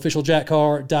site. Go to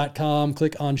officialjackcar.com,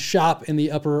 click on shop in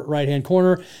the upper right-hand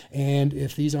corner. And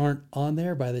if these aren't on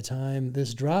there by the time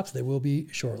this drops, they will be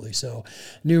shortly. So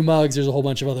new mugs, there's a whole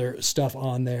bunch of other stuff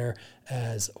on there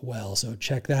as well. So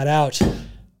check that out.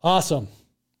 Awesome.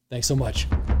 Thanks so much.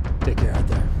 Take care out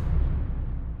there.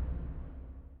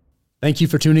 Thank you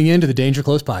for tuning in to the Danger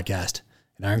Close podcast,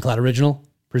 an Ironclad original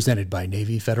presented by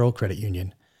Navy Federal Credit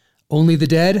Union. Only the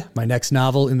Dead, my next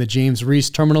novel in the James Reese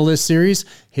Terminal List series,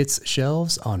 hits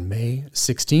shelves on May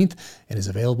 16th and is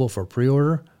available for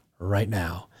pre-order right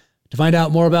now. To find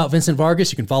out more about Vincent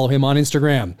Vargas, you can follow him on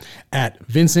Instagram at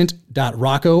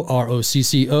vincent.rocco,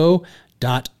 ROCCO.Vargas.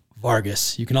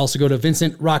 You can also go to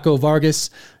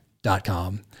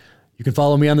vincentroccovargas.com. You can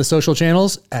follow me on the social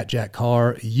channels at Jack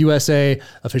Carr USA,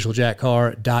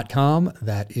 officialjackcar.com.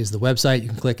 That is the website. You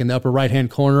can click in the upper right-hand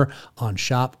corner on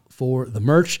shop for the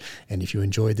merch. And if you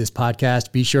enjoyed this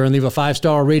podcast, be sure and leave a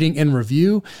 5-star rating and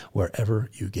review wherever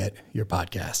you get your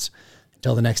podcasts.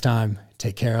 Until the next time,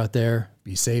 take care out there.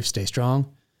 Be safe, stay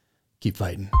strong, keep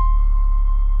fighting.